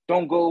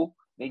don't go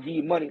and give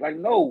you money. Like,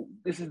 no,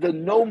 this is the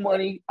no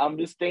money. I'm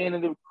just staying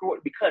in the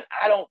court because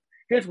I don't.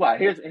 Here's why.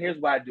 Here's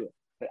why I do it.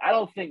 Like, I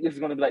don't think this is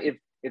going to be like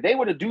if they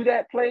were to do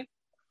that play,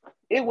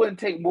 it wouldn't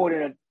take more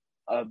than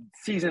a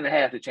season and a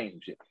half to change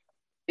some shit.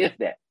 If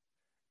that,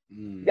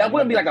 that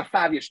wouldn't be like a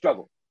 5-year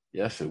struggle.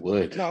 Yes, it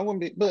would. No, it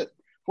wouldn't be. But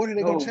what are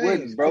they going to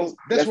change, bro?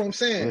 That's what I'm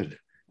saying. Good.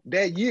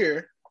 That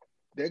year,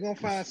 they're going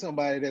to find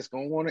somebody that's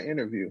going to want to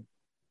interview.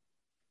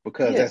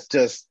 Because that's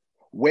just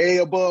way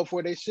above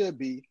where they should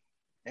be.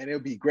 And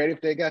it'll be great if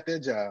they got their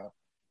job.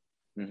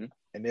 Mm-hmm.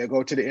 And they'll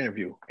go to the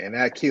interview. And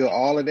that kill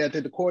all of that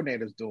the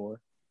coordinator's doing.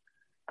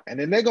 And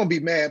then they're going to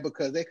be mad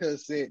because they could have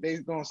said,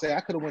 they're going to say,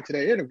 I could have went to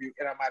that interview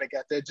and I might have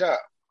got that job.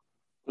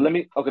 Let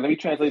me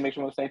translate and make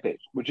sure we're on the same page.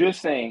 But you're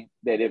saying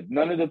that if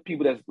none of the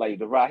people that's like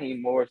the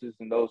Raheem Morrises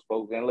and those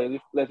folks and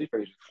Leslie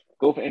Frazier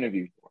go for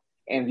interviews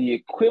and the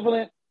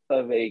equivalent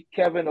of a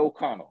Kevin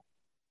O'Connell,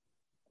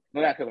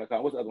 no, not Kevin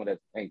O'Connell. What's the other one that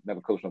ain't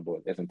never coached on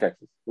board? That's in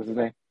Texas. What's his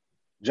name?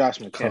 Josh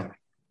McCown.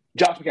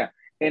 Josh McCown.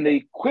 And the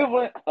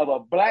equivalent of a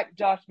black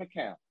Josh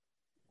McCown.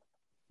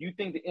 You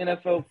think the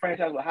NFL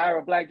franchise would hire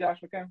a black Josh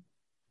McCown?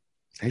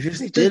 They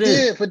just did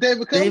it for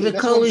David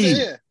Culley.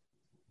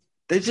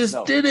 They just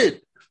did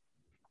it.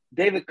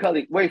 David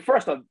Culley. Wait,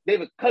 first off,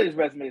 David Culley's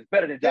resume is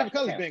better than Josh David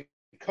Culley's been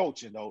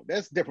coaching though.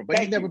 That's different. But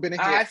he's never been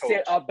a head coach. I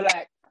said a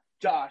black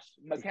Josh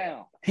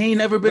McCown. He ain't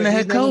never been a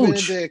head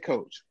coach. Head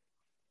coach.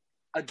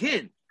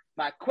 Again.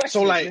 My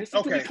question is,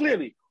 to be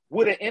clearly,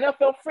 would an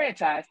NFL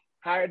franchise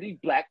hire the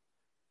black,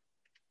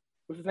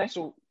 what's his name?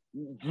 So,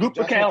 Luke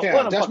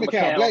McCown. Josh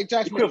McCown, black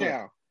Josh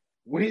McCown.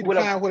 We need to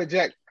find what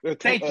a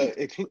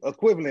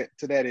equivalent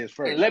to that is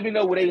first. And let me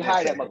know where they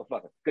hire that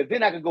motherfucker. Because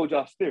then I can go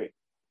Josh Spirit.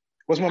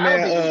 What's my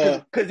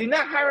man? Because he's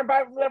not hiring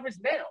by leverage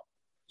now.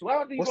 So I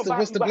don't think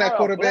what's the black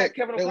quarterback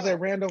that was at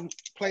random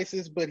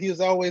places, but he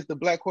was always the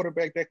black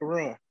quarterback that could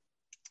run.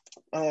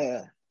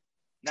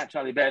 Not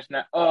Charlie Batch.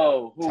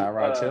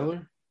 Tyrod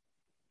Taylor?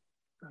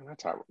 Not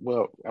Tyrod.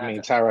 Well, I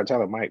mean, Tyrod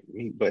Taylor might,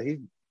 but he's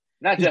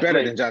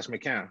better than Josh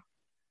McCown.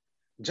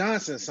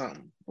 Johnson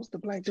something. What's the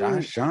black dude?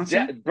 Josh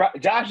Johnson?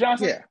 Josh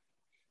Johnson?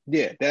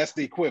 Yeah, that's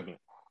the equivalent.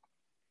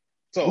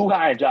 So who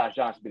hired Josh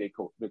Johnson to be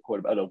the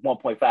quarterback of a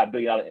 $1.5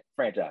 billion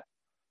franchise?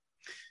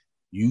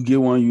 You get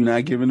one, you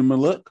not giving him a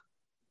look?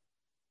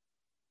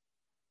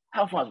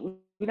 How far?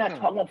 We're not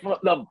talking from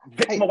the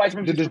victim of white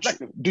supremacy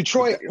perspective.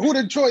 Detroit, who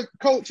the Detroit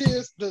coach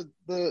is?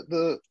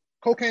 The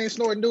cocaine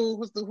snorting dude.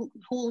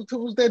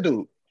 Who's that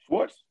dude?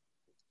 Schwartz.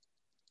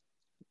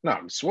 No,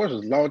 Schwartz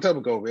was a long time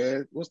ago,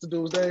 man. What's the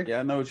dude's name? Yeah,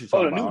 I know what you're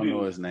talking about. I don't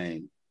know his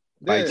name.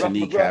 bite your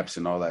kneecaps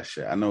and all that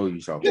shit. I know who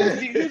you're talking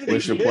about.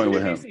 What's your point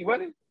with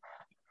him?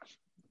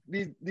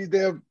 These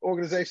damn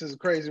organizations are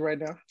crazy right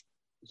now.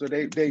 So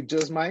they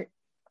just might.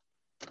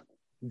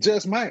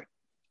 Just might.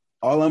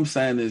 All I'm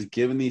saying is,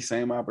 given the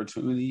same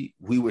opportunity,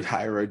 we would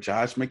hire a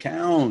Josh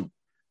McCown.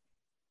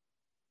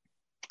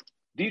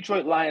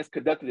 Detroit Lions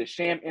conducted a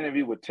sham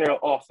interview with Terrell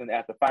Austin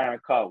after firing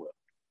Caldwell.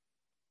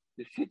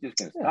 This shit just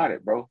getting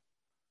started, bro.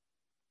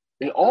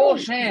 They all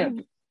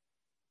sham.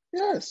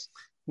 Yes.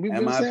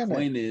 And my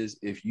point is,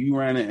 if you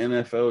ran an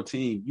NFL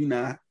team, you're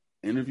not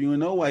interviewing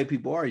no white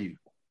people, are you?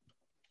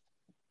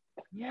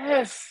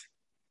 Yes.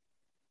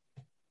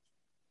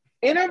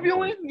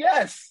 Interviewing?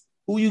 Yes.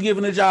 Who you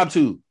giving a job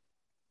to?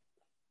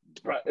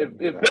 If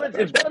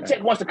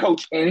Belichick wants to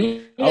coach and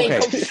he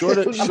okay, short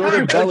of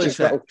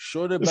Belichick,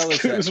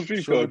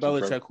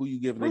 who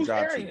you giving Bruce a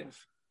job Arians.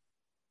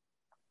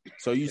 To?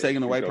 So you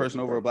taking a white person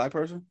over a black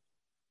person?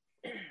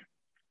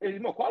 Is he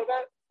more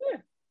qualified? Yeah.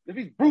 If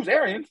he's Bruce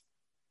Arians,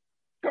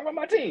 come on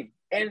my team.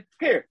 And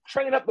here,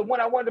 train up the one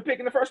I wanted to pick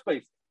in the first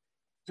place.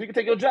 So you can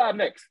take your job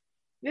next.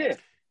 Yeah.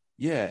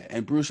 Yeah,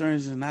 and Bruce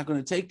Arians is not going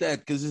to take that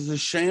because it's a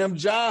sham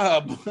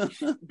job.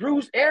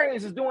 Bruce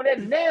Arians is doing that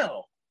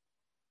now.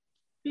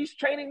 He's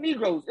training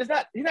Negroes. He's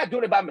not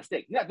doing it by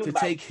mistake. He's not doing to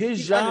take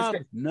his job.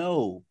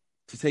 No.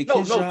 To take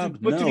his job.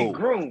 But to be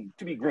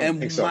groomed.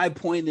 And my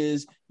point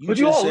is,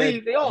 they all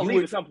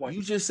leave at some point.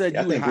 You just said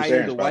you would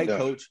hire the white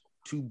coach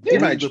to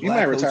build the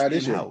black coach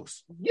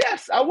in-house.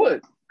 Yes, I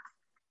would.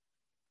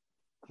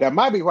 That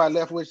might be why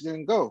Leftwich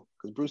didn't go,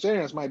 because Bruce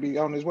Arians might be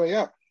on his way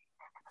up.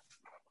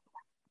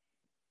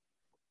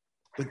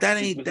 But that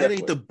ain't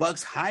the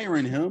Bucs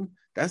hiring him.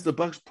 That's the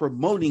Bucs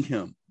promoting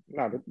him.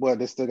 No, well,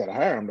 they still got to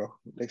hire him though.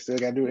 They still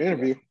got to do an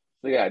interview.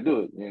 They got to do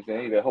it. You know what I'm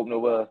saying? You better hope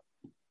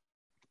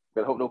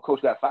no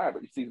coach got fired,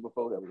 but the season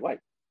before that was white.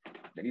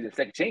 They need a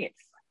second chance.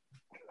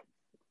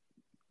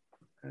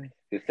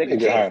 His second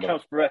chance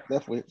comes for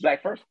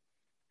black first.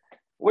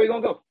 Where you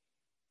gonna go?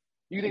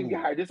 You think you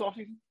get hired this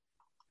offseason?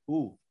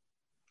 Ooh.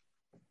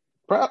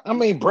 I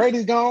mean,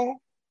 Brady's gone.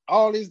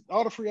 All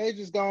the free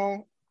agents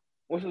gone.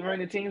 What's the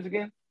remaining teams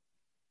again?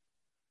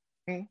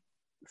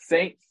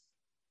 Saints.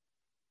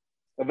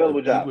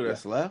 Available job. People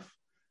that's left.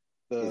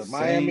 The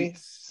Miami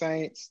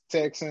Saints,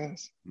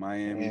 Texans.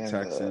 Miami,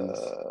 Texans.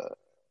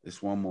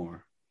 It's one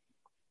more.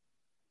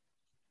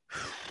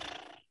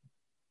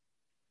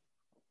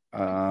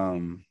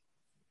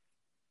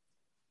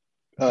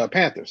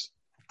 Panthers.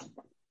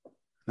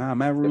 Nah,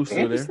 Matt Rule's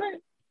still there.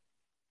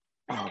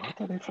 Oh, I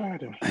thought they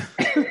fired him.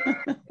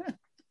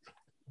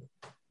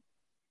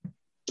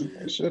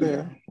 They should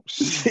have.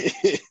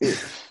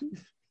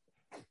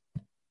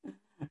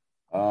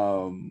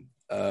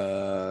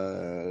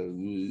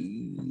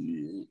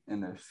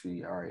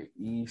 NFC. All right.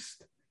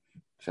 East.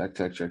 Check.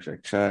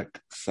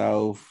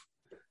 South.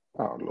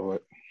 Oh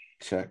Lord.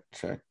 Check.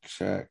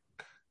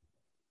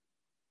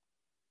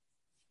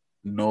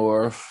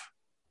 North.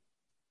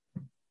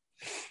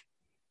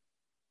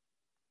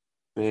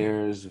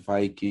 Bears,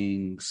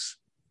 Vikings,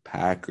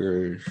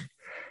 Packers.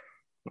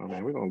 Oh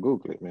man, we're gonna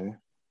Google it, man.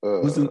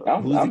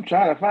 I'm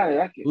trying to find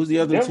it. Who's the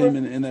other team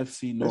in the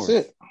NFC North?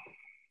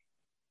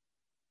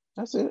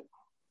 That's it.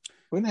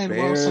 We named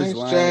Bears, Saints,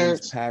 Lions,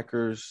 Giants,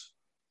 Packers.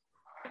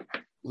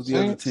 Who's the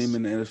other team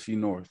in the NFC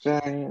North?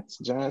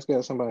 Giants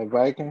got somebody.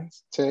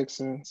 Vikings,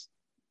 Texans,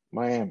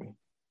 Miami.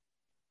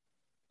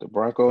 The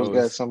Broncos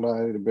got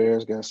somebody. The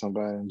Bears got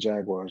somebody. And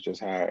Jaguars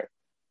just hired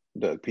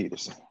Doug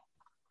Peterson.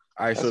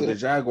 All right, so the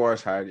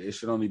Jaguars hired it. It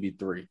should only be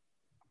 3.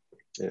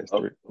 Yeah, it's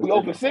 3. We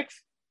open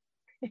 6?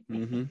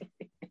 Mm-hmm.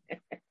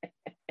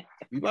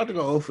 We about to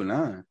go 0 for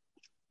 9.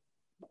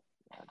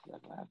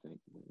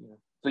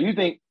 So you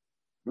think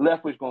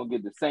Leftwich going to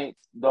get the Saints,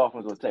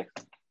 Dolphins, or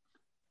Texans?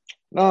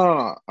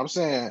 No. I'm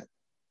saying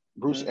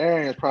Bruce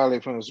Arians probably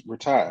going to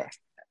retire.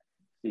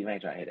 Steve, I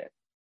ain't trying to hear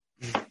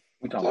that.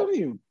 We talking about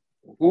you.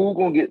 Who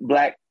going to get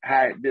black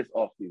hired this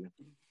offseason?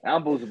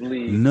 I'm supposed to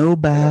believe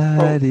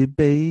nobody,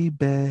 baby.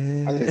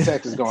 I think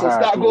Texas going to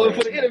hire. So stop Flores,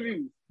 going for the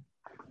interview.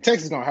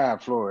 Texas going to hire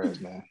Flores,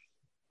 man.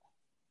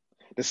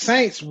 The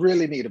Saints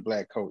really need a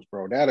black coach,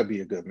 bro. That'll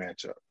be a good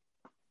matchup.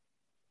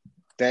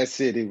 That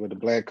city with a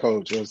black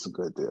coach, it's a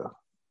good deal.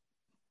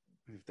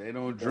 If they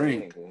don't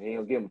drink, he ain't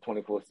gonna give them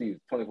 24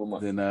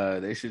 months. Then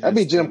they should. That'd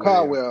be Jim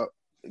Caldwell.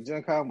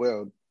 Jim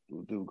Caldwell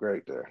will do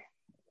great there.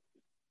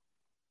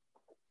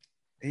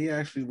 He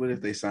actually would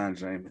if they sign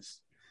Jameis.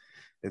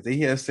 If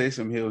he has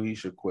Taysom Hill, he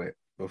should quit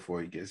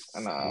before he gets.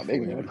 Nah,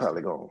 they're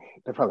probably gonna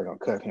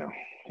cut him.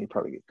 He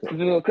probably get cut. You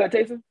gonna cut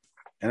Taysom?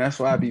 And that's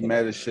why I be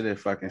mad as shit at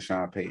fucking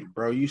Sean Payton,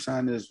 bro. You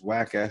signed this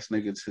whack ass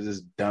nigga to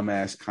this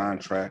dumbass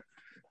contract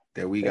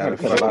that we got to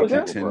fucking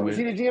contend with. Is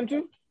he the GM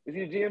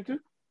too?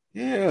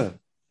 Yeah.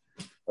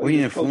 Well,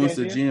 he influenced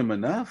the GM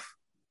enough.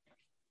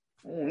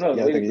 No,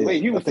 yeah, I think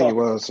it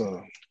was.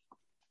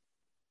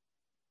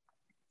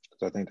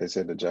 I think they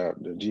said the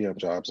GM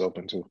job's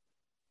open too.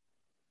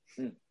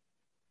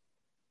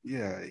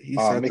 Yeah, he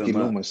said Mickey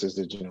Loomis is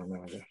the general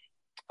manager.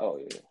 Oh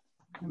yeah,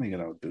 that nigga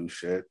don't do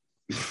shit.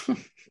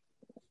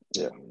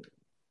 Yeah,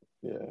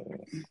 Yeah.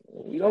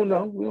 We don't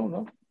know.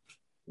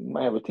 We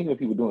might have a team of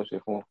people doing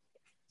shit for him.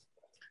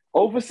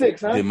 0 for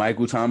 6, huh? Did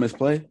Michael Thomas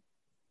play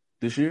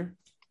this year?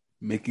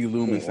 Mickey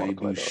Loomis ain't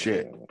do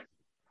shit.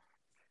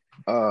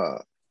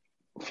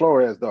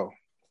 Flores though.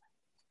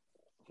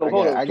 So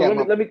hold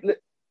on. Let me.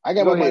 I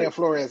got my money on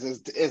Flores as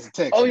a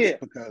Texas. Oh yeah,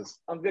 because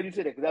I'm glad you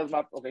said that because that was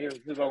my okay. Here's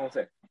what I'm gonna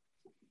say.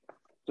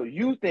 So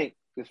you think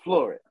it's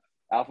Flores,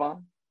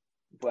 Alphonse?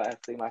 Before I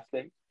say my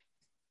stake,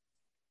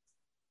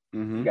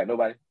 You got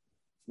nobody.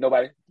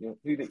 Who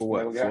you think? For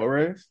what?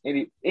 Flores?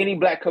 Any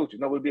black coaches?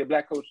 No, would be a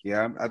black coach.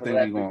 Yeah, I think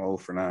we're going 0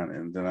 for 9,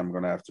 and then I'm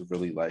gonna have to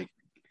really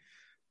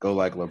go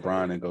like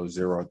LeBron and go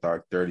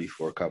 0-30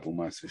 for a couple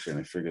months and shit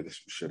and figure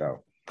this shit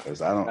out.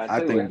 Because I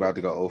think we're about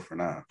to go 0 for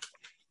 9.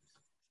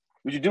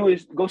 What you do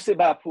is go sit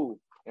by a pool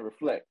and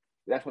reflect.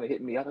 That's when it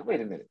hit me. I was like,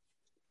 wait a minute.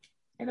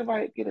 Ain't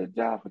nobody get a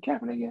job for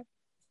Kaepernick yet?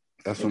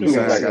 That's what I'm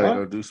saying. I gotta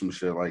go do some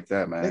shit like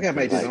that, man. They gotta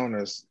make these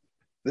owners.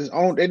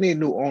 They need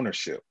new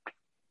ownership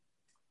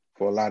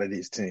for a lot of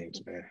these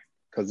teams, man.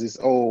 Because these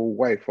old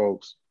white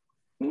folks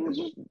is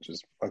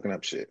just fucking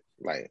up shit.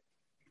 Like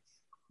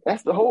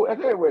that's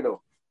everywhere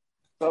though.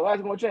 So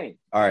why's it gonna change?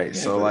 All right,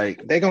 so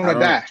they're gonna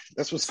die.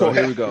 That's what's going.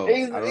 So here we go.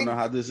 I don't know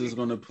how this is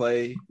gonna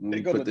play when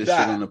we put this shit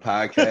on the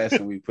podcast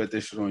and we put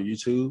this shit on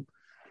YouTube.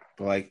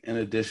 But in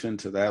addition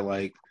to that,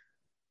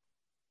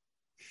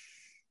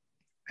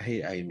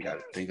 I even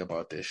gotta think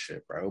about this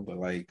shit, bro. But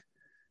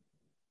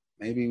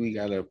maybe we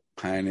gotta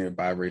pioneer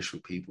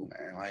biracial people,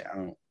 man. I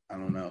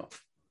don't know.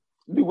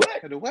 Do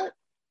what?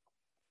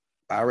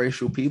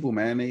 Biracial people,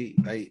 man.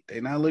 They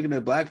not looking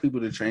at black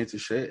people to change the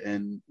shit,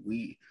 and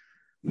we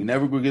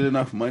never will get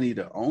enough money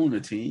to own a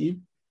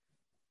team.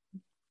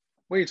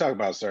 What are you talking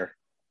about, sir?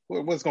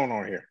 What's going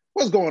on here?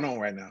 What's going on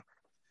right now?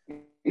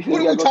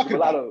 What are we talking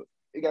about?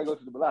 You gotta go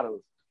to the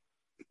mulattoes.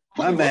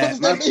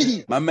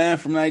 My man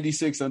from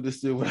 '96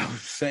 understood what I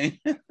was saying.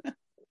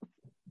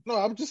 No,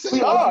 I'm just saying.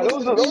 We are.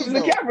 Those are the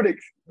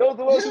Kaepernicks. Those are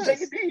the ones who take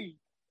a knee.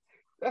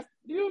 That's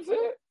you know what I'm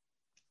saying?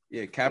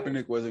 Yeah,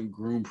 Kaepernick wasn't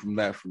groomed from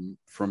that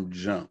from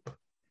jump.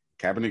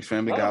 Kaepernick's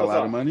family got a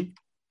lot of money.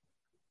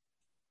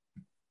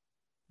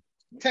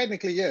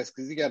 Technically, yes,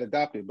 because he got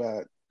adopted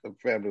by a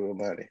family with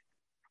money.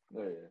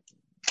 Oh, yeah.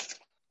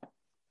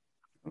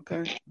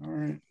 Okay, all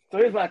right. So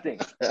here's my thing.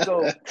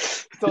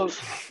 So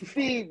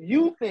Steve,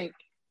 you think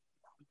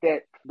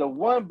that the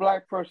one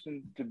black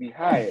person to be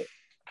hired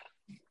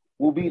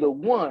will be the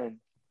one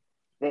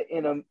that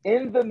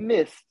in the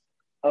midst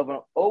of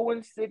an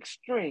 0-6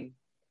 string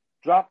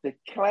dropped a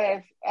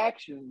class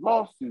action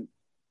lawsuit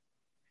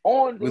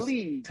on the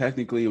league.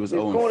 Technically, it was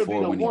 0-4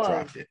 when he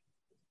dropped it.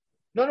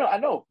 No, I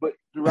know, but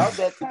throughout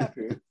that time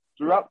period,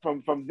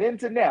 from then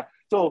to now.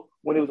 So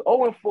when it was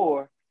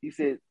 0-4, he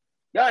said,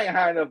 "Y'all ain't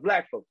hiring enough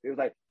black folks." It was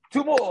like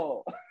 2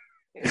 more.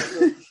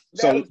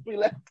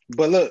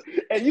 But look,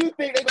 and you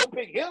think they're gonna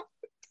pick him?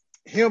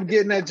 Him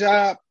getting that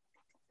job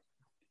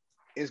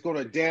is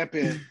gonna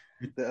dampen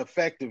the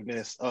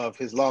effectiveness of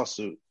his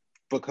lawsuit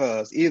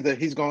because either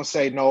he's gonna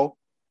say no,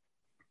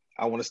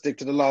 I want to stick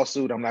to the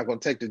lawsuit, I'm not gonna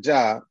take the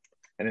job,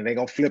 and then they're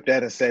gonna flip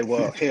that and say,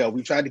 well, hell,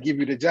 we tried to give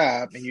you the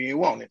job and you ain't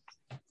want it.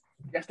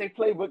 That's their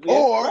playbook.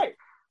 Or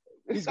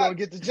he's gonna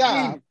get the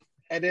job,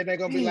 and then they're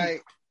gonna be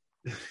like,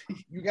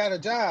 you got a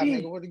job,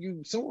 nigga. What are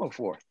you suing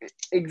for?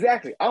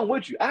 Exactly. I'm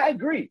with you. I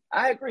agree.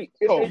 If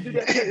they do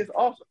that, it's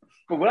awesome.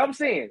 But what I'm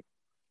saying,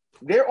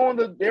 they're on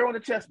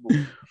the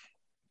chessboard,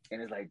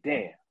 and it's like,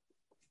 damn,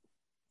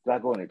 do I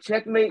go in a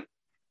checkmate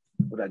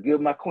or do I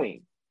give my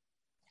queen?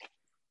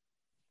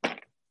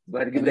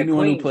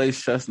 Anyone who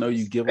plays chess know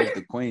you give up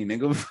the queen,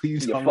 nigga. What you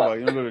talking about?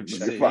 You don't go to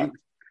check.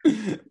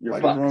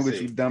 What's wrong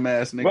with you,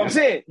 dumbass nigga? But I'm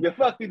saying you're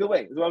fucked either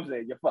way. Is what I'm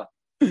saying. You're fucked.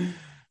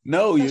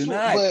 No, you're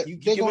not. But you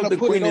they're going to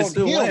put it on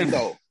him,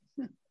 though.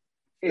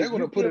 They're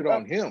going to put it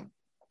on him.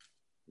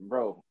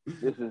 Bro,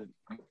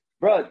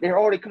 they're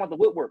already come out the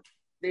woodwork.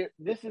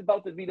 This is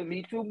about to be the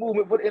Me Too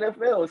movement for the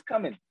NFL. It's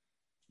coming.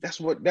 That's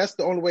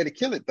the only way to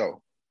kill it,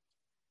 though.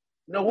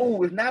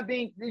 No, it's not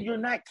being. You're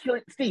not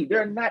killing. Steve,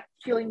 they're not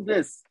killing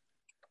this.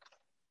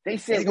 They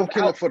said they're going to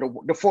kill it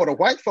for the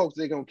white folks.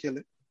 They're going to kill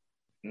it.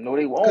 No,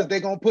 they won't. Because they're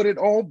going to put it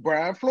on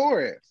Brian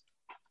Flores.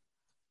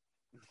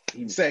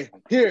 Say,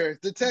 here's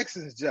the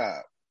Texans'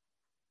 job.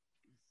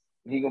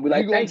 He's gonna be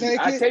like, "Thank you.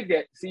 I take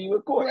that. See you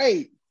in court."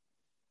 Great.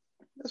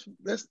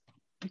 That's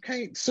you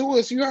can't sue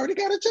us. You already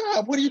got a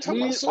job. What are you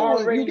talking about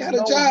suing? You got a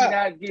job. He's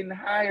not getting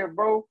hired,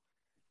 bro.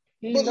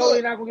 They're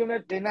not gonna give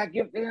him. They're not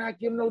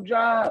giving no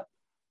job.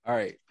 All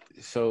right.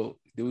 So,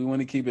 do we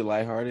want to keep it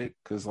lighthearted?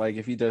 Because,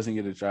 if he doesn't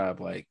get a job,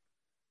 how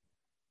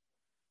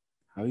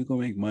are you gonna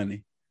make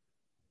money?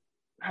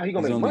 How you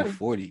gonna make money?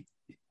 40.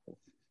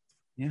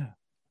 Yeah.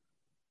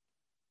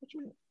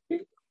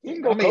 He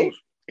can go coach.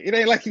 It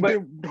ain't like he's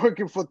been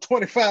working for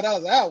 $25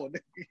 an hour.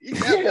 He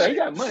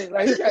got money.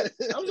 I'm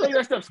sure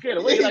that stuff scared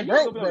away.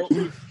 Broke.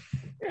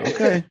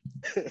 Okay.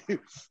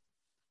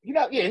 He's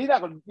not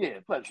gonna.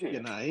 Yeah, plus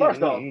shit.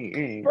 First off,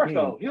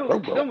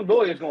 them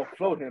lawyers gonna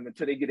float him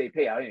until they get their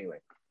payout anyway.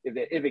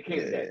 If it came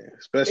to that,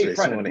 especially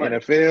in the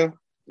NFL.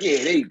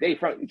 Yeah, they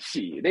front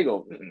shit. They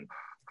go.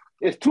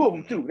 There's two of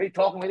them too. They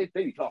talking like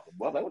they be talking.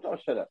 Boy, I'm like, what y'all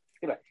shut up?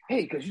 They're like,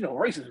 hey, because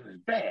racism is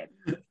bad.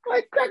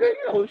 Like,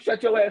 cracker,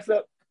 shut your ass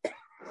up.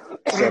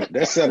 So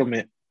that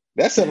settlement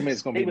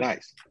is gonna be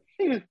nice.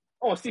 He was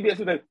on CBS. He was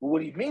like, well,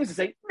 what he means to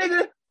say,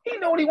 nigga, he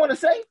know what he want to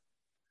say.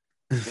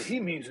 What he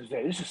means is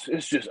that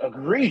it's just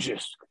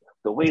egregious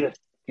the way that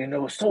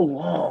it's so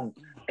long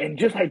and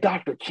just like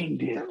Dr. King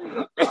did.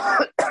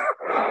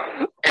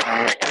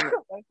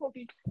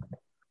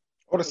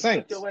 Or the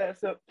Saints. Shut your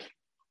ass up.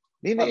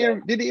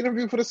 Did he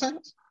interview for the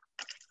Saints?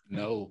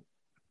 No.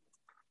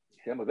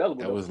 I'm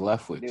available. That was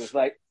Leftwich. It was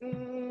like,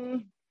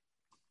 you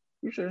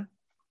sure?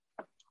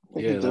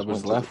 Yeah, that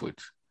was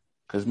Leftwich.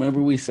 Because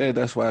remember we said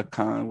that's why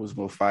Khan was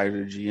going to fire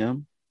the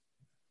GM?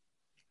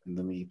 And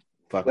then he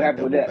fucking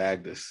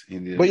double-bagged us. But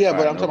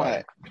I'm talking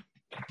about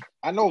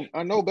I know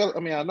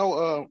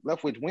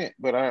Leftwich went,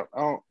 but I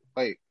don't,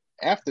 like,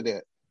 after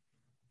that.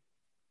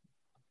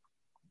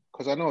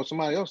 Because I know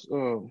somebody else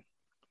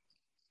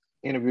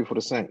interviewed for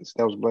the Saints.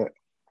 That was black.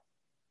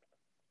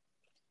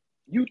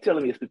 You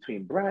telling me it's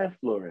between Brian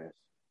Flores,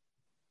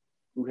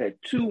 who had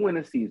 2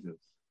 winning seasons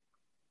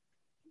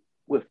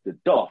with the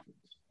Dolphins.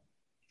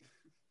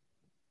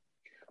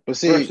 But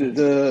see,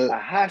 the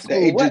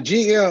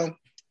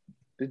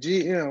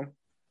GM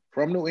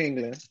from New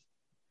England,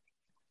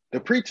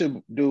 the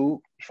preacher dude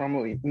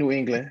from New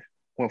England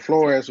when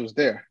Flores was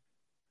there.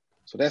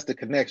 So that's the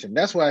connection.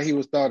 That's why he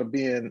was thought of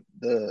being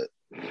the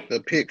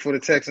pick for the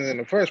Texans in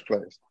the first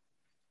place.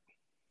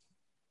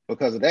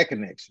 Because of that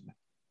connection.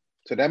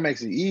 So that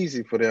makes it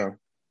easy for them.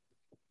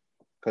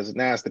 Because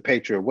now it's the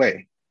Patriot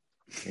way.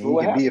 And you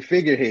can be a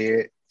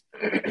figurehead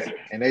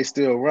and they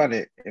still run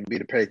it and be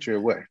the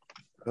Patriot way.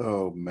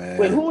 Oh, man.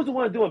 Wait, who was the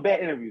one doing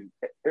bad interviews?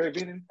 Eric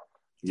Bieniemy?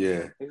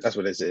 Yeah. That's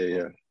what they said,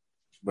 yeah.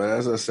 But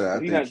as I said, I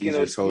think he's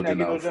just holding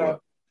out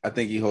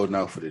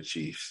for the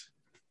Chiefs.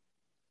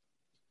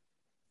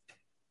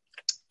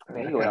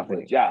 Man, he going out for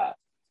a job.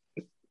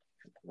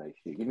 Like,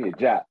 shit, give me a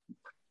job.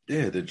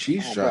 Yeah, the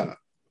Chiefs job.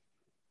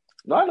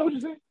 No, I know what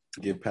you're saying.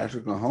 Give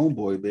Patrick a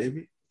homeboy,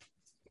 baby.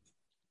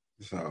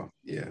 So,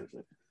 yeah.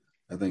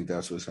 I think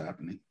that's what's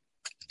happening.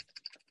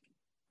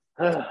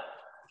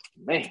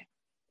 Man.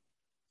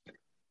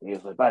 He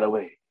was like, by the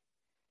way,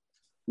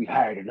 we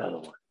hired another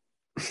one.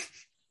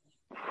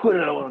 Put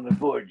another one on the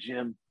board,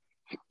 Jim.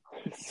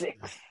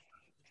 6.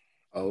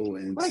 Oh,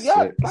 and like,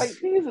 6. Like,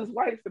 these is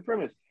white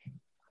supremacists.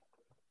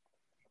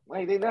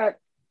 Like, they're not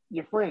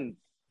your friends.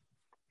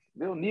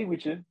 They'll kneel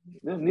with you.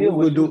 They'll kneel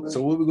with you.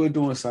 So what we gonna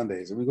do on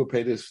Sundays? Are we gonna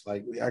pay this?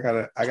 Like, I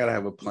gotta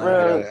have a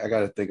plan. I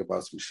gotta think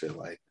about some shit.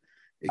 Like,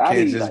 it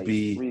can't just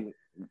be.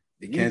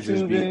 It can't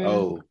just be.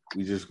 Oh,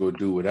 we just go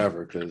do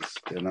whatever. Because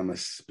then I'm gonna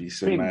be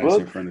sitting my ass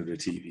in front of the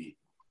TV.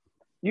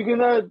 You can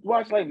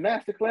watch like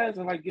masterclass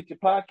and like get your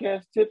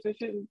podcast tips and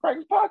shit and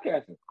practice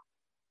podcasting.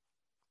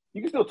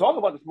 You can still talk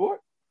about the sport.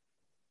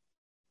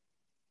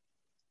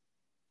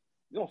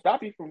 It don't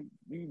stop you from.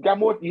 You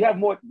have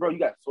more, bro. You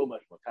got so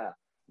much more time.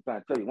 I'm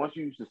trying to tell you. Once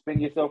you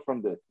suspend yourself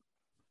from the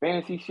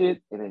fantasy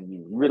shit, and then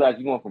you realize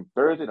you're going from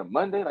Thursday to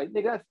Monday, like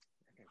nigga,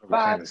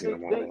 that's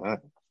 5-6 days.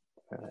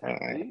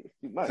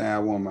 I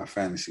won my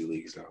fantasy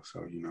leagues though, so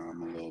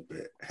I'm a little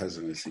bit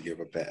hesitant to give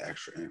up that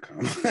extra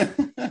income.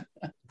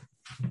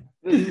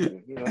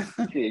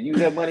 Use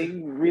that money.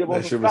 You read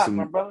about some stock,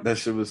 my brother. That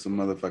shit was some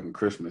motherfucking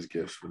Christmas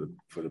gifts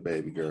for the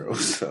baby girl.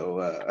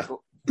 So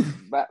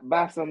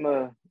buy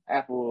some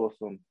Apple or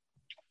some.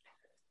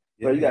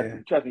 Yeah, bro, you got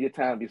to trust me. Your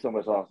time be so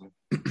much awesome.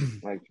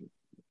 Like,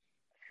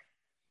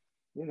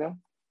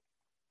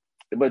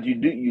 but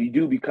you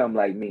do become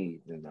like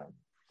me and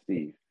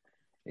Steve,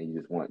 and you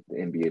just want the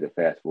NBA to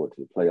fast forward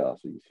to the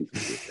playoffs so you see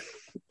some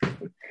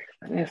shit.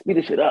 Man, speed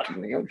this shit up,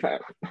 man. I'm trying.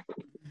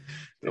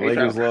 The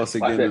Lakers lost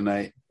again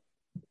tonight.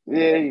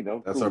 Yeah,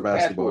 that's our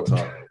basketball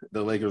talk.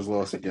 The Lakers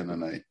lost again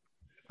tonight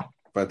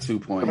by 2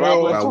 points. By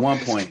 1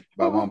 point.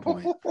 By 1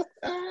 point.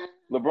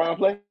 LeBron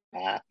play?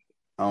 I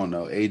don't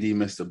know. AD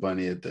missed a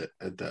bunny at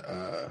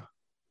the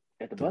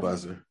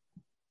buzzer.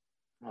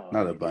 Oh,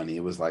 not a bunny.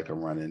 It was like a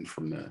run in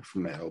from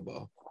the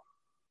elbow,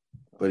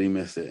 but he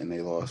missed it, and they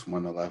lost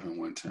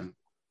 111-110.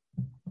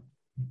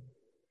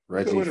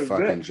 Reggie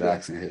fucking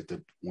Jackson hit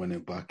the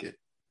winning bucket.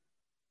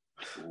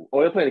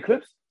 Oh, they're playing the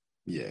Clips?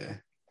 Yeah.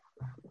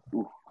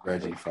 Ooh.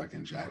 Reggie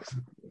fucking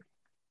Jackson.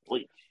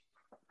 Wait.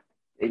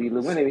 AD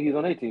winning. He's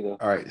on 18 though.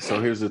 All right.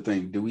 So here's the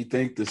thing. Do we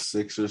think the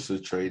Sixers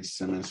should trade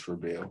Simmons for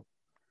Bale?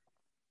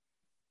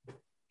 Can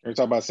we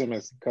talk about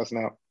Simmons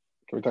cussing out?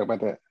 Can we talk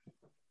about that?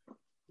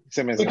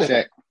 Simmons and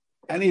Shaq.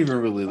 I didn't even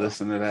really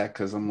listen to that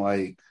because I'm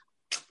like,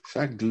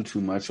 Shaq do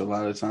too much a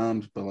lot of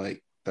times, but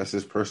like that's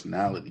his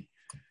personality.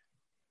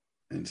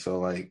 And so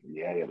like,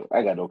 yeah,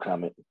 I got no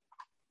comment.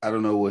 I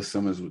don't know what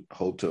Simmons would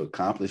hope to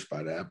accomplish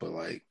by that, but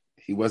like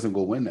he wasn't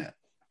gonna win that.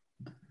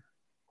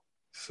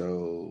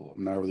 So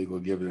I'm not really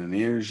gonna give it an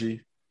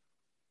energy.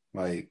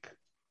 Like,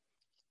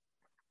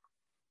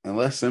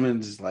 unless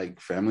Simmons, like,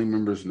 family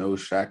members know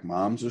Shaq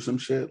moms or some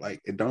shit,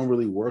 like, it don't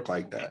really work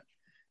like that.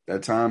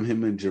 That time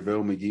him and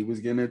JaVale McGee was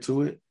getting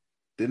into it,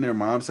 didn't their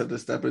moms have to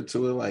step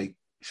into it? Like,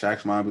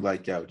 Shaq's mom be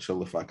like, yo, chill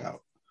the fuck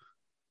out.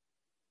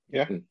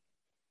 Yeah.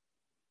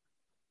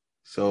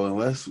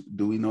 So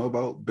do we know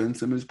about Ben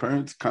Simmons'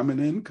 parents coming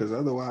in? Because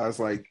otherwise,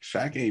 like,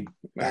 Shaq ain't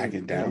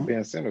backing down.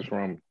 Ben Simmons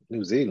from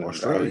New Zealand,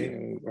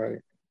 Australia.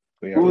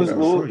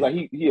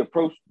 He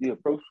approached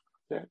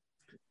that.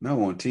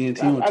 No, on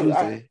TNT on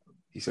Tuesday,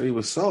 he said he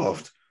was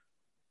soft.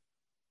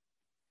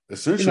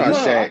 Essentially, you know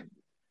how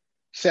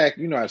Shaq,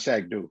 you know how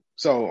Shaq do.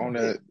 So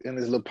in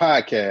his little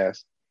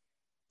podcast,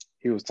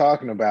 he was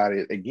talking about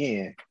it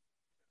again,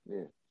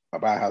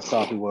 about how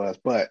soft he was.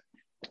 But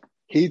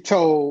he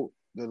told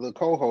the little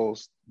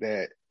co-host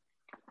that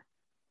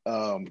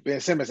Ben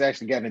Simmons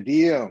actually got in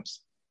the DMs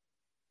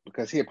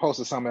because he had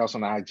posted something else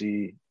on the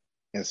IG.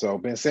 And so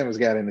Ben Simmons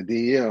got in the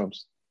DMs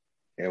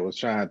and was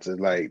trying to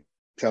like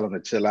tell him to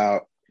chill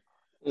out.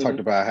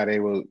 Talked about how they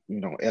were,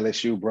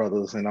 LSU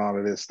brothers and all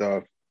of this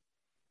stuff.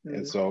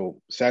 And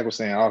so Shaq was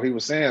saying, all he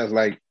was saying is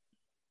like,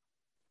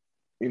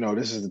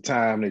 this is the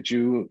time that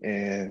you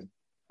and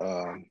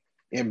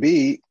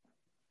Embiid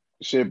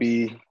should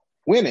be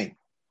winning.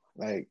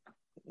 Like,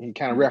 he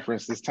kind of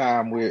referenced this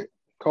time with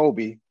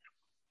Kobe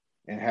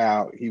and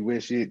how he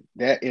wished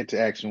that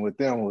interaction with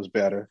them was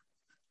better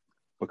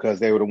because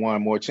they would have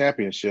won more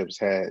championships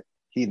had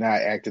he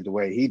not acted the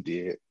way he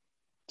did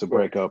to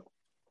break up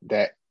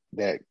that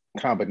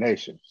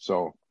combination.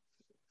 So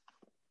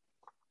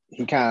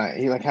he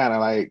kind of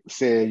like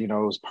said, it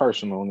was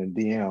personal in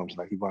the DMs,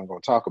 like he wasn't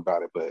going to talk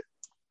about it, but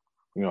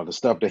the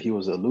stuff that he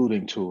was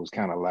alluding to was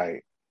kind of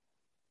like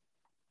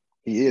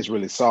he is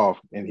really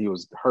soft, and he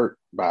was hurt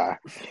by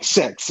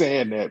Shaq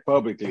saying that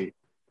publicly.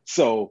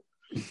 So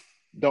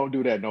don't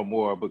do that no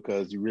more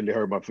because you really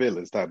hurt my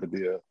feelings, type of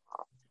deal.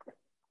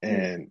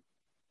 And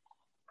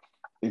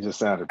it just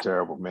sounded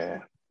terrible,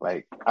 man.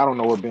 Like, I don't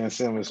know what Ben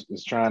Simmons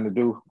is trying to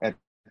do at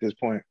this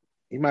point.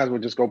 He might as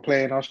well just go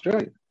play in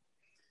Australia.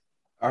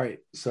 All right,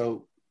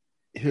 so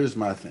here's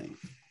my thing.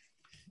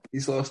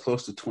 He's lost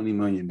close to $20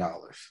 million.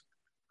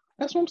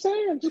 That's what I'm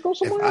saying. Just go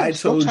somewhere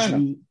else.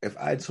 If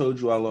I told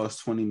you I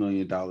lost $20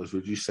 million,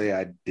 would you say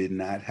I did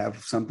not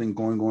have something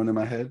going on in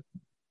my head?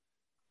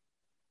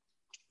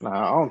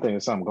 Nah, I don't think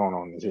there's something going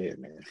on in his head,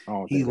 man.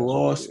 He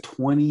lost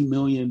 $20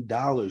 million.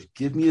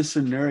 Give me a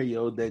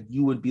scenario that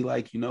you would be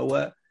like, you know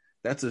what?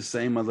 That's the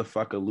same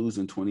motherfucker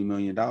losing $20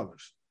 million.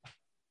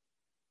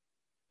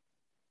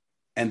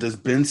 And does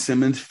Ben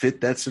Simmons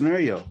fit that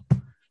scenario?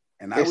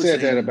 And I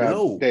said that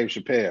about Dave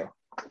Chappelle.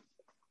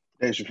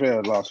 Dave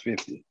Chappelle lost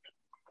 50. He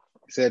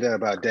said that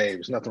about Dave.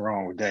 There's nothing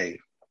wrong with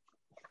Dave.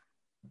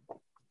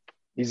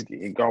 He's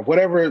gone.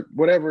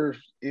 Whatever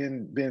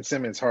in Ben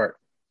Simmons' heart,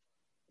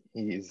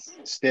 he's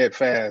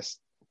steadfast,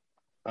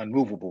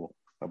 unmovable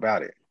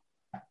about it.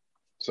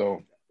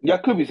 So y'all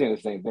could be saying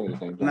the same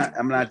thing.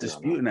 I'm not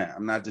disputing that.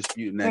 I'm not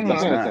disputing that. I'm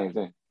not saying the same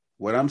thing.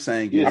 What I'm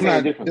saying is, I'm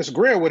not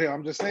disagreeing with him.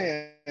 I'm just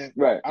saying,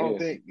 right? I don't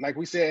think, like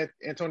we said,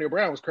 Antonio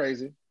Brown was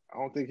crazy. I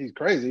don't think he's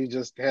crazy. He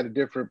just had a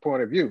different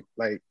point of view.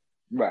 Like,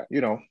 right?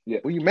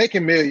 When you're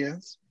making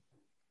millions,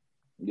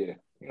 losing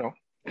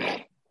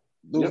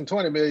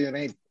 $20 million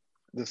ain't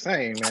the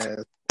same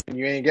as when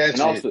you ain't got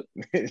shit. Also,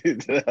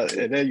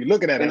 and then you're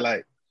looking at it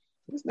like,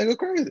 this nigga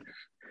crazy.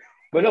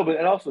 But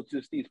also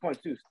to Steve's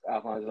point too,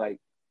 Alphonse, like,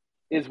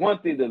 it's one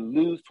thing to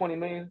lose $20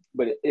 million,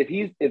 but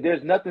if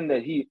there's nothing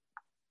that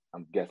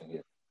I'm guessing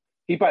here,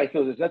 he probably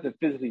feels there's nothing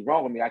physically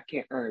wrong with me. I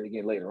can't earn it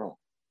again later on.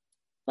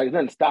 Like, there's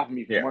nothing stopping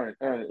me from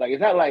earning it. Like, it's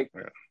not like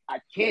I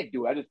can't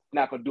do it. I'm just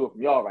not gonna do it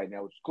from y'all right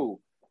now, which is cool.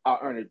 I'll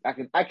earn it.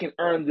 I can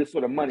earn this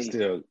sort of money.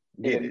 Still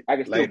get it. I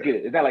can still get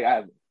it. It's not like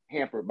I'm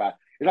hampered by.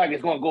 It's like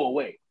it's gonna go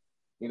away.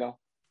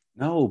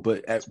 No,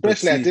 but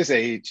especially at this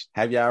age.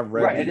 Have y'all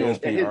read the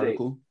ESPN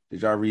article?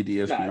 Did y'all read the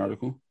ESPN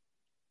article?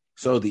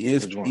 So the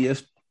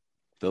ESPN,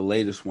 the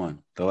latest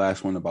one, the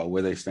last one about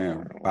where they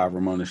stand by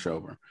Ramona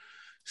Shelburne.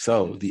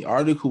 So the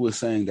article was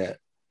saying that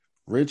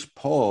Rich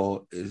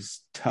Paul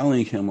is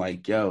telling him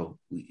like, yo,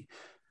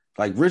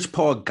 Rich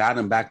Paul got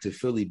him back to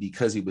Philly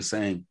because he was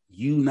saying,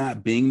 you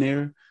not being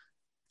there,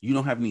 you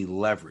don't have any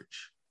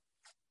leverage.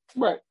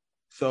 Right.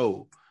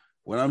 So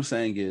what I'm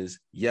saying is,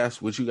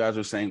 yes, what you guys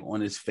are saying on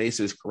his face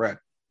is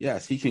correct.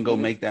 Yes, he can go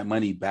make that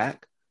money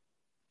back.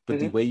 But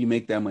the way you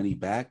make that money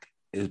back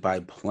is by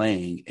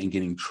playing and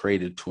getting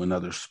traded to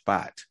another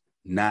spot,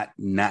 not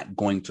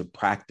going to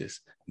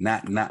practice,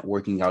 not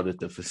working out at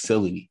the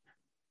facility.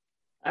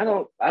 I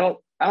don't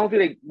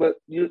think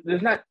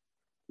there's not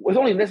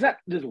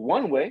just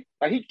one way.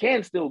 Like, he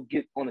can still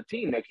get on the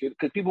team next year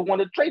because people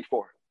want to trade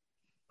for him.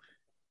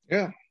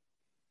 Yeah.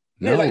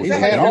 No, he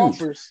had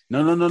offers.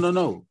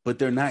 No. But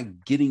they're not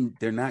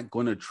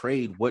going to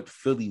trade what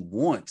Philly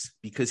wants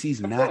because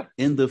he's not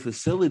in the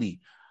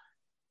facility.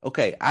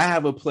 Okay, I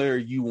have a player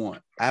you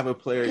want. I have a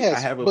player. Yes,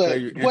 I have a player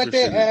you're interested what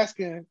they're in.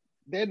 asking,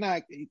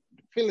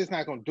 Philly's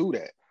not going to do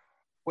that.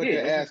 What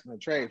they're asking to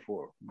trade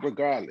for,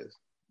 regardless.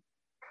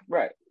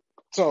 Right.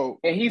 So,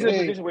 and he's in a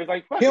position where it's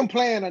like, him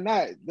playing or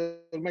not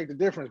doesn't make the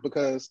difference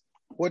because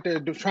what they're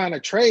trying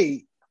to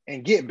trade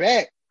and get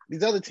back,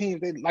 these other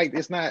teams,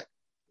 it's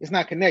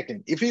not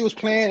connecting. If he was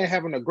playing and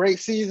having a great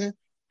season,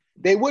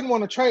 they wouldn't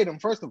want to trade him,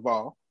 first of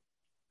all.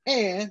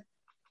 And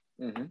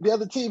The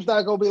other team's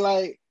not gonna be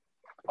like,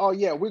 oh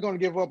yeah, we're gonna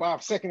give up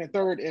our second and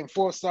third and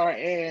 4-star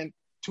and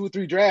 2 or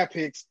 3 draft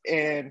picks,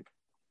 and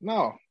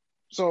no.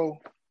 So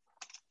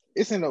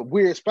it's in a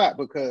weird spot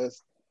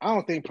because I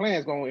don't think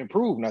playing's gonna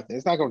improve nothing.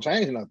 It's not gonna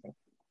change nothing.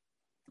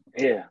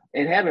 Yeah,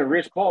 and having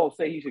Rich Paul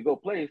say he should go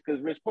play is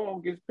because Rich Paul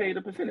gets paid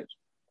a percentage.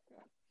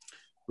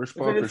 Rich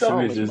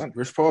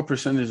Paul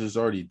percentage is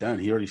already done.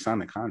 He already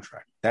signed the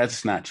contract.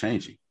 That's not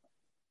changing.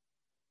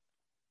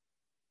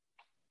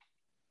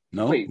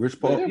 No, Wait, Rich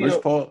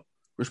Paul's.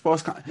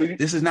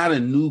 This is not a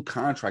new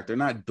contract. They're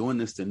not doing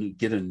this to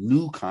get a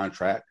new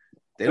contract.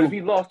 If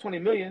he lost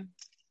 $20 million,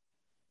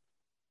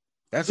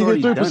 that's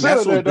already done.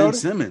 That's on Ben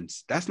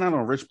Simmons. That's not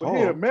on Rich Paul.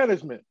 Yeah,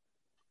 management.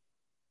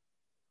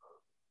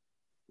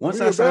 Once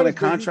I sign a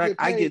contract,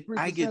 I get 10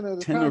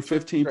 or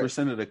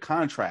 15% of the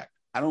contract.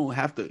 I don't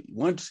have to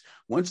once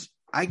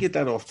I get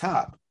that off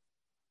top.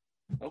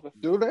 Okay.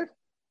 Do they?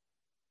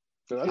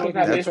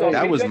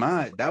 That was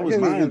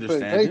my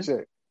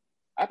understanding.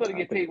 I thought he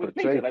get paid with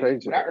the paycheck. Like,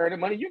 when I earn the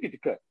money, you get the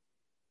cut.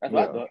 That's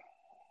what I thought.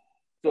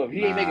 So if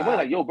he ain't making money,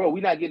 like, yo, bro,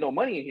 we not getting no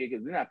money in here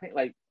because we're not paying.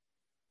 Like,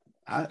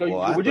 I don't know.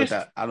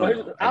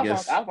 I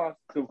guess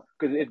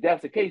because if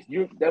that's the case,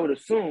 that would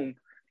assume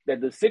that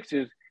the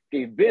Sixers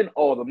gave Ben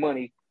all the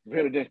money for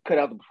him to just cut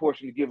out the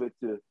proportion to give it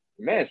to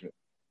management.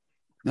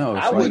 No,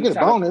 I wouldn't get a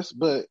bonus,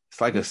 but it's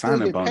like a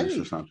signing bonus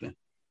or something.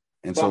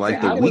 And so,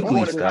 like the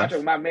weekly stuff,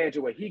 with my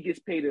manager where he gets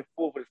paid in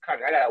full for his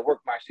contract, I gotta work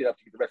my shit up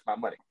to get the rest of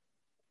my money.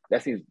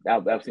 That seems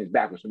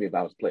backwards to me if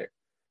I was a player.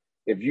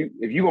 If you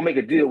gonna make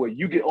a deal where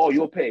you get all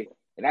your pay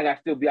and I gotta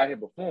still be out here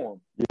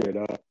perform,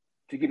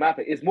 to get my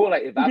pay, it's more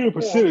like if I get a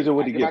percentage of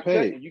what you get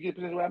paid, you get a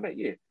percentage of what I make.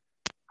 Yeah,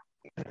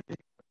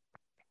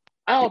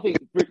 I don't think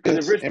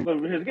because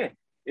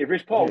if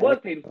Rich Paul was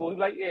paid in full, he's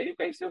like, yeah, you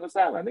pay still the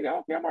sideline. Nigga, I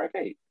don't care, I'm already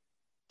paid.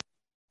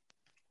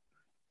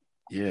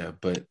 Yeah,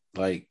 but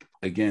like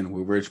again,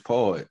 with Rich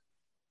Paul,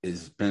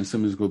 is Ben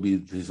Simmons going to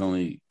be his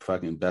only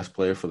fucking best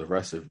player for the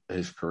rest of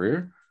his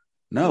career?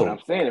 No. But I'm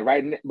saying it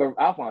right now, but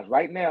Alphonse,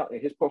 right now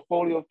in his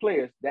portfolio of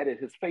players, that is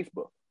his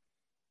Facebook.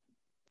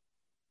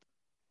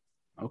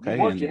 Okay.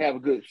 Once you have a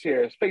good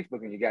share of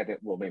Facebook and you got that,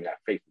 well, maybe not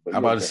Facebook. But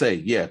I'm about to say,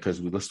 yeah, because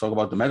let's talk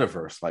about the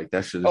metaverse. Like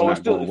that shit is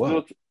not going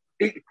well.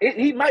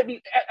 He might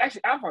be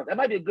actually Alphonse. That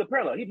might be a good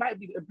parallel. He might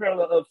be a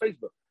parallel of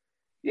Facebook.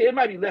 Yeah, it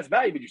might be less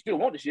valuable, but you still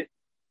want the shit.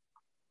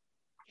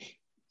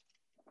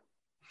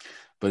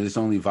 But it's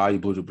only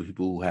valuable to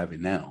people who have it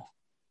now.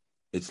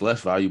 It's less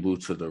valuable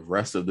to the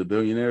rest of the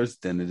billionaires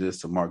than it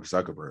is to Mark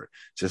Zuckerberg.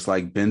 Just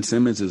like Ben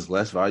Simmons is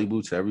less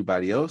valuable to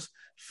everybody else,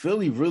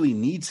 Philly really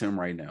needs him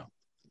right now.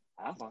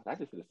 I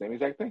just said the same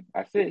exact thing.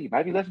 I said he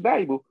might be less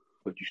valuable,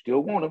 but you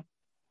still want him.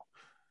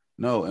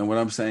 No, and what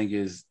I'm saying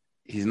is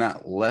he's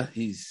not less.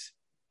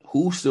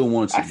 Who still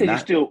wants him? I said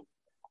he's still.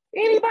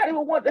 Anybody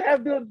would want to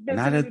have Ben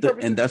not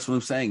Simmons. And that's what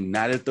I'm saying.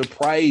 Not at the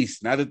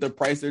price. Not at the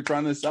price they're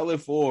trying to sell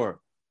it for.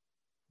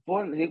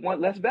 They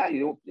want less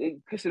value.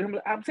 Consider him.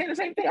 I'm saying the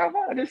same thing. I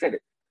just said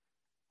it.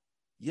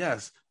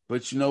 Yes,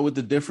 but you know what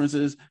the difference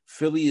is?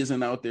 Philly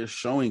isn't out there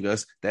showing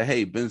us that,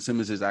 hey, Ben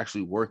Simmons is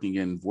actually working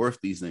and worth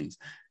these things.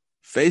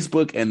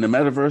 Facebook and the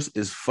metaverse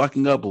is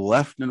fucking up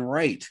left and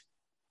right.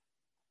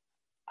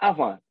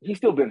 Alphonse, he's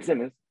still Ben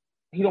Simmons.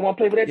 He don't want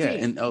to play for that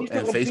team. And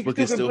Facebook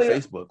is still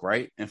Facebook,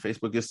 right? And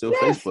Facebook is still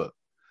Facebook.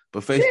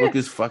 But Facebook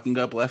is fucking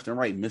up left and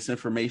right.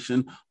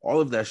 Misinformation, all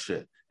of that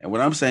shit. And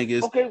what I'm saying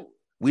is,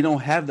 we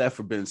don't have that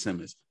for Ben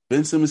Simmons.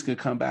 Ben Simmons can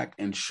come back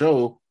and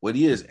show what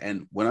he is.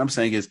 And what I'm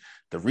saying is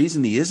the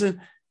reason he isn't,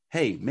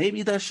 hey,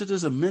 maybe that shit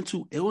is a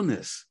mental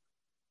illness.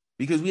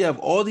 Because we have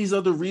all these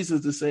other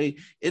reasons to say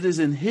it is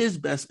in his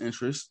best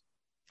interest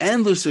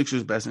and the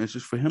Sixers' best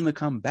interest for him to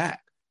come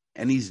back.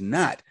 And he's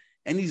not.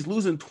 And he's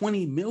losing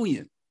 $20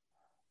 million.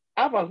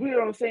 Alphonse,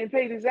 we're on the same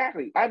page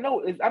exactly. I'm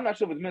not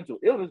sure if it's mental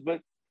illness,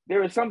 but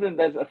there is something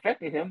that's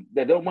affecting him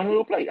that don't want him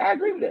to play. I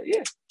agree with that.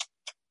 Yeah.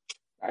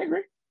 I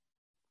agree.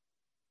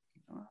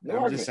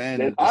 I'm just saying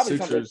there's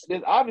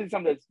obviously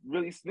something that's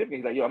really significant.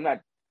 He's like, yo, I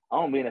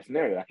don't be in that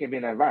scenario. I can't be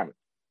in that environment.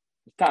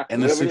 It's toxic.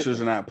 And the Sixers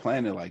are not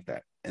playing it like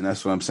that. And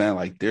that's what I'm saying.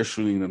 Like, they're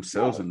shooting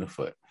themselves in the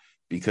foot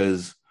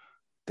because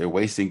they're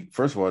wasting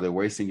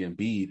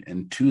Embiid,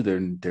 and two,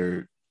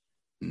 they're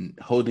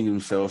holding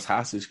themselves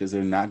hostage because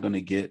they're not going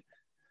to get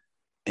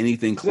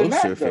anything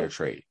close to a fair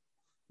trade.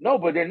 No,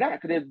 but they're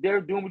not, because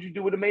they're doing what you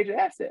do with a major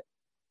asset.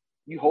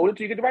 You hold it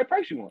till you get the right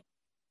price you want.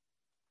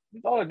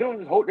 That's all they're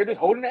doing is they're just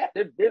holding that.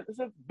 It's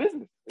a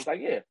business. It's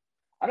like, yeah,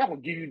 I'm not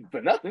going to give you for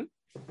nothing.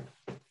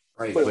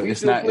 Right, but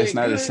it's not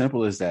as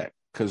simple as that.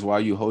 Because while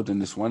you're holding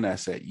this one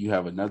asset, you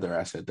have another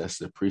asset that's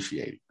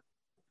depreciating.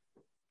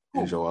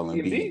 And Joel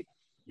Embiid.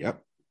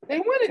 Yep. They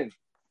winning.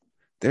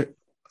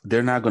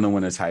 They're not going to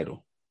win a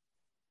title.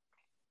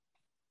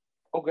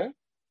 Okay.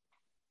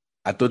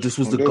 I thought this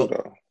was the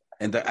goal.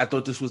 And I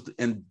thought this was,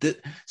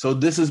 so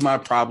this is my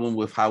problem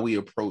with how we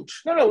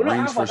approach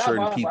rings for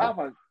certain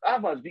people.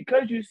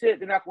 Because you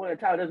said they're not going to win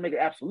a title doesn't make it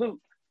absolute.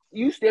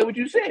 You said what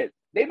you said.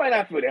 They might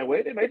not feel that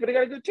way. They may feel they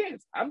got a good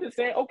chance. I'm just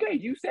saying, okay,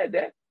 you said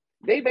that.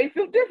 They may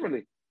feel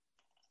differently.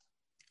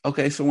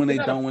 Okay, so when they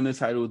don't win the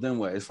title, then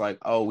what? It's like,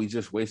 oh, we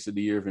just wasted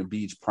a year of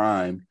Embiid's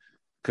prime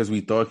because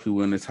we thought he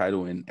would win the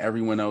title, and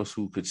everyone else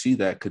who could see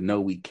that could know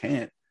we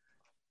can't.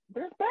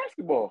 But it's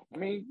basketball. I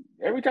mean,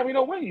 every time you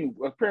don't win, you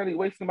apparently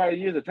waste somebody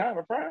years of time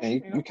or prime.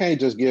 And you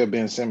can't just give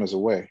Ben Simmons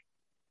away.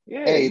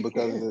 Yeah.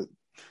 Because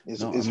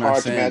it's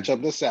hard to match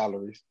up the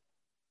salaries.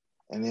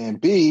 And then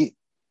B,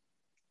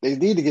 they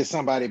need to get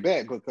somebody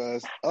back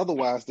because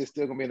otherwise they're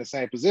still going to be in the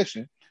same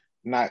position,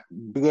 not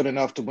good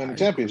enough to win the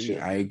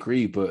championship. I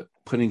agree, but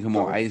putting him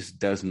on ice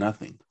does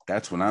nothing.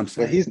 That's what I'm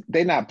saying. But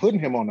they're not putting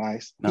him on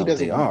ice. No, he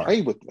doesn't want to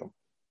play with them.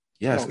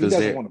 Yes, because he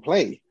doesn't want to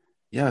play.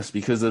 Yes,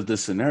 because of the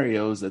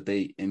scenarios that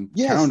they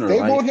encounter. Yes,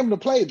 they want him to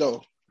play,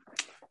 though.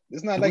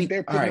 It's not like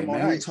they're putting him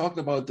on ice. We talked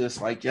about this.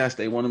 Like, yes,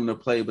 they want him to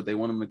play, but they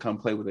want him to come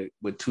play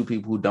with two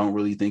people who don't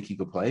really think he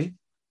could play.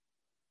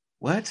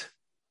 What?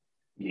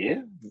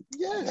 Yeah.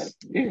 Yes.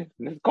 Yeah.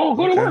 Let's go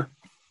to work.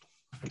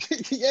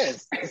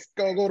 Yes. Let's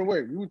go to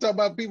work. We talk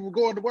about people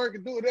going to work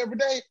and do it every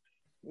day.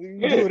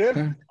 We do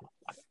it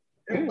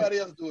everybody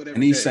else do it every day.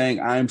 And he's saying,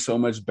 I'm so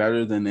much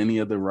better than any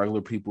of the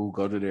regular people who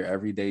go to their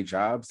everyday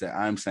jobs that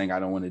I'm saying I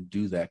don't want to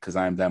do that because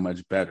I'm that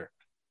much better.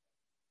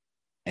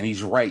 And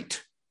he's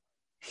right.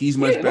 He's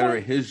much better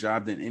at his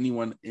job than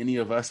any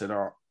of us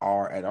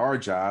are at our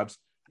jobs.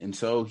 And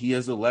so he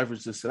has the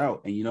leverage to sit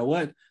out. And you know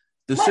what?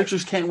 The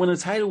Sixers can't win a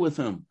title with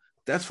him.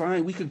 That's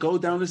fine. We could go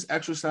down this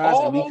exercise.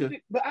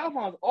 But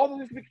Alphonse, all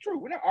those things are true.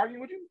 We're not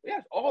arguing with you.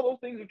 Yes, all those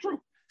things are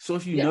true. So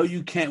if you know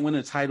you can't win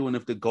a title, and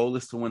if the goal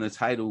is to win a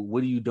title,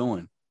 what are you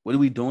doing? What are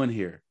we doing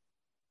here?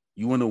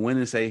 You want to win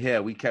and say, hey,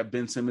 we kept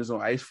Ben Simmons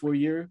on ice for a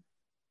year?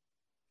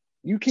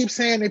 You keep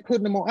saying they're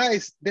putting him on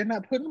ice. They're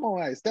not putting him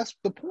on ice. That's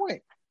the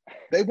point.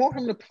 They want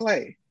him to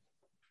play.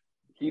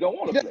 He don't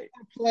want to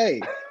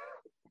play.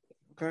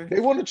 Okay.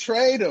 They want to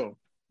trade him.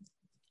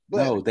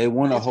 But no, they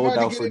want to hold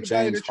out for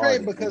James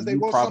Harden. Because they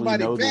want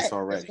somebody back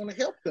that's going to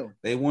help them.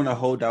 They want to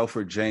hold out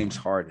for James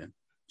Harden.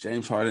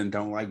 James Harden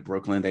don't like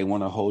Brooklyn. They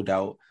want to hold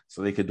out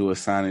so they could do a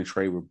sign and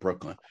trade with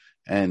Brooklyn.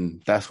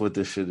 And that's what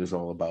this shit is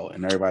all about.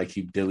 And everybody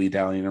keep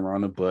dilly-dallying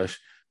around the bush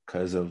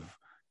because of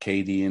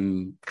KD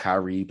and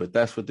Kyrie. But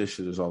that's what this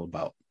shit is all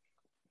about.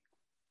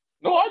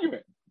 No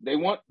argument. They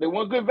want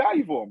good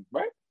value for them,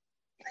 right?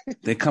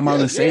 They come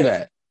out and say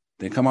that.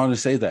 They come out and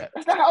say that.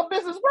 That's not how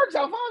business works,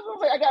 Alphonse.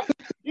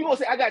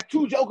 I got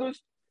two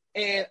jokers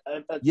and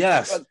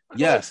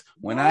yes.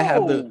 When I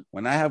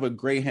have a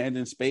great hand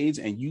in spades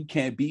and you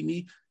can't beat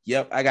me,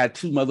 yep, I got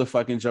two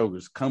motherfucking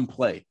jokers. Come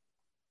play.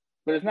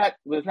 But it's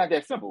not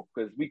that simple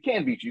because we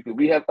can beat you because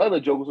we have other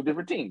jokers with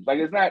different teams. Like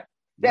it's not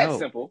that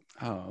simple.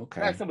 Oh,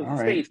 okay. It's not simple as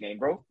a spades game,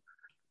 bro.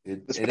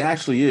 It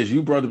actually is.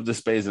 You brought up the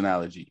spades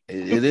analogy.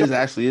 It is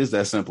actually is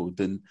that simple.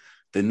 The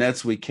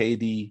Nets with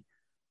KD,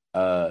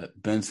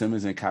 Ben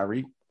Simmons, and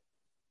Kyrie.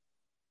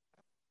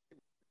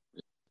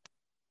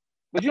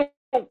 But you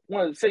don't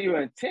want to say your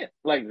intent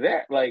like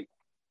that. Like,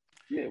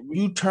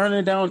 you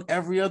turning down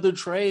every other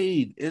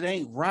trade. It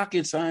ain't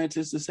rocket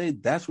scientist to say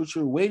that's what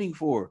you're waiting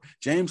for.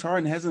 James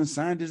Harden hasn't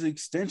signed his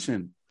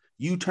extension.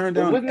 You turn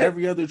down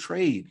every other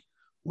trade.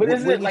 But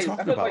isn't it like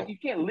I feel like you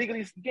can't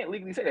legally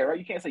say that, right?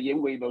 You can't say we're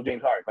waiting on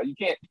James Harden. Like you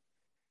can't.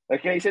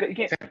 Like can you say that? You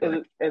can't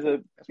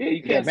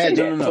you can't say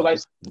that. No. So like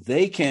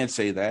they can't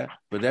say that,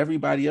 but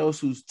everybody else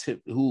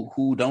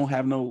who don't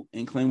have no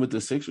inkling with the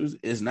Sixers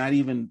is not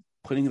even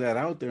putting that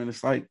out there. And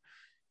it's like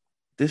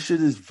this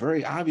shit is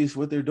very obvious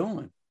what they're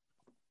doing.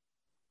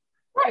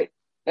 Right.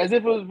 As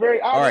if it was very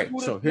obvious. All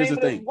right. So here's the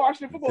thing.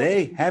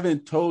 They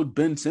haven't told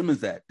Ben Simmons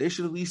that. They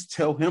should at least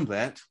tell him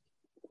that.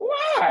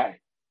 Why?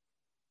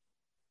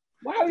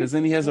 Because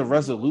then he has a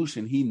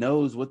resolution. He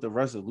knows what the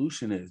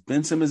resolution is.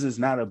 Ben Simmons is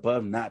not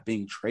above not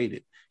being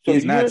traded.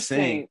 He's not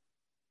saying.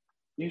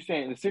 You're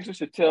saying the Sixers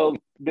should tell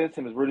Ben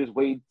Simmons we're just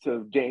waiting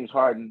till James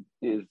Harden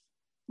is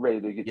ready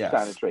to get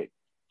signed and trade.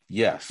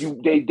 Yes.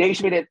 They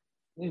should be that.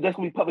 That's going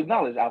to be public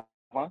knowledge,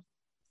 Alphonse.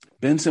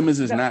 Ben Simmons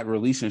is not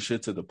releasing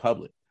shit to the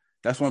public.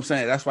 That's what I'm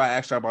saying. That's why I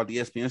asked you about the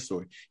ESPN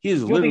story. He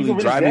is literally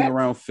driving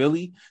around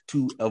Philly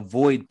to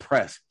avoid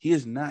press. He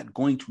is not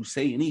going to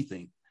say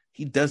anything.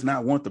 He does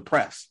not want the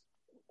press.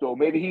 So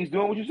maybe he's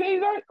doing what you say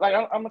he's right. Like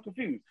I'm not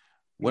confused.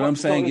 What I'm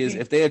saying is,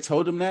 if they had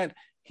told him that,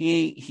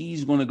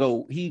 he's going to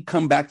go. He'd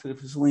come back to the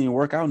facility and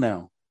work out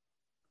now.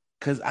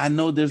 Because I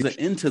know there's an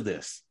end to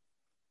this.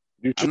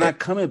 I'm not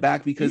coming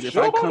back because if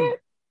I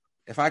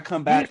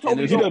come back and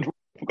there's no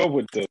go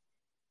with this.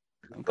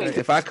 Okay.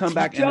 If I come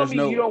back and there's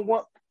no, you don't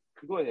want.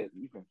 Go ahead.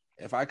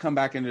 If I come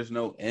back and there's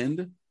no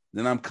end,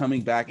 then I'm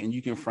coming back and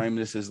you can frame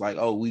this as like,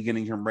 oh, we're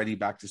getting him ready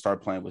back to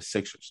start playing with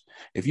Sixers.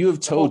 If you have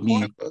told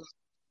me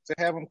to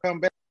have him come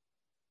back,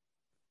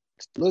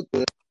 look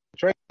good,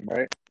 trade him,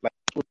 right? Like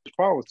what's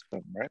wrong with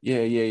him, right?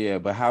 Yeah.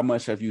 But how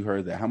much have you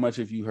heard that? How much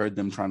have you heard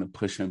them trying to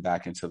push him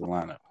back into the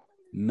lineup?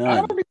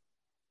 None.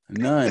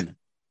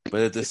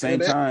 But at the same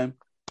time,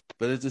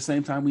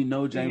 we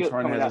know James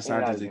Harden hasn't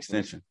signed his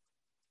extension.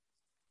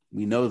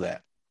 We know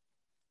that.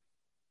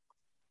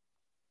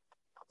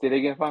 Did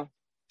they get fined?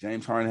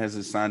 James Harden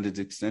hasn't signed his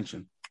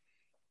extension.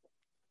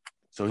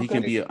 So he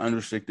can be an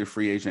unrestricted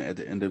free agent at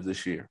the end of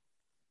this year.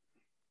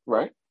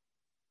 Right.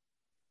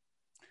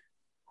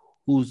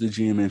 Who's the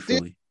GM in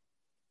Philly?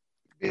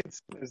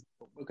 It's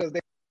because they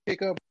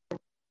pick up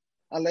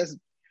unless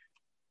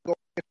go.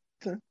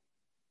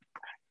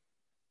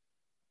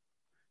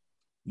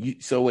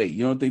 So wait,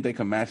 you don't think they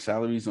can match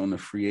salaries on the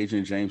free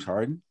agent James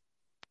Harden?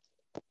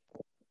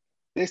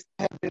 They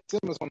have Ben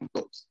Simmons on the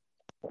books,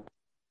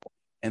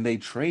 and they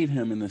trade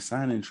him in the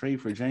sign and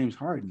trade for James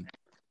Harden.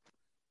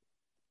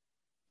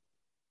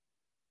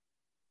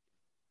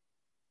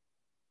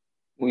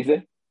 What you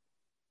say?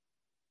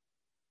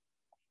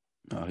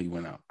 Oh, he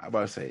went out. I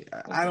about to say,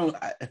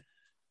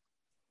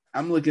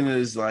 I'm looking at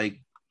it as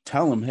like,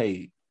 tell him,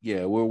 hey,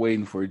 yeah, we're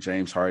waiting for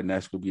James Harden.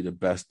 That's going to be the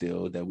best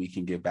deal that we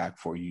can get back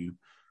for you.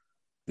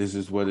 This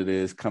is what it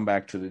is. Come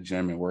back to the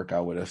gym and work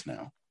out with us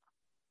now.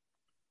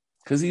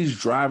 Because he's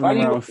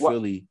driving around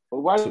Philly.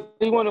 Why do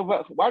you want to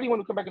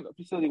come back in the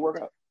facility and work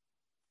out?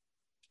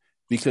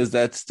 Because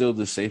that's still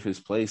the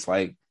safest place.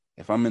 Like,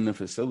 if I'm in the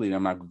facility,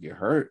 I'm not going to get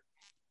hurt.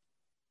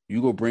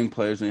 You go bring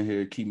players in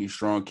here, keep me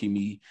strong, keep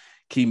me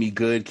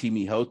good, keep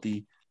me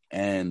healthy,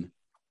 and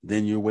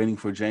then you're waiting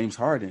for James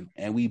Harden.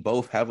 And we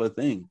both have a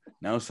thing.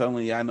 Now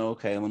suddenly I know,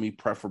 okay, let me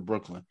prep for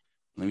Brooklyn.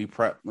 Let me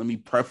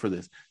prep for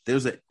this.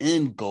 There's an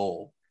end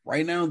goal.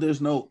 Right now,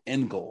 there's no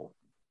end goal.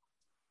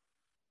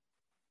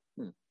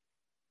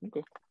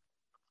 Okay.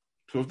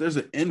 So if there's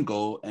an end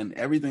goal and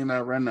everything that I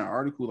read in the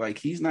article, like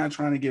he's not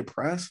trying to get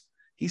press.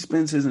 He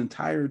spends his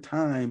entire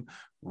time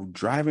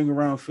driving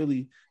around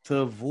Philly to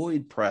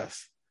avoid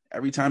press.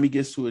 Every time he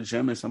gets to a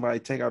gym and somebody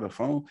take out a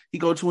phone, he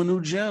go to a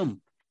new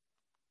gym.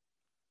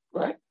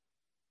 Right.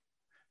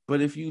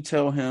 But if you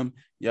tell him,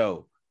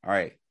 look,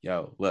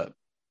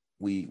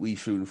 we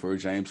shooting for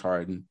James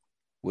Harden.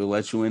 We'll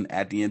let you in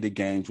at the end of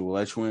games. We'll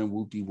let you in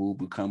whoop-de-whoop.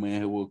 We'll come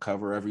in here. We'll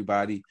cover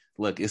everybody.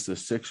 Look, it's the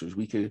Sixers.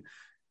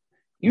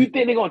 You think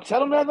they're going to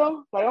tell him that,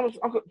 though? Like,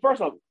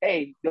 first off,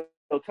 A,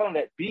 they'll tell him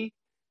that. B,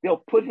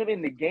 they'll put him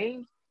in the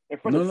games in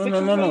front of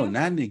Sixers. No,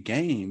 not in the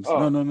games.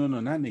 Oh. No,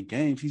 not in the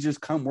games. He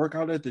just come work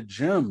out at the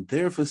gym,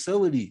 their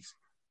facilities,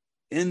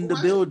 in the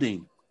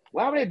building.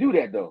 Why would they do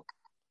that, though?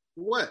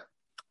 What?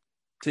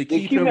 To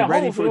keep him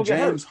ready for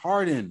James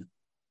Harden.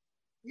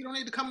 You don't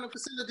need to come in the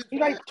facility. He's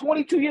like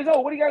 22 years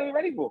old. What do you got to be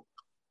ready for?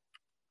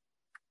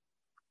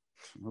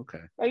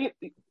 Okay. Like,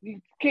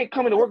 you can't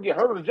come into work and get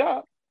hurt on the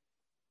job.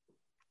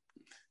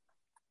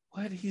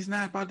 What? He's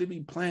not about to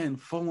be playing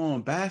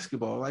full-on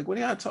basketball. Like, what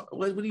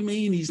do you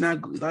mean he's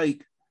not,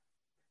 like...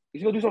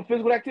 He's going to do some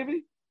physical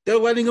activity? They're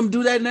letting him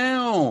do that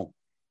now.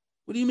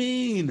 What do you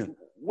mean?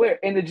 Where?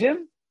 In the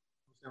gym?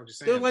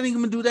 They're letting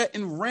him do that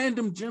in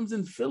random gyms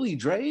in Philly,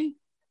 Dre.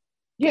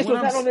 Yeah, so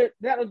it's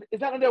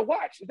not on their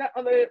watch. It's not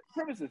on their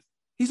premises.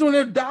 He's on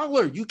their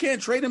dollar. You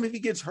can't trade him if he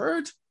gets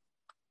hurt.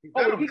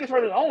 If he gets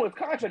hurt on his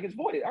contract gets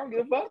voided. I don't give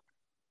a fuck.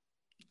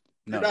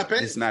 No,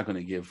 it's not going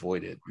to get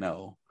voided.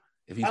 No.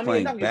 If he's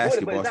playing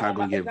basketball, it's not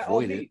going to get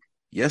voided.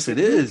 Yes, it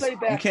is.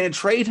 You can't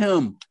trade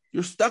him.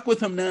 You're stuck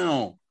with him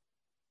now.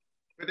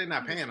 But they're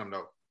not paying him,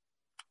 though.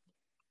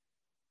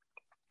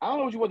 I don't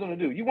know what you want them to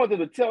do. You want them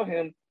to tell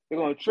him they're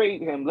going to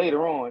trade him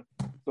later on.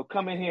 So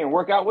come in here and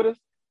work out with us?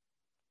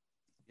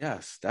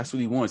 Yes, that's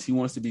what he wants. He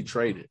wants to be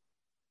traded.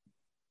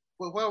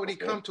 Well, why would he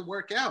come to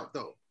work out,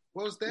 though?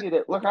 What was that? Yeah,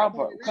 work out,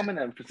 come in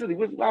the facility.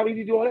 Why would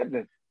you do all that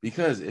then?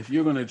 Because if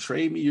you're going to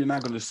trade me, you're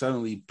not going to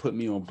suddenly put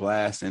me on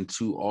blast and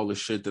to all the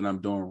shit that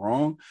I'm doing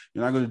wrong.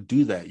 You're not going to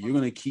do that. You're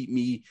going to keep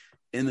me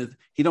in the.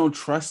 He don't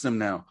trust them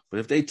now.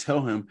 But if they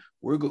tell him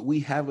we're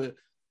 90%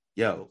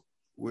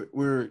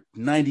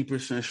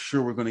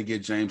 sure we're going to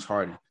get James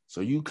Harden. So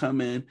you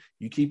come in,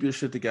 you keep your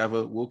shit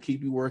together. We'll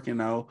keep you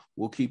working out.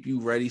 We'll keep you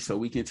ready so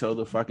we can tell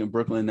the fucking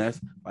Brooklyn Nets,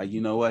 like, you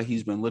know what?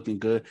 He's been looking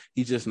good.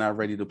 He's just not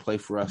ready to play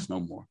for us no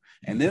more.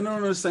 And then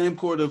on the same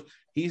court of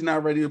he's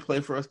not ready to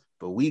play for us,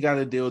 but we got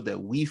a deal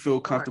that we feel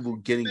comfortable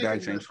getting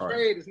back James Harden.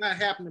 Trade is not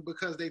happening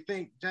because they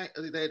think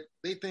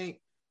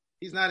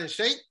he's not in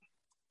shape.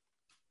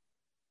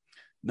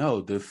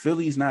 No, the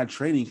Philly's not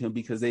trading him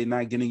because they're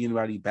not getting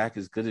anybody back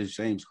as good as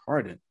James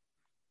Harden.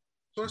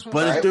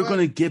 But if they're going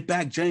to get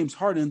back James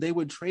Harden, they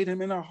would trade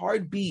him in a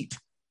heartbeat.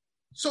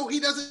 So he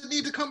doesn't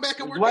need to come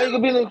back and work. Why are you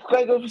going to be in the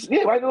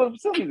why go to the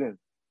facility then?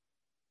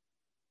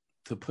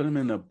 To put him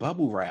in a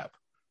bubble wrap.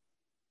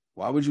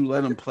 Why would you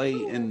let him play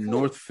in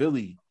North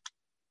Philly?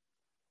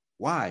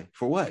 Why?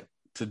 For what?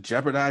 To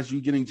jeopardize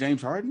you getting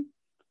James Harden?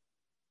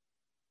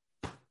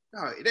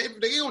 No, they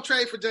going to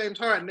trade for James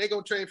Harden. They're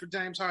going to trade for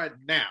James Harden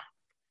now.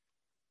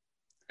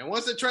 And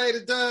once the trade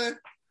is done,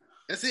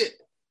 that's it.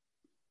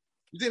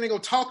 You think they're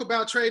going to talk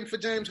about trading for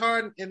James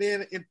Harden and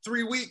then in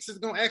 3 weeks it's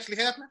going to actually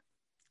happen?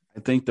 I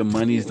think the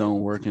monies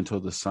don't work until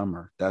the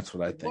summer. That's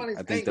what I think.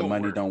 I think the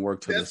money don't work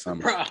till the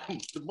summer. That's the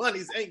problem. The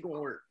monies ain't going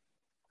to work.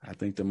 I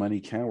think the money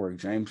can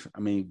work.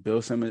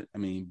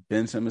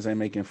 Ben Simmons ain't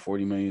making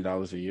 $40 million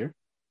a year.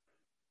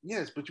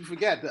 Yes, but you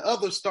forgot the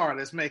other star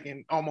that's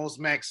making almost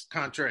max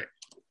contract.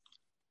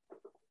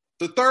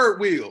 The third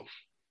wheel.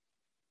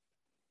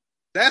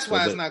 That's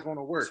why it's not going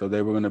to work. So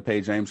they were going to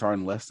pay James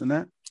Harden less than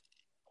that?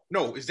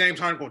 No, is James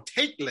Harden going to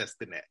take less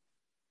than that?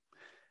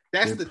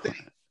 That's the thing.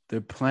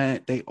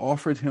 They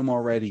offered him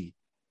already.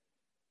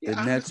 The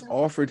Nets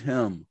offered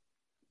him,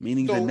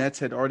 meaning the Nets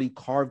had already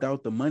carved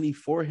out the money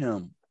for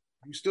him.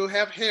 You still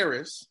have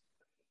Harris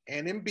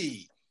and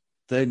Embiid.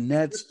 The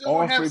Nets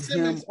offered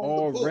him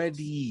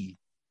already.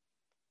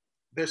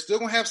 They're still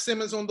going to have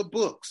Simmons on the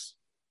books.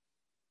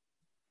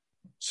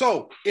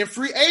 So in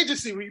free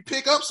agency, when you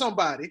pick up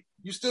somebody,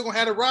 you still going to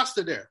have a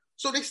roster there.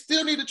 So they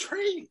still need a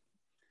trade.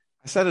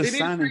 I said a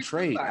sign and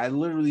trade. I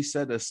literally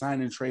said a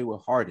sign and trade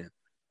with Harden.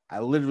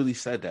 I literally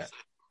said that.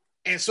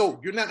 And so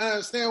you're not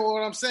understanding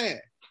what I'm saying.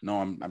 No,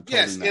 I'm totally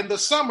yes, not. In the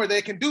summer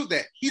they can do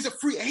that. He's a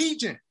free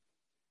agent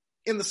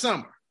in the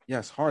summer.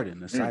 Yes,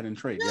 Harden, a sign and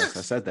trade. Yes,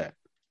 I said that.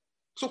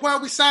 So why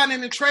are we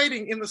signing and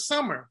trading in the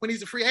summer when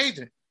he's a free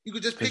agent? You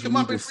could just pick him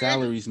up and the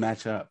salaries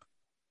match up.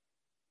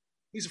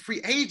 He's a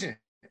free agent.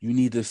 You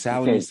need the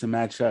salaries to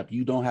match up.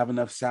 You don't have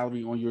enough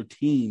salary on your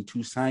team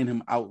to sign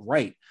him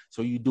outright.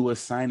 So you do a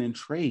sign and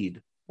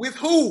trade. With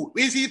who?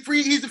 Is he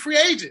free? He's a free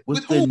agent.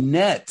 With the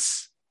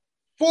Nets.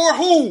 For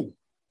who?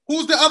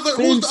 Who's the other?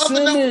 Ben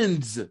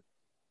Simmons.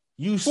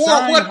 You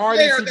sign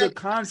Harden to the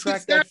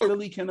contract that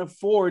Philly can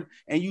afford,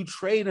 and you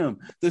trade him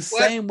the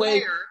same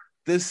way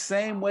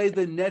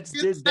the Nets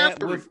did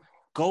that with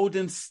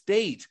Golden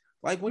State.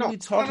 Like, what are we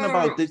talking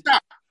about?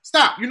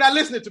 Stop! You're not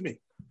listening to me.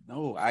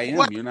 No, I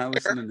am. You're not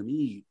listening to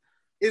me.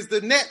 Is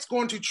the Nets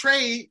going to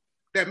trade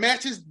that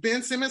matches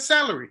Ben Simmons'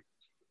 salary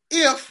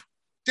if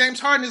James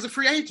Harden is a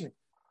free agent?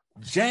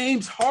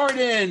 James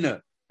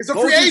Harden is a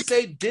free agent.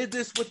 They did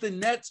this with the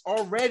Nets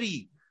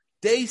already.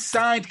 They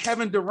signed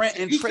Kevin Durant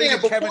and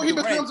traded Kevin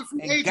Durant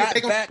and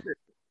got back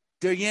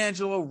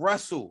D'Angelo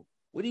Russell.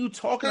 What are you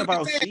talking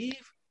about, Steve?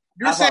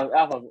 You're saying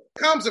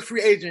becomes a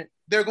free agent,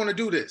 they're going to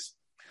do this.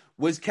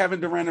 Was Kevin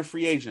Durant a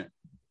free agent?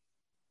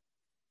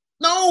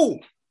 No.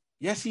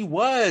 Yes, he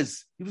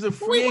was. He was a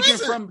free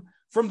agent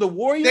from the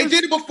Warriors. They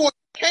did it before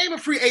he became a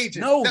free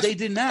agent. No, they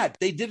did not.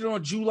 They did it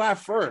on July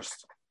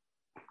 1st.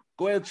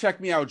 Go ahead and check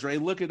me out, Dre.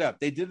 Look it up.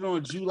 They did it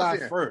on July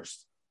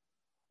 1st.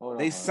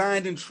 They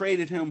signed and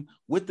traded him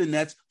with the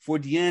Nets for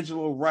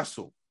D'Angelo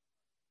Russell.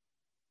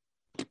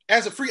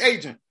 As a free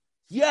agent?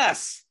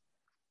 Yes.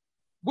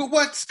 With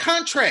what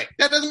contract?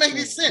 That doesn't make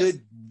any sense.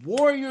 The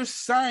Warriors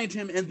signed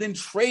him and then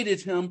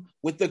traded him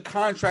with the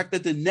contract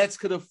that the Nets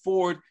could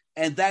afford,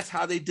 and that's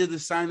how they did the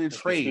sign and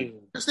trade.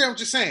 Understand what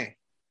you're saying?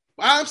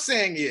 What I'm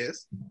saying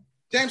is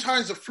James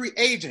Harden's a free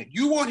agent.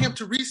 You want him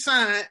to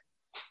re-sign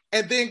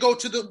and then go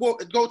to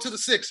the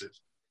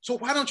Sixers. So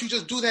why don't you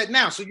just do that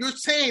now? So you're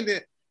saying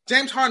that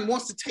James Harden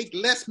wants to take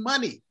less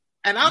money.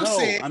 And I'm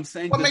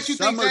saying what makes you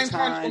think James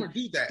Harden's going to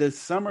do that? The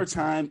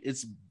summertime,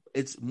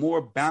 it's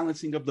more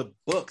balancing of the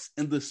books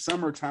in the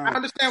summertime. I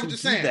understand what you're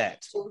saying.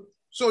 That.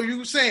 So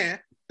you're saying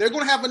they're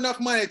going to have enough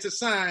money to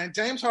sign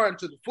James Harden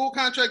to the full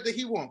contract that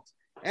he wants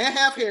and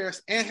have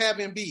Harris and have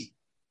Embiid.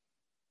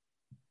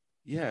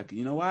 Yeah,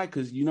 you know why?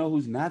 Because you know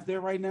who's not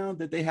there right now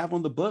that they have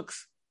on the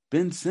books?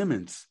 Ben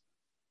Simmons.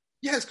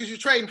 Yes, because you're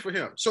trading for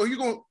him. So you're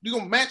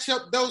gonna match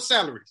up those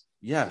salaries.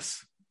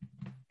 Yes.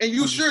 And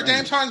you sure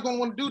James Harden's going to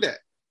want to do that?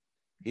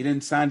 He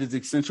didn't sign his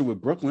extension with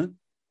Brooklyn.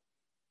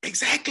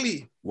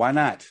 Exactly. Why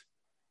not?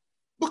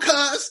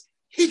 Because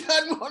he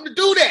doesn't want to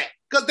do that.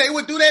 Because they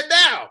would do that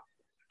now.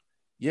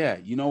 Yeah,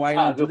 you know why he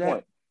don't do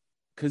that?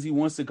 Because he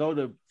wants to go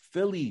to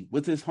Philly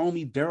with his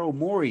homie Daryl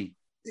Morey.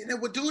 Then they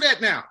would do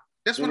that now.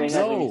 That's what I'm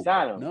saying.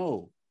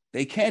 No,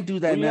 they can't do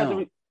that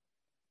now.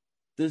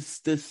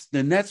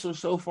 The Nets are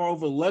so far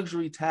over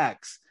luxury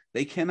tax.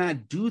 They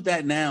cannot do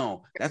that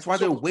now. That's why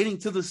they're waiting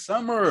till the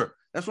summer.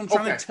 That's what I'm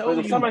trying to tell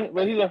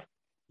you.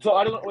 So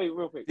I don't wait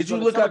real quick. Did you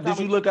look up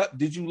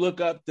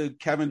the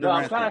Kevin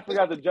Durant? I'm trying to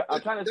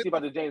see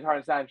about the James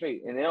Harden sign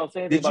trade, and they don't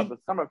say anything about the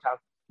summertime.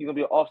 He's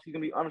gonna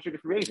be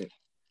unrestricted free agent.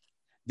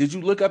 Did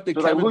you look up the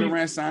Kevin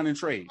Durant sign and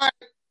trade?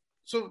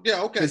 So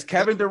yeah, okay. Because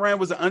Kevin Durant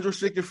was an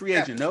unrestricted free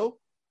agent. No.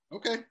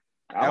 Okay.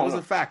 That was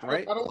a fact,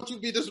 right? I don't want you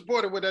to be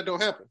disappointed when that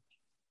don't happen.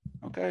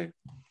 Okay.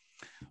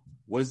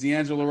 Was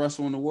D'Angelo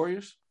Russell in the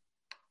Warriors?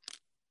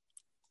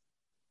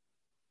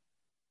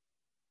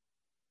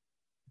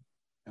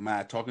 Am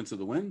I talking to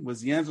the wind?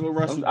 Was D'Angelo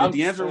Russell? Did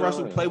D'Angelo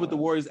Russell play with the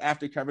Warriors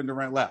after Kevin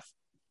Durant left?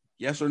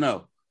 Yes or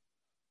no?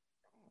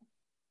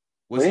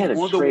 Was he on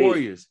the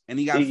Warriors and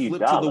he got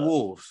flipped to the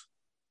Wolves?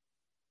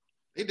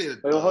 They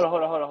did. Wait, hold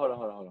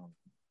on.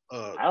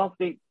 I don't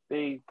think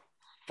they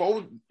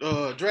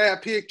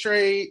draft pick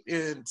trade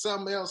and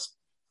something else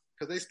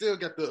because they still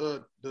got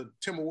the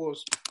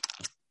Timberwolves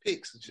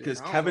picks.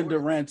 Because Kevin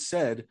Durant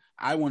said,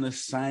 "I want to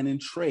sign and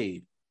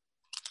trade."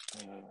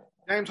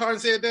 James Harden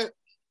said that.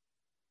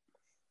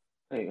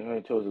 He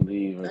chose to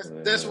leave.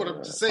 That's what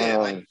I'm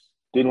saying.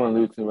 Didn't want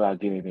to lose to without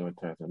getting anything in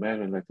return. So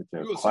management elected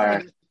to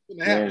acquire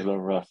D'Angelo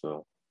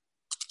Russell.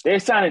 They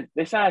signed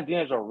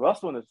D'Angelo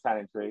Russell in the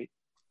signing trade.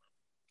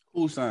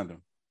 Who signed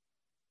him?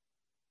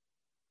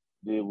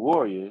 The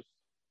Warriors.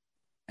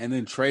 And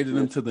then traded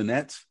him to the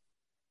Nets?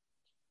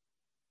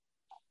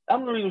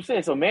 I'm not even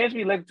saying. So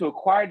management elected to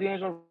acquire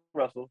D'Angelo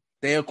Russell.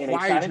 They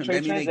acquired him.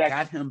 That means they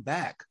got him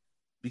back.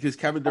 because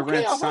Kevin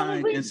Durant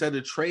signed instead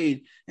of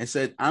trade and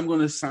said, I'm going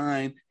to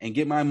sign and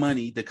get my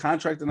money. The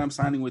contract that I'm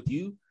signing with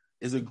you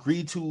is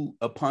agreed to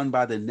upon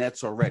by the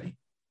Nets already.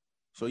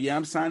 So, yeah,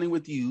 I'm signing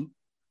with you,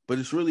 but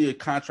it's really a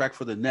contract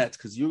for the Nets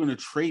because you're going to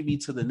trade me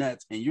to the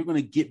Nets and you're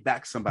going to get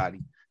back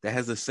somebody that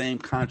has the same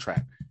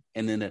contract.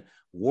 And then the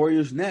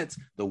Warriors-Nets,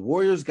 the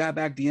Warriors got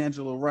back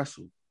D'Angelo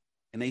Russell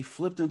and they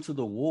flipped him to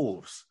the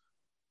Wolves.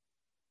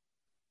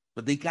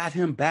 But they got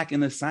him back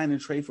in a sign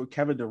and trade for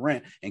Kevin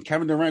Durant. And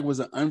Kevin Durant was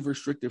an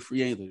unrestricted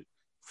free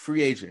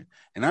agent.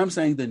 And I'm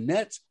saying the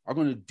Nets are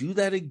going to do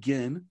that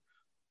again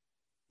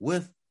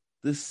with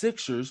the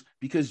Sixers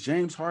because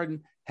James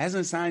Harden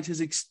hasn't signed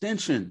his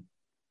extension.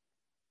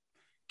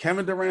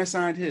 Kevin Durant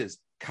signed his.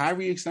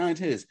 Kyrie signed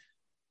his.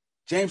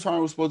 James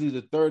Harden was supposed to be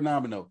the third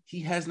nominal.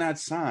 He has not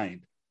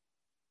signed.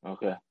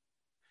 Okay.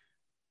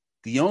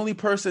 The only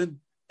person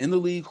in the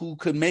league who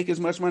could make as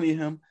much money as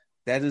him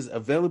that is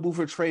available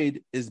for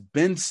trade is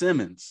Ben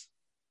Simmons.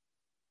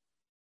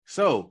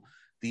 So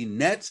the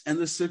Nets and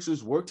the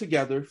Sixers work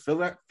together,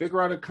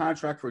 figure out a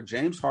contract for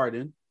James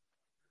Harden.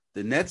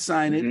 The Nets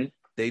sign it.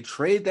 They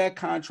trade that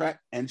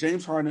contract and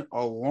James Harden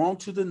along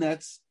to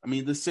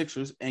the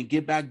Sixers, and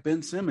get back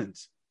Ben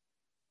Simmons.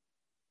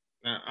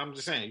 Now, I'm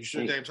just saying, you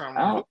should James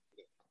Harden.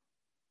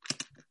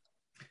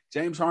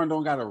 James Harden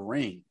don't got a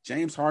ring.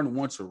 James Harden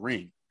wants a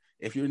ring.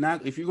 If you're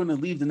going to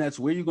leave the Nets,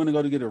 where are you going to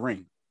go to get a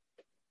ring?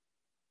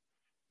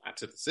 Not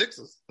to the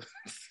Sixers.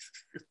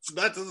 It's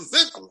not to the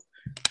Sixers.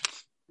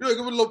 You're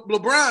going to give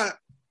it LeBron.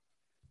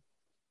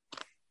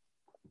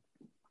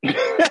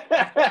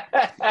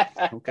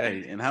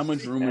 Okay, and how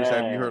much rumors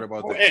have you heard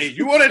about that? Hey,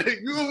 you wanted to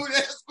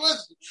ask a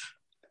question.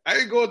 I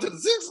ain't going to the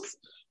Sixers.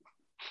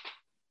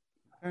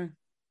 Okay.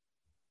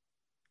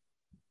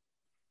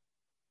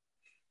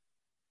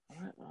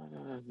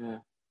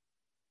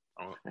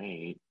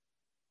 Trade.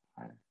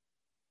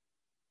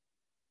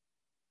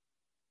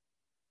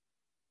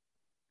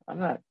 I'm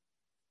not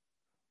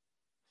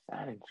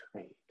signing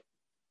trade.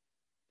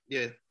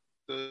 Yeah,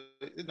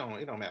 it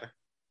don't matter.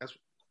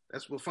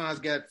 That's what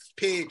Fonz got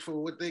pegged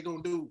for what they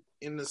gonna do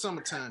in the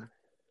summertime.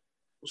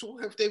 So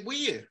what if they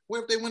win?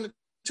 What if they win the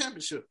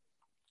championship?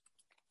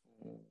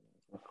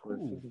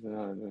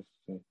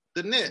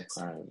 The Nets.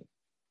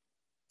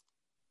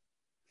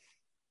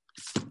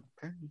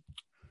 Okay.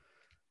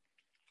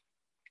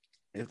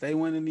 If they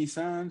win and he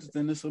signs,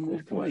 then it's a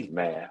moot point.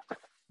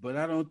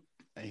 But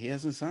he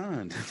hasn't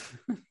signed.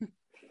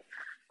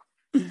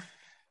 I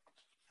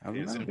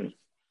don't know.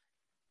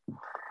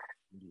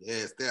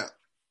 Yeah, that.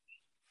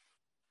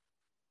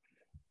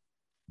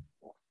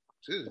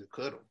 Should just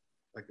cut him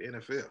like the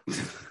NFL.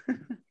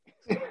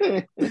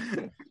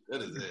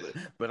 That is it.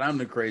 But I'm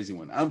the crazy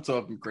one. I'm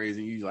talking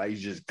crazy. You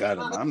just got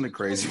him. I'm the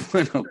crazy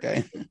one.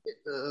 Okay.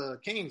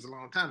 Kings a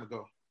long time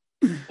ago.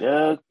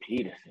 Doug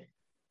Peterson.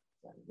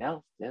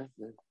 No,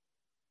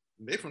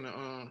 they from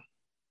the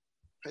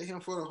pay him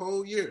for the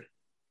whole year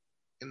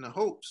in the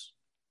hopes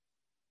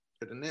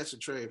that the Nets will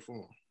trade for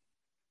him.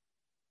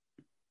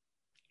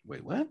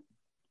 Wait, what?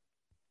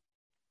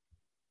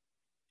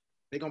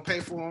 They're gonna pay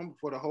for him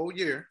for the whole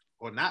year,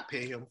 or not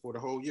pay him for the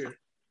whole year,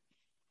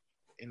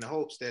 in the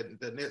hopes that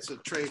the Nets will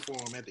trade for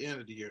him at the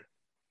end of the year.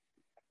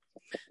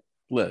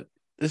 Look,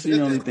 this is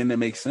the only thing that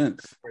makes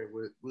sense.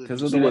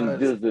 Because does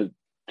the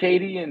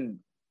KD and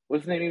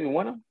what's his name even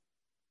want him?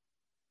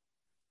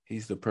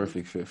 He's the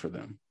perfect fit for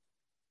them.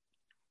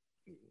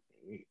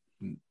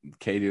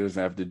 KD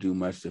doesn't have to do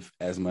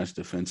as much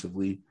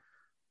defensively.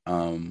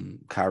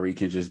 Kyrie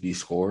can just be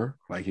scorer.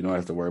 Like, you don't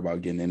have to worry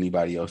about getting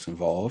anybody else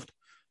involved.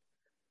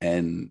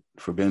 And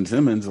for Ben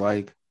Simmons,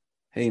 like,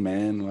 hey,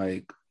 man,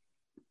 like,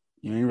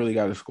 you ain't really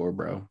got to score,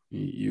 bro.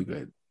 You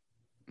good.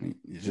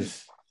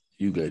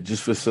 You good.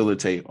 Just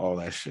facilitate all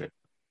that shit.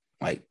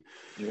 Like,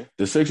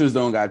 the Sixers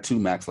don't got two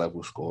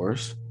max-level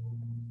scorers.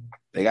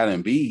 They got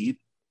Embiid,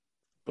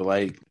 but,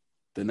 like,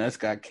 the Nets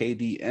got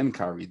KD and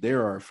Kyrie. They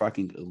are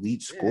fucking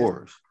elite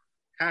scorers.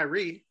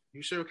 Kyrie,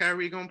 you sure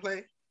Kyrie gonna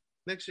play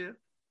next year?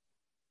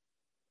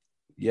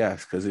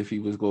 Yes, because if he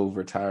was going to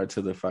retire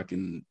to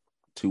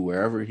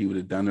wherever, he would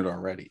have done it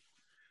already.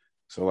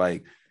 So,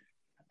 like,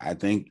 I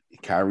think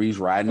Kyrie's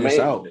riding this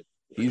out.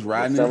 He's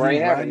riding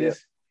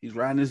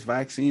this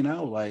vaccine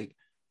out. Like,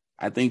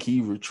 I think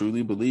he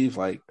truly believes,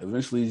 like,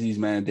 eventually these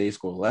man-days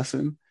go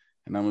lessen,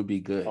 and I'm gonna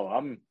be good. Oh,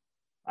 I'm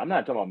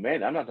not talking about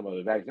man. I'm not talking about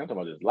the vaccine. I'm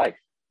talking about his life.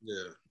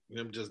 Yeah,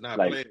 him just not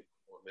playing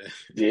anymore, man.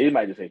 Yeah, he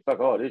might just say, "Fuck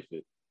all this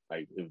shit."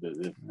 Like,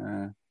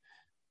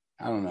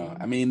 I don't know.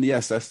 I mean,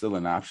 yes, that's still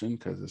an option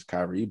because it's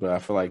Kyrie, but I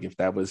feel like if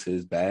that was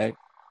his bag,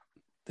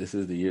 this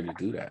is the year to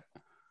do that.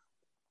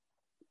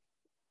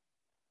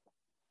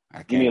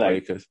 I can't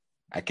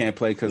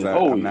play because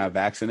I'm not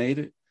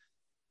vaccinated.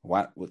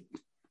 What?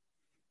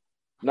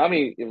 No, I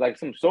mean, if like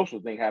some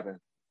social thing happened,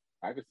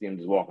 I could see him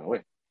just walking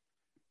away.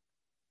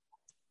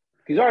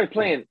 He's already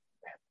playing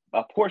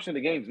a portion of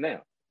the games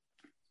now.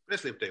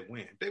 Especially if they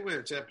win. If they win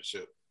a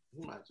championship,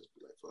 he might just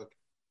be like, fuck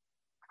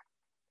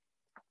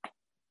it.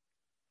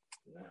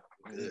 Yeah.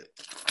 Good.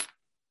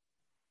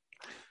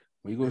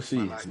 We gonna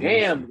see.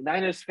 Damn,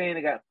 Niners fan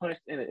that got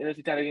punched in the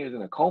NFC title game is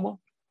in a coma.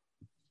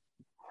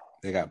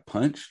 They got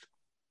punched.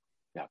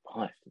 Got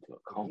punched into a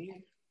coma.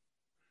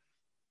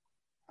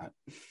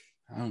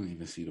 I don't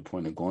even see the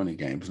point of going to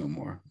games no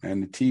more.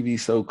 Man, the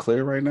TV's so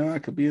clear right now. I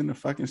could be in the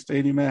fucking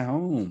stadium at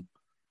home.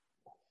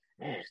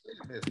 Man,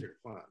 it's pretty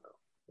fun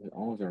though. It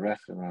owns a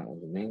restaurant. It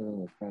was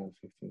amazing.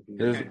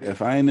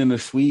 If I ain't in the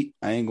suite,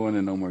 I ain't going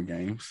to no more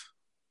games.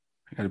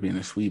 I gotta be in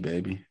the suite,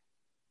 baby.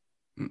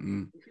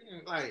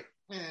 Like,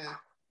 man,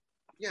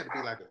 you have to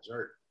be like a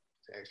jerk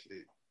to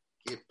actually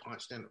get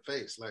punched in the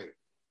face. Like,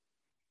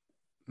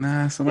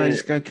 nah, somebody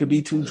just could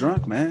be too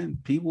drunk, man.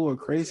 People are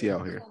crazy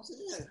out here.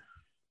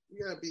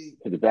 You gotta be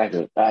hit the back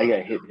of. I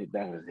got hit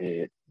back of his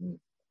head.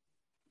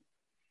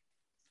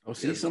 Oh,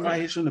 see,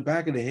 somebody hit you in the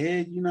back of the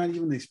head. You're not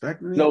even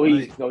expecting it. No,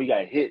 he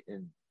got hit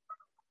and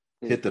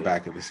hit the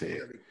back of his head.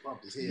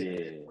 Bumped his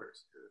head.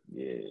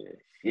 Yeah.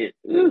 Shit.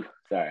 Ooh.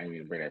 Sorry, I didn't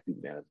mean to bring that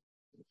people down.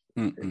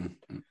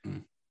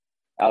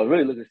 I was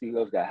really looking to see who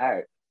else got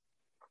hired.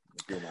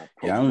 Yeah,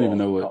 I don't even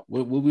know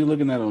what we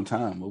looking at on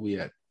time. What we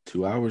at?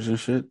 2 hours and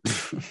shit.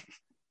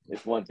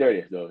 It's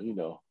 1:30, so you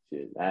know,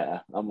 shit.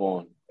 I'm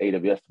on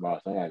AWS tomorrow,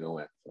 so I gotta go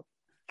in. So.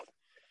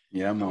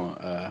 Yeah, I'm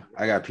on.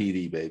 I got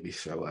PD, baby.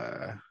 So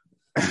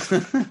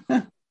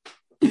I'm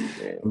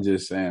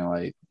just saying,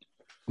 like,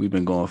 we've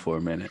been going for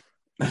a minute.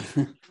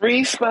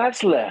 3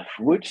 spots left.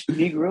 Which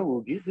Negro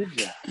will get the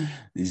job?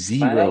 0.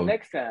 Find out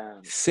next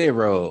time.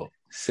 0.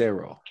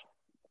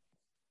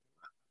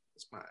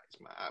 It's my iPods,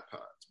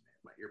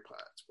 man. My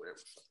earpods, whatever.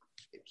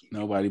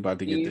 Nobody about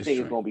to get you this. You think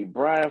it's gonna be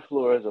Brian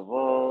Flores of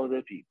all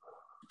the people?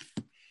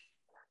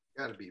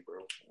 Gotta be,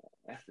 bro.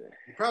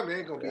 He probably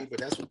ain't gonna be, but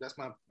that's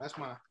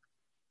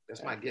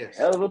my guess.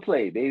 Hell of a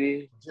play,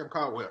 baby. Jim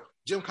Caldwell.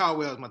 Jim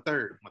Caldwell is my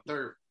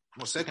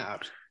second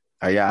option.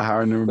 Are y'all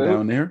hiring him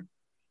down there?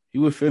 He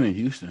would fit in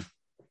Houston.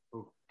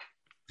 Who?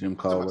 Jim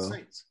Caldwell.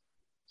 Saints.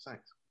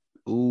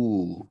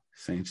 Ooh,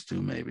 Saints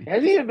too, maybe.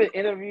 Has he been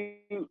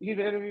interviewed? He's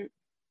been interviewed?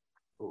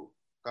 Who?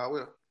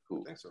 Caldwell?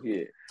 Cool. I think so.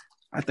 Yeah.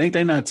 I think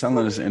they're not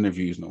telling us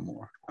interviews no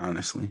more,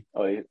 honestly.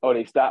 Oh,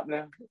 they stopped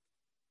now?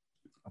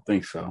 I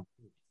think so.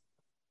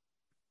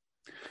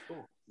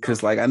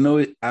 Because, like,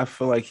 I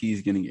feel like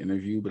he's getting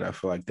interviewed, but I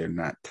feel like they're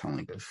not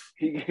telling us.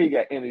 He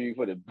got interviewed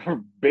for the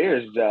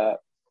Bears job.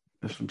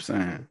 That's what I'm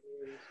saying.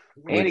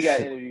 And he got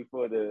interviewed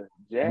for the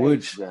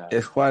Jags job.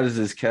 As quiet as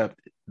it's kept,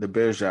 the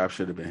Bears job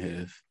should have been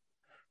his.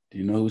 Do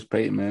you know who's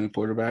Peyton Manning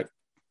quarterback?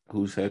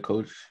 Who's head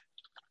coach?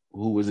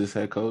 Who was his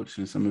head coach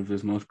in some of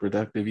his most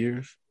productive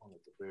years? One of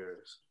the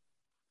Bears.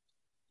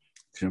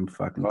 Jim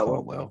fucking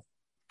Caldwell.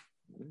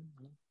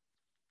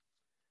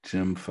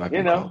 Jim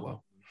fucking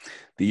Caldwell.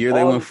 The year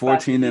they went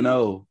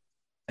 14-0,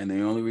 and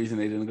the only reason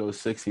they didn't go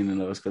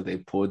 16-0 is because they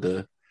pulled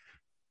the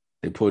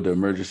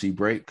emergency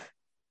break.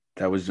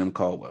 That was Jim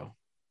Caldwell.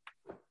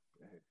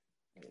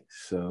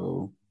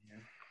 So,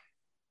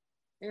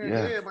 Aaron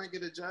Glenn might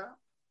get a job.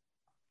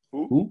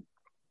 Who?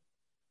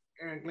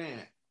 Aaron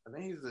Glenn. I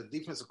think he's the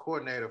defensive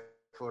coordinator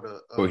for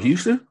the for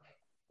Houston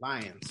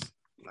Lions.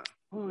 No.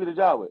 Who get a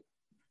job with?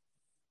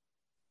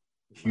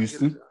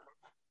 Houston.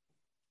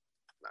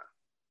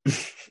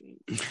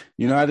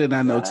 You know, I did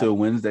not know till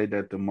Wednesday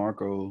that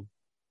DeMarco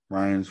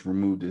Ryans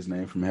removed his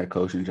name from head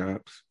coaching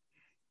jobs.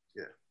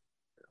 Yeah.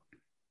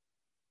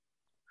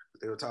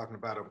 They were talking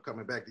about him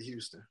coming back to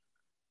Houston,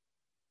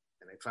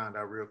 and they found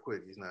out real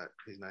quick he's not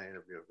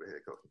interviewing for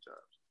head coaching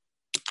jobs.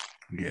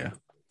 Yeah.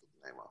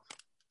 Name off.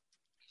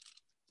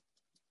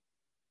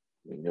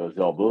 It was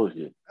all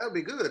bullshit. That'd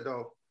be good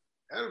though.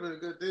 That'd be a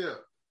good deal.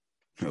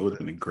 It would have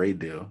been a great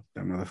deal.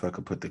 That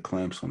motherfucker put the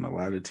clamps on a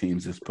lot of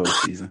teams this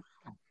postseason.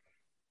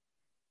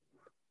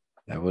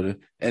 That would have.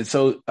 And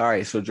so, all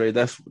right. So, Dre,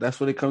 that's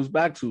what it comes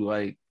back to.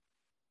 Like,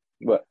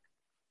 what?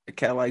 A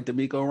cat like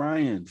DeMeco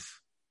Ryans.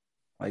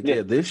 Like,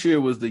 yeah, this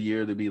year was the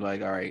year to be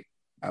like, all right,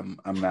 I'm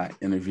not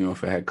interviewing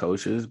for head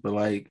coaches, but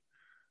like,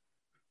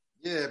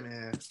 yeah,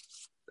 man,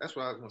 that's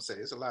what I was gonna say.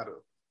 It's a lot of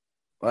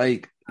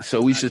like.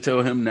 So we should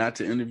tell him not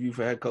to interview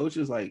for head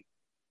coaches. Like,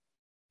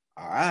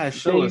 all right,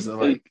 show us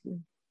like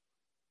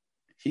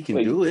he can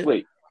do it.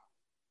 Wait,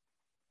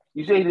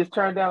 you say he just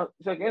turned down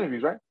second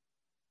interviews, right?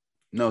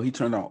 No, he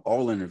turned down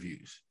all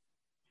interviews.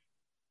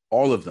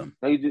 All of them.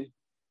 No, he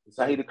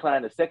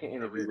declined the second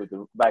interview with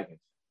the Vikings.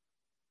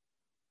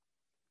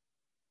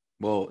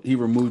 Well, he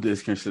removed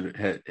his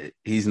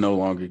he's no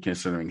longer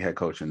considering head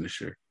coaching this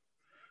year.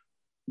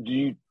 Do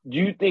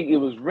you think it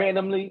was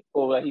randomly,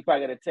 or like he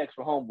probably got a text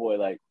from homeboy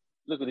like,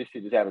 look what this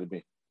shit just happened to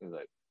me? It was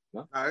like,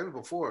 no? It was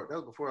before. That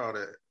was before all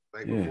that.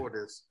 Like before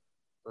this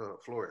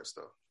Florida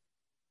stuff.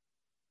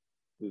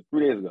 It was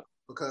 3 days ago.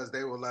 Because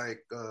they were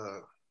like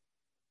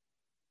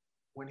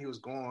when he was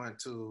going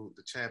to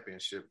the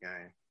championship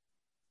game,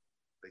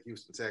 the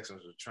Houston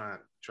Texans were trying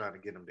to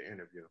get him to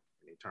interview,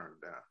 and he turned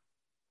it down.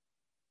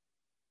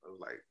 It was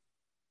like,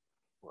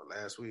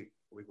 last week,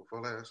 week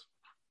before last?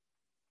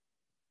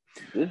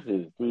 This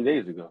is 3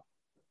 days ago.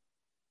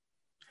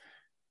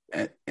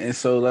 And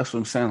so that's what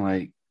I'm saying.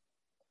 Like,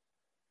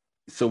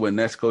 so with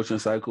next coaching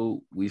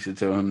cycle, we should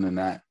tell him to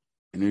not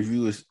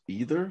interview us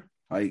either.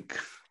 Like,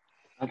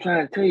 I'm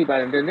trying to tell you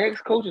about it. The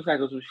next coaching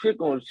cycle, some shit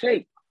gonna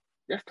shake.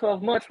 That's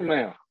 12 months from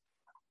now.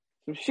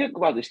 Some shit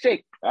about to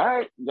shake. All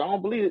right, y'all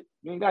don't believe it.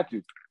 You ain't got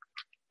to.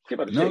 Shit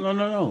about to shake.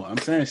 No. I'm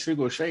saying shit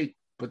go shake,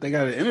 but they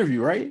got an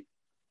interview, right?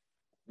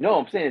 No,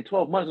 I'm saying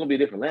 12 months is gonna be a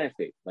different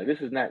landscape. Like they're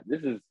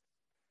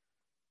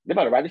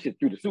about to ride this shit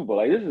through the Super Bowl.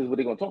 Like this is what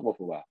they're gonna talk about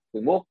for a while.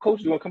 The more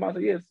coaches are gonna come out and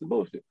say, yeah, this is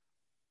bullshit.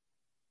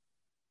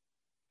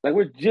 Like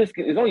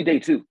it's only day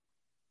 2.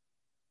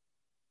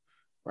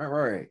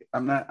 Right.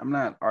 I'm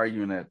not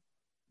arguing that.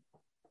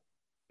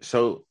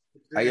 So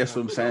I guess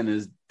what I'm saying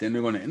is then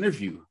they're gonna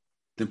interview.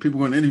 Then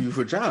people are gonna interview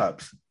for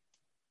jobs.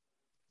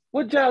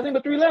 What jobs? Ain't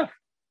but 3 left.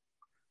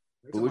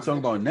 But we're talking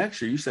about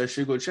next year. You said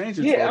shit gonna change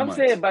in 12 months.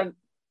 Yeah, I'm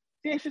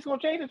saying shit's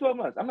gonna change in 12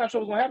 months. I'm not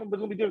sure what's gonna happen, but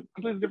it's gonna be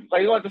completely different.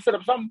 Like you have to set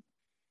up something.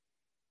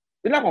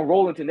 They're not gonna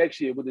roll into next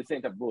year with the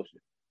same type of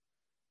bullshit.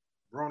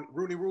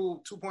 Rooney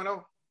Rule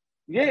 2.0.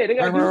 Yeah, they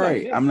got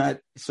right. Yeah. I'm not.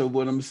 So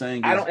what I'm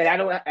saying is, I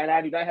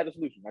do not have the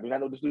solution. I do not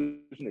know what the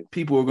solution is.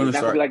 People are going to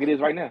start like it is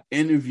right now,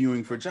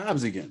 interviewing for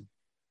jobs again.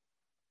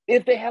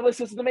 If they have a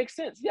system that makes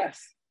sense, yes.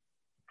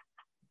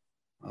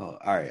 Oh,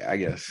 all right. I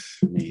guess.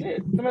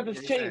 Some of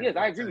this change. Yes,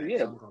 I agree with you.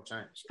 Yeah,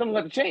 something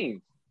got to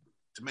change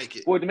to make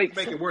it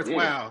it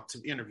worthwhile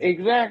to interview.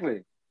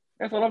 Exactly.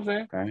 That's what I'm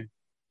saying. Okay.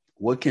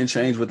 What can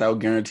change without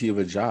guarantee of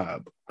a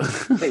job?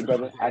 Hey,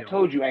 brother, I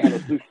told you I had a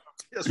solution.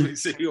 That's what he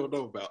said you don't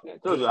know about. I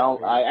told you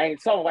I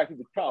ain't solving white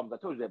people's problems. I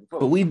told you that before.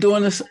 But we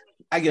doing this,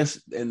 I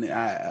guess, and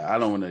I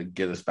don't want to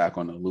get us back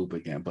on the loop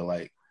again, but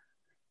like,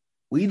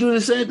 we do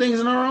the same things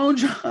in our own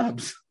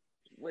jobs.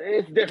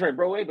 It's different,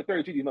 bro. Ain't but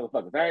 32 these motherfuckers.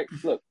 All right,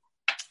 look.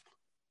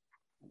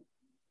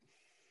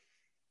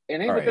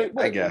 And all right,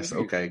 I guess,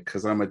 okay,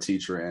 because I'm a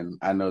teacher and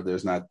I know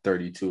there's not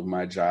 32 of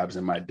my jobs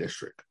in my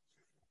district.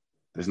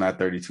 There's not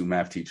 32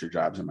 math teacher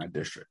jobs in my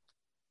district.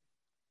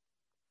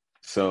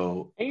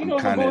 So I'm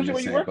kind of in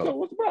the same boat.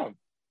 What's the problem?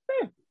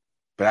 Yeah.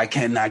 But I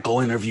cannot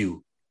go interview.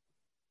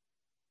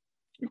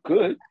 You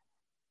could.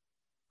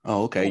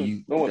 Oh,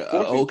 okay.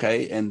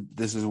 Okay, and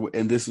this is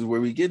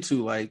where we get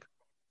to. Like,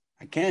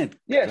 I can't.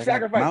 Yeah,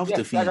 sacrifice.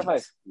 Yeah,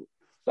 sacrifice.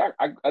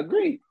 I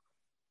agree.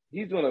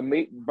 He's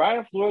doing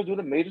Brian Flores doing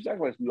a major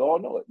sacrifice. We all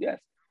know it. Yes,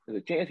 there's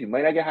a chance he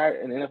might not get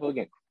hired in the NFL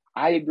again.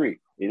 I agree.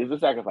 It is a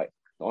sacrifice.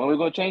 The only way we're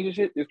going to change this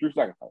shit is through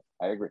sacrifice.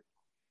 I agree.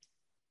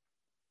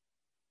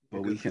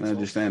 But we can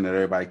understand that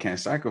everybody can't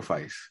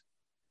sacrifice.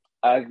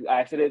 I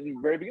said it at the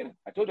very beginning.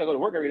 I told you I go to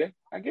work every day.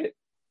 I get it.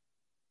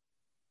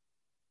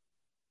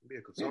 Be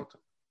a consultant. Yeah.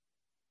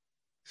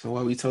 So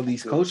why we tell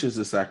these coaches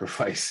to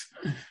sacrifice?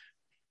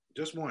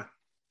 Just one.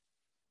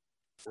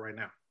 For right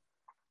now.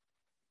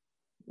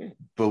 Yeah.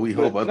 But we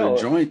hope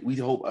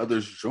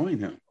others join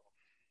him.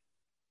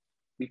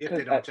 Because if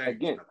they don't change.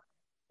 Again,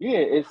 yeah,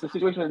 it's a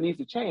situation that needs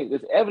to change.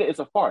 It's evident it's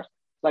a farce.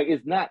 Like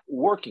it's not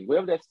working.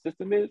 Whatever that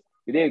system is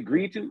that they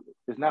agreed to,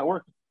 it's not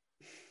working.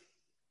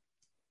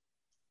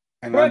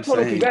 And I told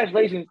him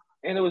congratulations,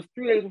 and it was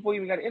 3 days before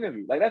you even got an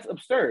interview. Like that's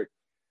absurd.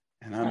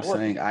 And I'm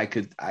saying I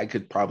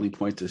could probably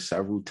point to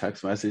several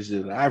text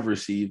messages that I've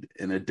received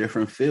in a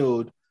different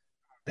field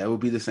that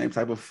would be the same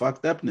type of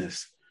fucked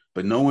upness.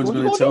 But no one's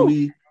going to tell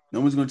me. No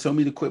one's going to tell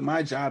me to quit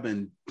my job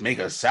and make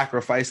a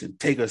sacrifice and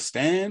take a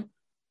stand.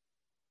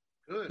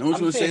 Good. No one's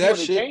going to say that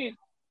shit. Change.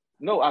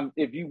 No, what I'm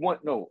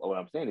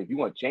saying, if you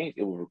want change,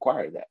 it will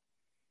require that.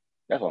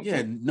 That's what I'm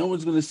saying. No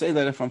one's going to say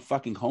that if I'm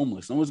fucking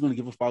homeless. No one's going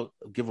to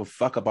give a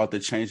fuck about the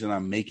change that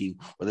I'm making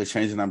or the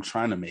change that I'm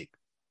trying to make.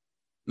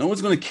 No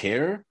one's going to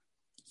care.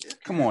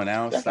 Come on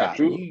now, that's stop.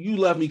 You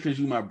love me because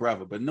you're my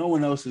brother, but no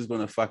one else is going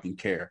to fucking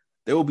care.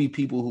 There will be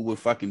people who would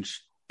fucking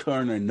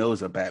turn their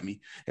nose up at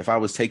me if I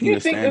was taking a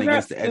stand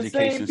against the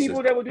education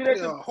system. That would do that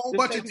a whole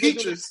bunch of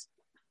teachers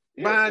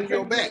behind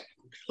your back.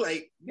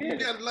 Like, you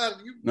got a lot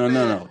of you.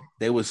 No.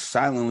 They would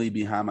silently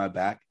behind my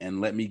back and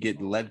let me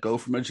get let go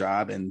from a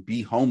job and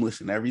be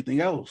homeless and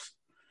everything else.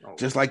 Oh.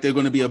 Just like they're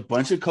going to be a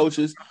bunch of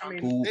coaches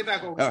who. They're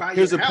not going to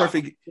here's a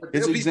perfect.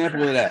 Here's an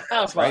example of that.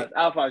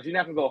 Alphonse, you're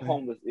not going to go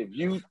homeless if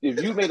you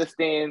made a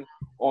stand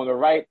on the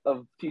right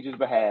of teachers'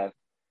 behalf.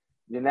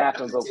 You're not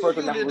going to go. First,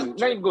 you're not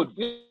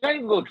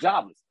even go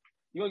jobless.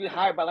 You're going to get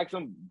hired by like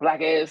some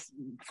black ass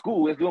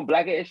school that's doing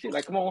black ass shit.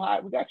 Like, come on,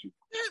 hire, we got you.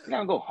 You're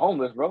not going to go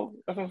homeless, bro.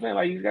 That's what I'm saying.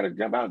 Like, you got to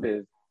jump out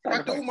there.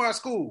 Right to my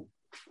school.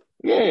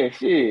 Yeah,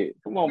 shit.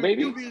 Come on,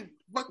 baby. You be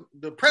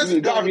the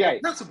president, the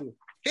principal,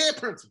 head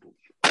principal.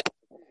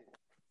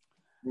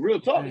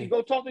 Real talk. You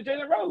go talk to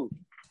Jalen Rose.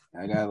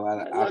 I got a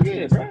lot of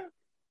options.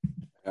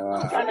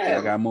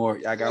 I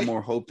got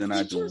more hope than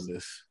I do in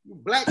this.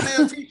 Black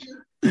male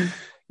teacher.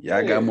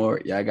 I got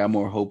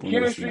more hope in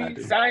chemistry, this than I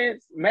do.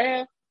 Science,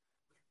 math.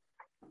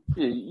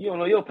 Yeah, you don't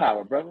know your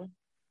power, brother.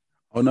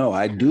 Oh no,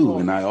 I do,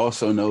 and I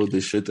also know the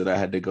shit that I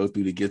had to go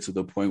through to get to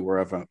the point where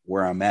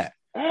I'm at.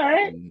 All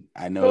right, and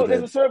I know so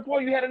there's a certain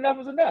point you had enough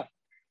is enough.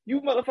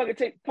 You motherfucker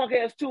take punk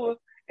ass tour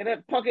and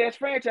that punk ass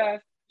franchise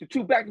to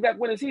 2 back-to-back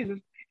winning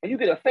seasons, and you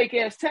get a fake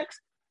ass text.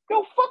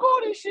 Yo, fuck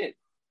all this shit.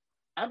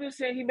 I'm just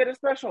saying he met his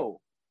threshold.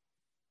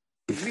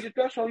 If you meet the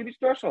threshold, you meet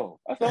the threshold.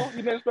 That's all.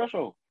 He met his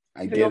threshold.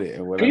 I get it.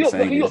 And what I'm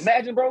saying can you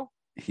imagine, bro?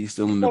 He's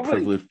still in the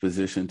privileged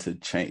position to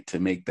change, to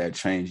make that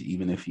change,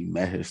 even if he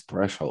met his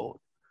threshold.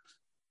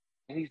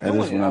 That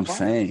is what I'm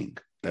saying.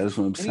 That is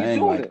what I'm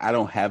saying. Like, I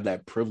don't have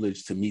that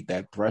privilege to meet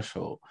that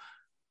threshold.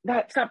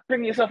 Stop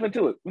bringing yourself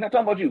into it. We're not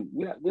talking about you.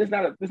 It's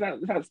not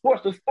a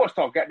sports. It's sports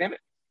talk. Goddammit.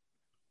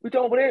 We're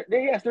talking about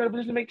they're in a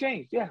position to make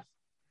change. Yes,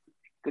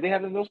 because they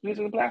have those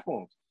positions and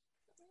platforms.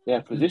 They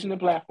have position and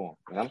platform.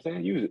 And I'm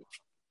saying use it,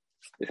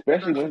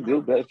 especially when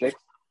Bill Belichick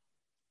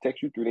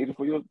text you 3 days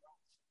before your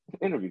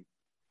interview.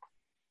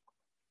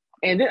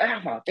 And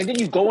then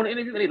you go on the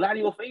interview and they lie to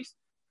your face.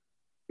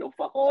 Yo,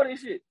 fuck all this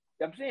shit.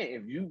 I'm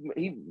saying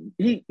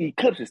if he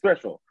clips his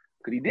threshold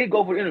because he did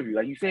go for the interview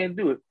like you saying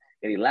do it,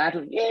 and he lied to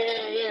him.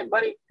 Yeah,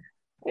 buddy.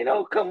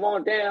 Come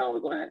on down. We're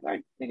gonna act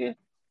like nigga,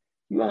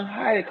 you gonna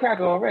hide a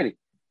cracker already.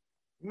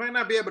 You might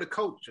not be able to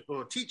coach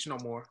or teach no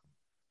more,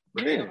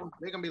 but they're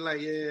gonna be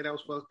like, yeah, that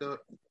was fucked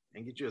up,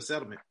 and get you a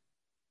settlement.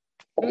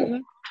 Mm-hmm.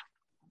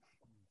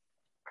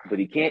 But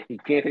he can't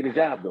take the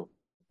job though.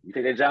 You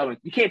take that job,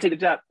 you can't take the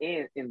job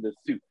in the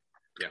suit.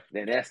 Yeah.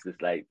 Then that's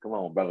just like, come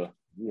on, brother.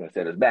 You gonna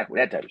set us back with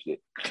that type of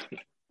shit.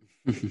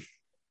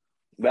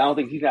 But I don't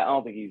think he's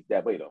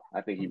that way though.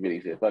 I think he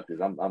really said, fuck this,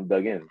 I'm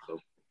dug in. So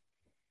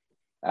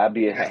I'll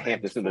be at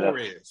Hampton soon enough.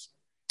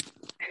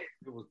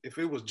 If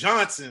it was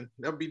Johnson,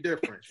 that'd be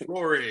different.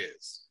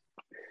 Flores.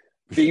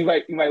 See, you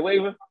might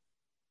waver.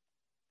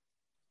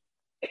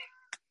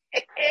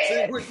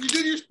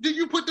 Did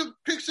you put the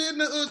picture in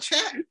the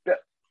chat?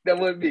 That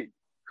wasn't me.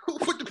 Who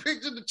put the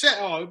picture in the chat?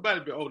 Oh, it might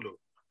have been Olo.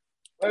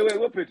 Wait,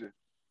 what picture?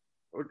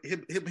 Or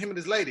him and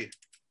his lady.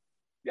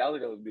 Yeah, I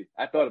think that was me.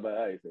 I thought about it.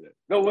 I didn't say that.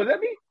 No, was that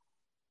me?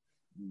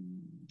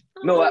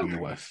 No, I think it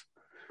was.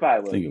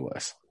 Probably was. I think it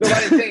was. No, I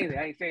didn't say anything.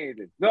 I ain't saying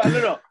anything.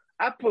 No.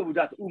 I put what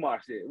Dr.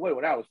 Umar said.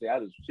 What I was saying, I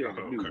was sharing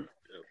the news.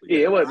 Yeah,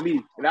 it wasn't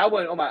me. And I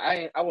wasn't on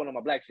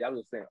my black shit. I was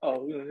just saying,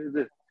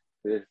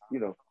 this,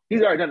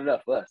 he's already done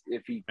enough for us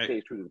if he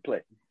stays true to the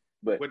play.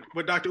 But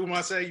what Dr.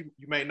 Umar say,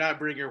 you may not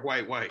bring your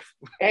white wife.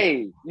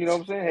 Hey, you know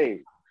what I'm saying?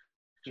 Hey,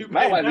 you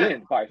my wife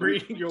didn't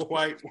bring your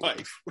white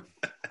wife. You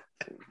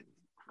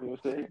know what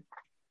I'm saying?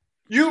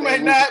 You may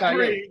not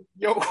bring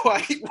your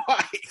white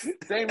wife.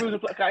 Same rules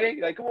apply.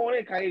 Kanye, like, come on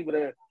in, Kanye,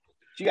 but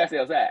she got to stay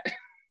outside.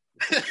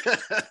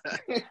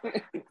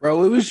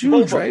 Bro, it was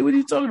you, Dre. What are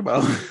you talking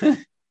about?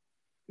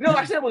 No,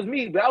 I said it was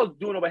me, but I was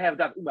doing it on behalf of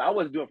Dr. Umar. I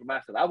wasn't doing it for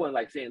myself. I wasn't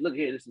like saying, look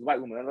here, this is a white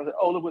woman. And I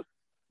was like,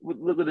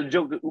 look at the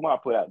joke that Umar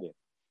put out there.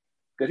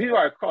 Because he's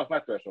already crossed my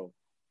threshold.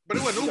 But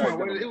it wasn't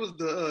Umar. It was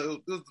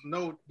the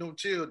no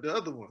chill, the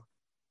other one.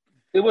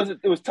 It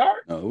was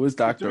Tart? No, it was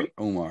Dr.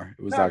 Umar.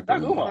 It was Dr.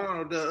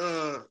 Umar.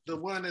 No, the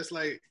one that's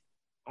like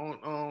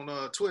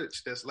on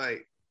Twitch that's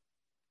like,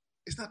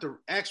 it's not the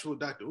actual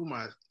Dr.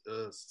 Umar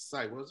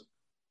site, was it?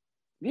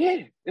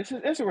 Yeah, it's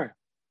his Instagram.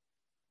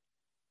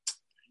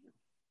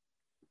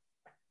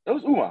 That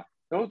was Umar.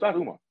 That was Dr.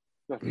 Umar.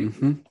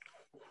 Mm-hmm.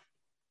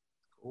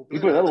 You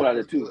put another one out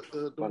there too.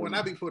 The one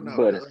I be putting out,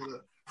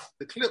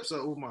 the clips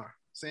of Umar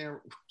saying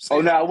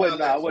oh, no, it wasn't.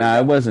 Nah,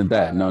 it wasn't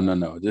that.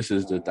 No. This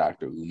is the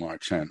Dr. Umar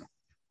channel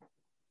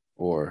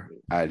or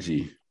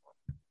IG.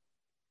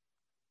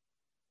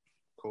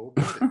 Cool.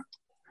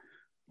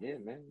 Yeah,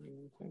 man.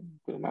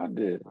 Put them out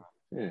there.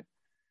 Yeah.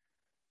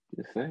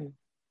 Just saying.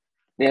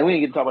 Yeah, we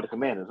didn't get to talk about the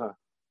Commanders, huh?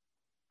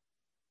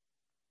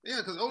 Yeah,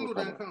 because Olu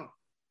didn't come.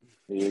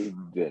 Yeah,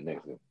 you do that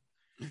next week.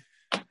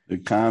 The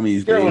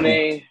commies, Terrible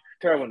baby.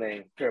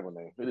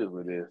 name. It is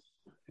what it is.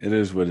 It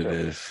is what it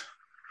is.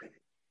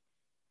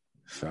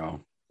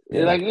 So.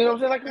 Yeah, like, you know what I'm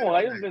saying? Like, come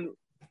on. It's been...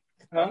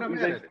 Huh? I'm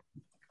mad at it.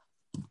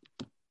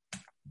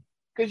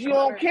 Because you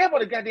don't care about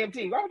the goddamn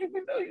team. Why would you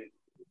be...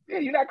 Yeah,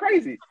 you're not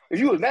crazy. If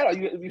you was mad,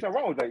 you'd be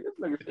something wrong with like, this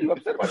nigga, you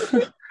upset about this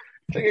shit.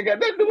 Nigga got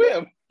nothing to do with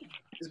him.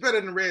 It's better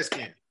than the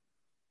Redskin.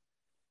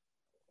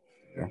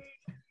 Yeah.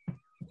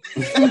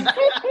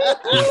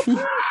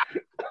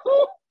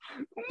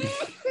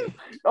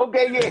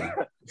 Okay, yeah.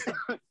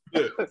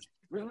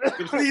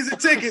 The season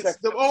tickets,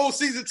 the old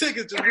season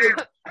tickets, just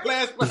with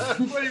glass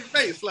behind your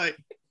face, like.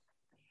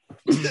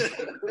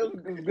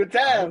 Good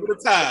times.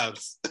 Good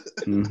times.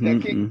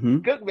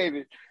 Cook,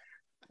 baby.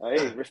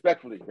 Hey,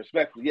 respectfully,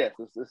 yes.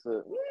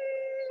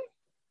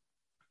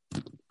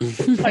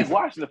 It's like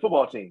watching the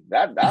football team.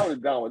 I would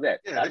have gone with that.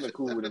 Yeah, I've been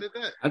cool with it.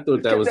 I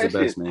thought that was the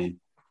best name.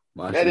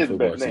 That is the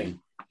best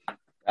name.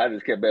 I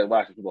just kept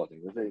watching football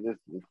team.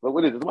 But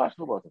what is it? Watch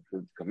football team.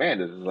 Because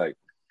Commanders is like,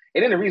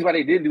 and then the reason why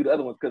they didn't do the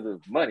other ones because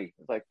of money.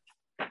 It's like,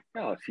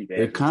 oh, cheap ass.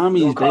 The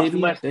commies,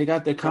 baby. They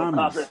got the commies.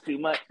 Cost us too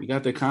much. We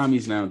got the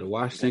commies now. The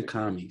Washington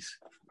commies.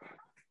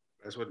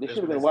 That's what they should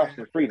have been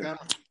Washington Freedom.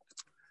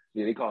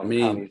 Yeah, they call them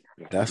commies.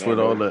 That's what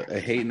all the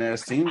hating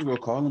ass teams will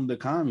call them, the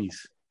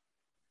commies.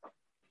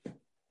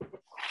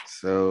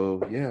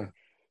 So yeah.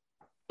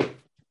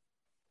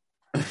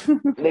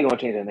 They're gonna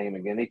change their name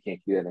again. They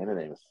can't keep that name. Their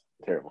name is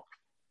terrible.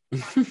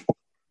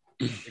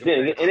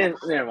 And then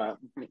never mind.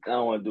 I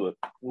don't want to do it.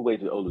 We'll wait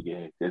till Olu get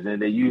here. Because then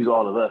they use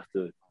all of us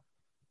to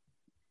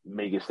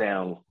make it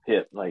sound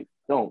hip. Like,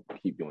 don't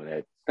keep doing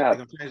that.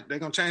 Stop. They're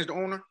gonna change the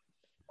owner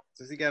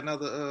since he got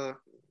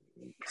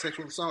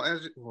Sexual assault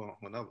as well,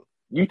 another.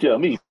 You tell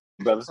me,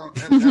 brother.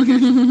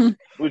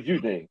 What do you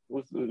think?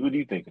 What are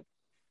you thinking?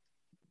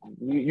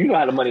 You know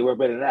how the money work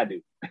better than I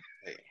do.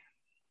 Hey.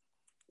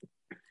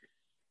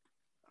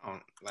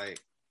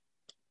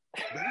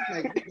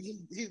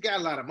 He's got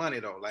a lot of money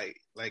though. Like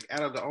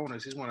out of the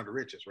owners, he's one of the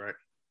richest, right?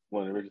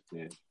 One of the richest.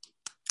 Yeah.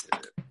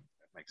 That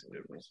makes a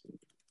difference.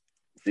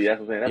 See, that's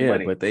what I'm saying. That's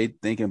money. But they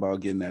thinking about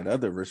getting that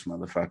other rich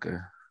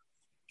motherfucker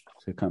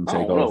to come take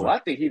over. I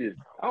don't think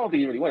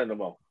he really wanted no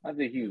more. I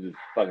think he was just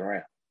fucking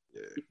around.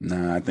 Yeah.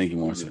 Nah, I think he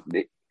wants it.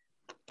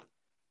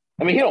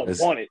 I mean, he don't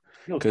want it.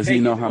 Because he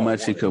know how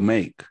much he could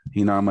make.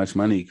 He know how much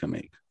money he can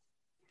make.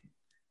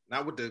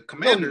 Not with the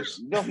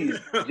Commanders. No, he's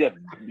Jeff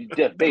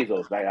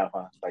Bezos, right,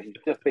 Alphonse? Like he's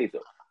Jeff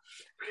Bezos.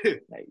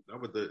 Like,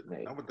 not with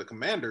the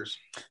Commanders.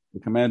 The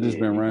Commanders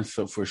been run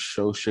so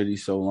shitty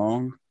so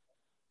long.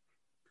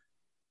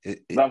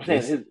 But I'm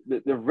saying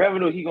the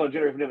revenue he gonna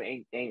generate from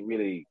them ain't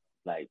really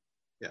like.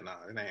 Yeah, no,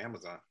 it ain't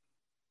Amazon.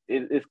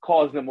 It's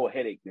causing them more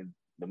headache than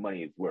the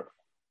money is worth.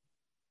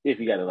 If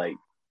you gotta like.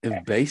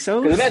 If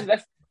Bezos.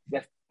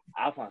 That's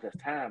Alphonse. That's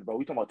time, bro.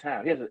 We talking about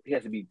time. He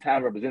has to be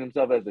time represent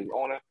himself as the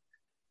owner.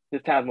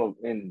 His time's more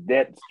in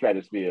that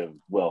stratosphere of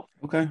wealth.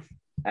 Okay.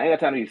 I ain't got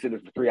time to be sitting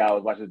for 3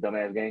 hours watching this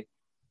dumbass game.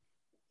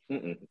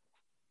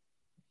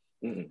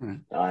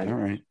 All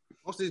right.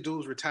 Most of these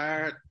dudes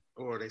retired,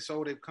 or they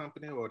sold their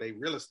company, or they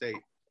real estate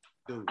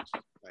dudes.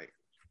 Like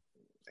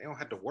they don't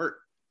have to work.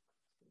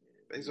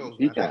 Bezos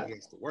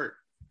has to work.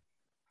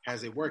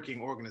 Has a working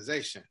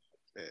organization.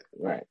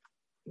 Right.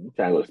 He's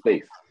trying to go to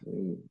space.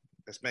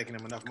 That's making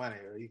him enough money,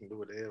 or he can do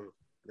what the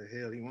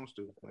hell he wants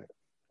to. Like,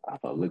 I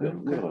thought look up.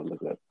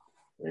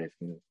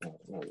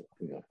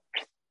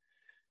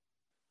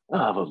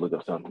 I was look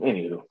up something.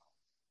 Anywho,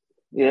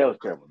 yeah, it was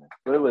terrible, man.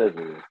 But it was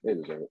they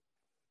deserve it.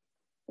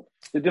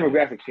 The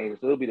demographic changes,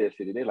 so it'll be their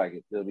city. They like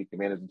it. They'll be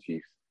Commanders and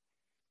Chiefs.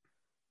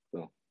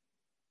 So,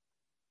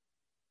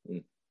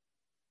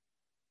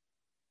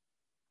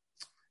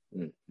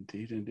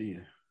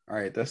 Indeed. All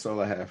right, that's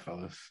all I have,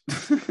 fellas.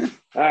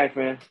 All right,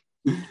 man.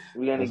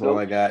 That's all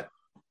I got.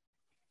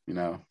 You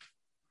know,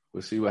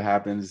 we'll see what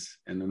happens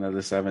in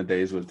another 7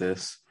 days with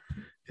this.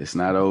 It's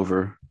not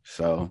over,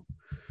 so.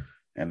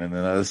 And in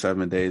another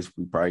 7 days,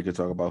 we probably could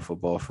talk about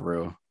football for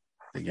real,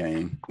 the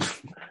game.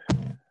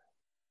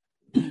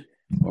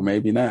 Or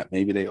maybe not.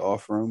 Maybe they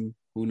offer them.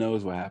 Who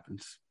knows what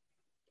happens?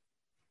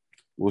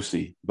 We'll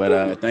see.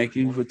 But thank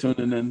you for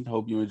tuning in.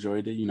 Hope you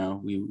enjoyed it. You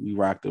know, we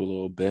rocked it a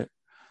little bit.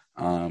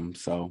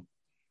 So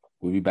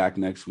we'll be back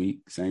next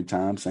week. Same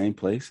time, same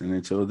place. And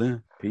until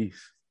then,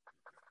 peace.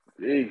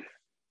 Peace.